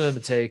wanted. I wanted them to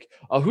take.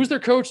 Who's their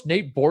coach?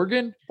 Nate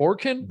Borkren.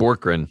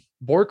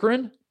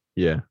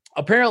 Yeah.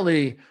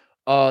 Apparently,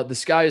 the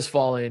sky is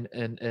falling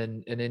in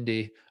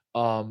Indy.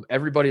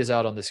 Everybody is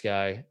out on this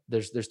guy.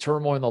 There's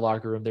turmoil in the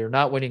locker room. They're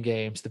not winning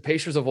games. The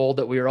Pacers of old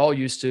that we are all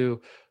used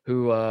to,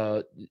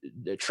 who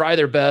try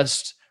their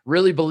best,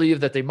 really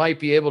believe that they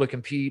might be able to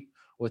compete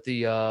with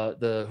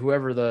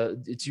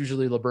it's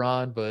usually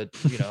LeBron, but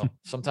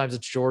sometimes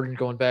it's Jordan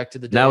going back to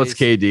the days. Now it's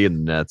KD and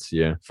the Nets.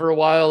 Yeah. For a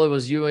while it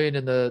was Ewing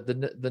and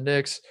the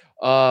Knicks.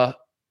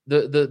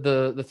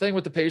 The thing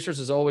with the Pacers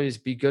is always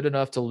be good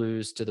enough to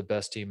lose to the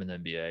best team in the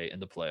NBA in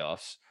the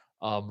playoffs.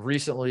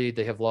 Recently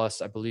they have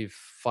lost, I believe,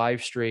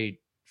 5 straight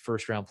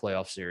first round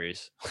playoff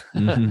series.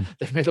 Mm-hmm.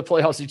 They've made the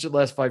playoffs each of the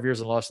last 5 years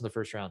and lost in the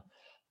first round.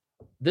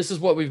 This is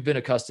what we've been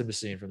accustomed to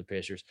seeing from the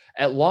Pacers.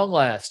 At long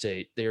last,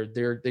 they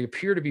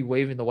appear to be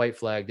waving the white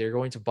flag. They're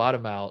going to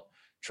bottom out,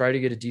 try to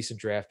get a decent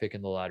draft pick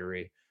in the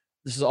lottery.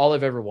 This is all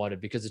I've ever wanted,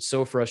 because it's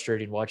so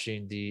frustrating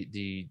watching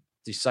the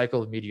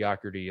cycle of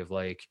mediocrity of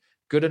like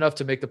good enough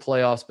to make the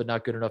playoffs, but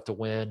not good enough to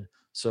win.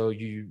 So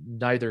you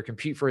neither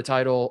compete for a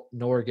title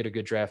nor get a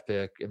good draft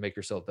pick and make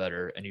yourself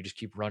better. And you just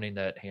keep running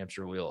that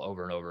hamster wheel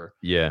over and over.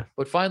 Yeah.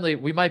 But finally,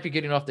 we might be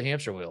getting off the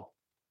hamster wheel.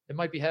 It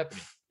might be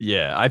happening.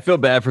 Yeah, I feel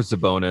bad for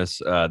Sabonis.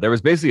 There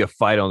was basically a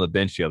fight on the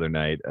bench the other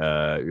night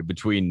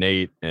between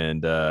Nate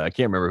and I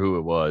can't remember who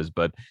it was,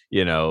 but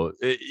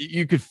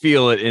you could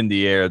feel it in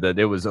the air that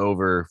it was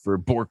over for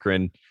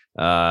Borkren,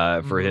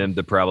 for him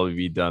to probably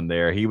be done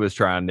there. He was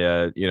trying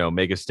to,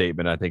 make a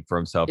statement, I think, for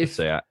himself to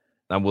say,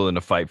 I'm willing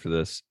to fight for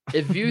this.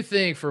 If you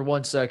think for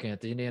 1 second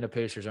the Indiana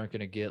Pacers aren't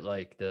going to get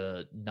like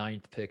the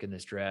 9th pick in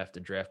this draft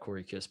and draft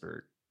Corey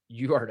Kispert,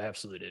 you are an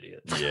absolute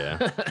idiot.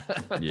 Yeah.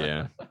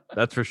 Yeah.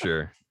 That's for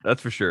sure.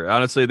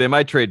 Honestly, they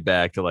might trade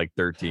back to like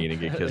 13 and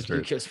get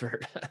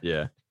Kispert.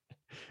 Yeah.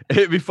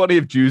 It'd be funny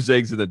if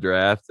Juzang's in the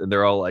draft and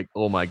they're all like,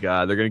 oh my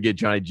God, they're going to get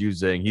Johnny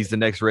Juzang. He's the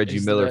next Reggie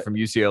Miller from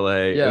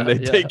UCLA. Yeah, and they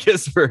take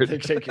Kispert. They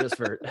take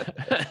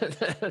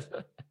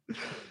Kispert.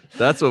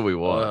 That's what we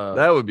want.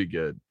 That would be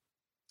good.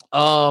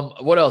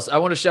 What else? I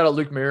want to shout out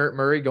Luke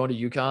Murray going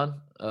to UConn.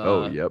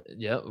 Yep.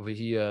 Yeah.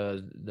 He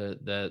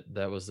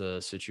that was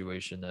a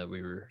situation that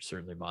we were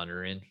certainly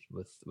monitoring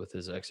with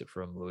his exit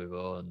from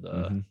Louisville,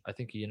 and I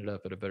think he ended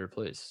up at a better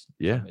place.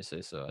 Yeah, I may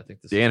say so. I think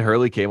Dan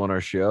Hurley came on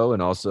our show,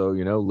 and also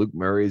Luke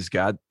Murray's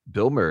got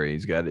Bill Murray.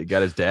 He's got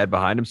his dad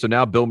behind him, so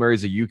now Bill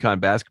Murray's a UConn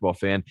basketball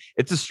fan.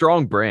 It's a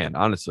strong brand,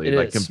 honestly.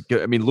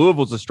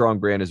 Louisville's a strong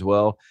brand as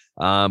well.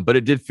 But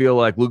it did feel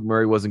like Luke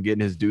Murray wasn't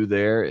getting his due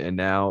there, and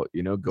now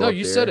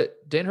you said it.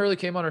 Dan Hurley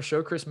came on our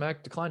show. Chris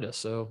Mack declined us,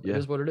 so it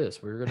is what it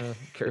is. We're gonna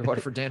carry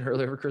water for Dan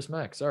Hurley over Chris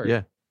Mack. Sorry.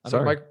 Yeah.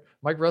 I mean,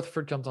 Mike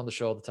Rutherford comes on the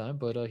show all the time,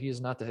 but he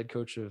is not the head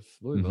coach of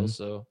Louisville.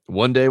 So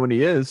one day when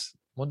he is,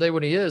 we'll be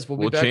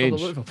back change. on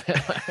the Louisville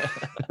panel.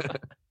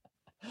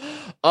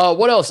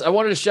 What else? I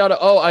wanted to shout out.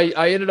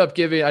 I ended up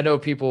giving, I know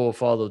people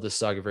follow this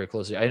saga very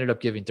closely. I ended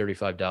up giving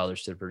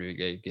 $35 to the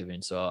Purdue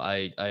Giving. So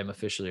I am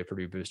officially a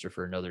Purdue booster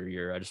for another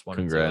year. I just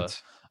wanted Congrats.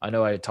 to, I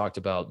know I had talked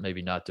about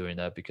maybe not doing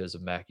that because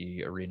of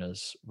Mackey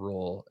Arena's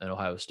role in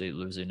Ohio State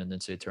losing in the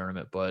NCAA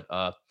tournament, but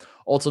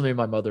ultimately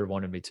my mother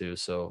wanted me to.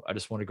 So I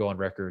just want to go on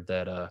record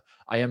that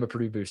I am a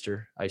Purdue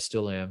booster. I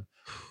still am.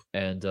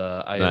 And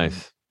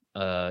nice.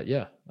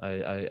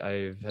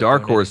 I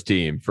dark horse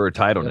team for a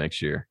title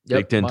next year.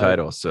 Big Ten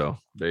title. So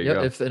there you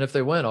go. If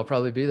they win, I'll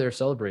probably be there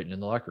celebrating in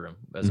the locker room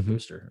as a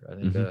booster. I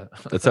think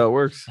that's how it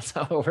works. That's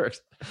how it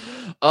works.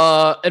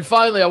 And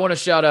finally, I want to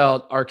shout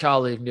out our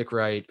colleague Nick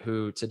Wright,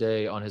 who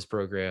today on his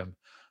program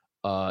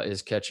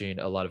is catching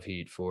a lot of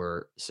heat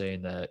for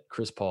saying that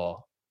Chris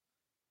Paul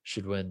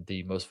should win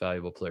the Most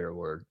Valuable Player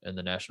award in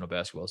the National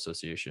Basketball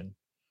Association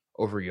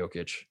over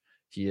Jokic.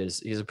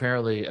 He's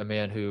apparently a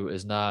man who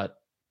is not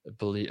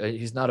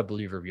he's not a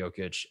believer of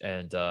Jokic,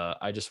 and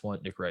I just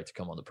want Nick Wright to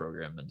come on the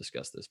program and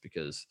discuss this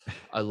because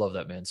I love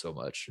that man so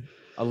much.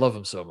 I love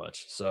him so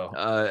much. So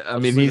I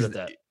mean,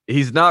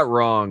 he's not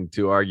wrong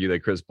to argue that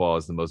Chris Paul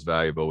is the most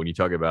valuable when you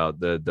talk about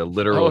the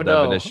literal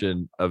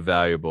definition of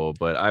valuable.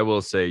 But I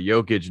will say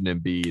Jokic and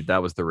Embiid,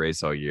 that was the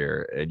race all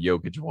year, and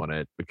Jokic won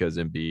it because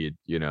Embiid,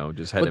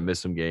 just had to miss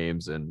some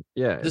games. And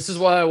this is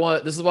why I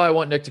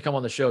want Nick to come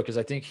on the show, because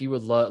I think he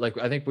would love. Like,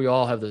 I think we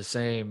all have the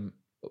same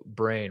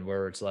brain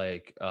where it's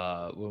like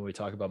when we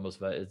talk about most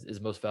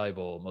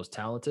valuable, most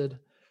talented,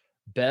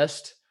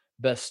 best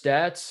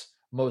stats,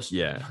 most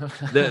there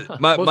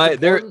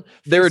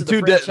are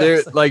two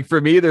like for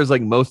me there's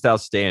like most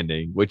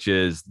outstanding, which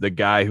is the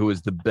guy who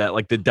was the best,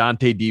 like the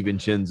Dante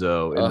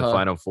DiVincenzo in the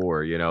Final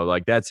Four,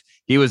 like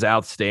he was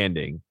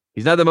outstanding.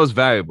 He's not the most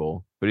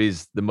valuable, but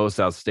he's the most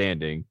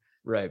outstanding.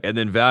 Right. And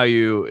then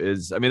value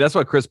is, I mean, that's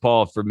what Chris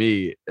Paul, for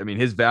me, I mean,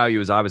 his value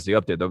is obviously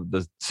up there.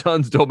 The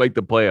Suns don't make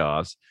the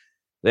playoffs.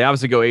 They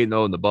obviously go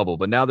 8-0 in the bubble,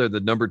 but now they're the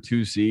number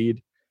 2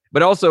 seed.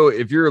 But also,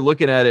 if you're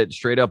looking at it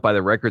straight up by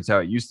the records, how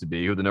it used to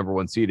be, who the number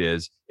 1 seed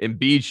is,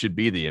 Embiid should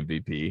be the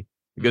MVP.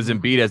 because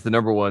Embiid has the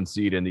number 1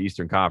 seed in the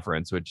Eastern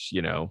Conference, which,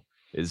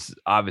 is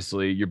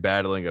obviously you're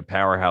battling a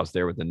powerhouse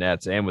there with the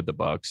Nets and with the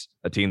Bucks,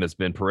 a team that's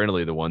been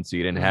perennially the 1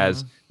 seed and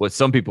has what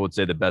some people would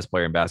say the best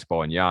player in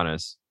basketball in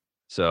Giannis.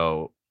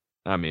 So,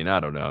 I mean, I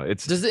don't know.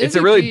 It's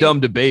a really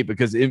dumb debate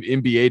because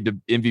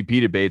NBA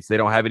MVP debates, they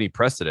don't have any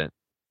precedent,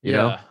 you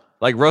know?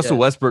 Like Russell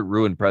Westbrook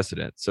ruined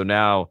precedent. So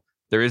now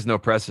there is no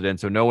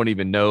precedent. So no one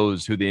even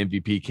knows who the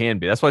MVP can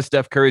be. That's why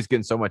Steph Curry's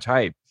getting so much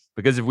hype,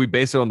 because if we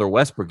base it on their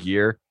Westbrook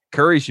year,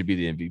 Curry should be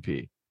the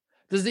MVP.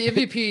 Does the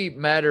MVP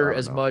matter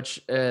as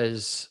much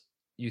as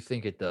you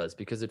think it does?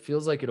 Because it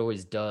feels like it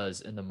always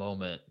does in the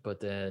moment, but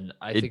then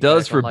I think it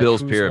does for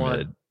Bill's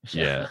pyramid.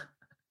 Yeah.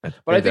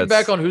 But I think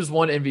back on who's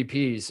won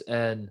MVPs,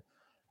 and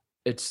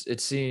it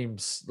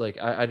seems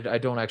like I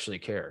don't actually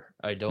care.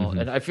 I don't,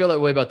 and I feel that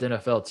way about the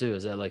NFL too.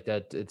 Is that like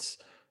that?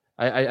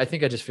 I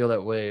think I just feel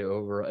that way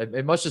over.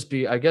 It must just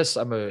be. I guess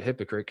I'm a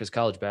hypocrite because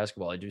college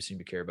basketball, I do seem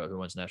to care about who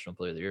wins National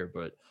Player of the Year,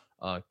 but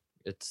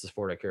it's the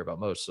sport I care about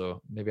most.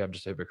 So maybe I'm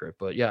just a hypocrite.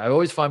 But yeah, I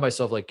always find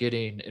myself like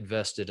getting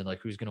invested in like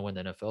who's going to win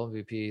the NFL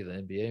MVP, the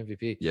NBA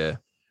MVP. Yeah.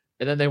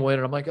 And then they win,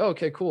 and I'm like, oh,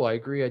 okay, cool. I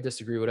agree. I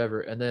disagree, whatever.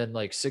 And then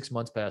like 6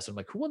 months pass, I'm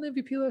like, who won the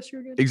MVP last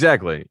year again?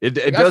 Exactly.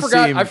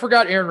 I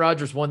forgot Aaron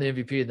Rodgers won the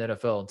MVP in the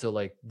NFL until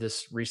like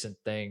this recent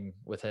thing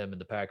with him and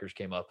the Packers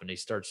came up, and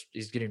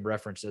he's getting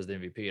referenced as the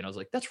MVP. And I was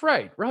like, that's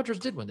right. Rodgers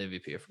did win the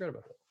MVP. I forgot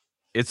about that.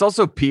 It's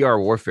also PR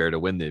warfare to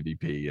win the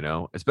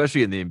MVP,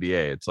 especially in the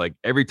NBA. It's like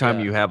every time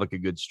you have like a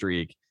good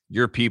streak,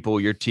 your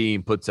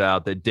team puts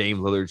out that Dame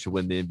Lillard should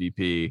win the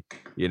MVP.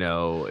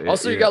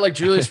 Also, you got like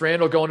Julius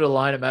Randle going to the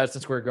line at Madison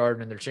Square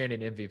Garden and they're chanting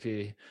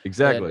MVP.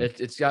 Exactly. And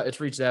it's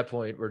reached that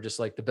point where just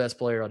like the best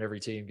player on every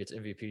team gets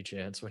MVP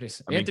chance. When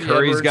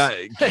Curry's got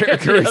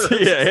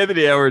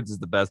Anthony Edwards is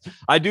the best.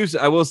 I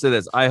will say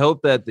this. I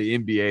hope that the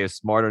NBA is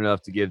smart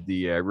enough to give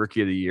the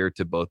Rookie of the Year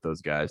to both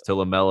those guys, to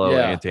LaMelo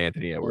and to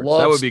Anthony Edwards.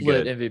 That would be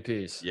good.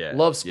 MVPs. Yeah.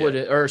 Love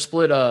split or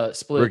split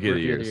Rookie of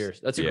the Year.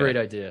 That's a great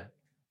idea.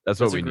 That's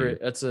what we need.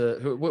 That's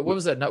what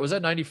was that? Was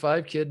that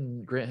 95 Kid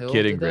and Grant Hill?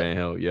 Grant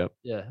Hill. Yep.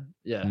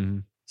 Yeah.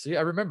 See,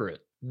 I remember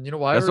it. You know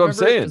why? That's what I'm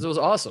saying. Because it was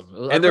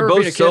awesome. And they're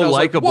both so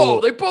likable. Like,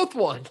 whoa, they both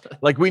won.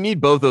 Like we need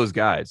both those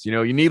guys.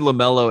 You need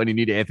LaMelo and you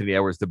need Anthony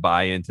Edwards to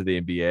buy into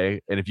the NBA.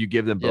 And if you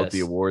give them both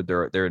the award,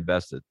 they're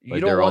invested.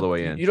 Like they're all the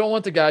way in. You don't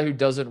want the guy who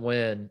doesn't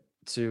win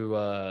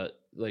to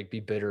like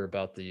be bitter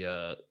about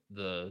the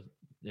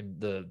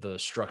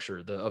structure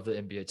of the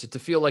NBA to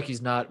feel like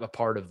he's not a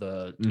part of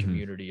the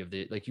community of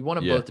the, like you want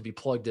them both to be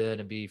plugged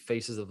in and be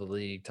faces of the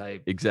league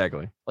type.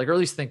 Exactly. Like, or at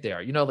least think they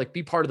are, like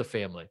be part of the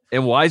family.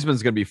 And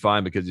Wiseman's going to be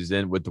fine because he's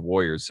in with the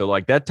Warriors. So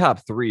like that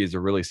top 3 is a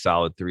really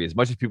solid 3. As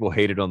much as people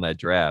hated on that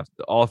draft,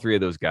 all 3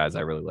 of those guys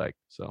I really like.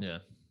 So yeah.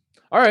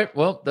 All right.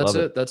 Well, that's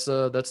it. That's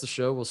the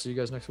show. We'll see you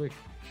guys next week.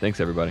 Thanks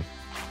everybody.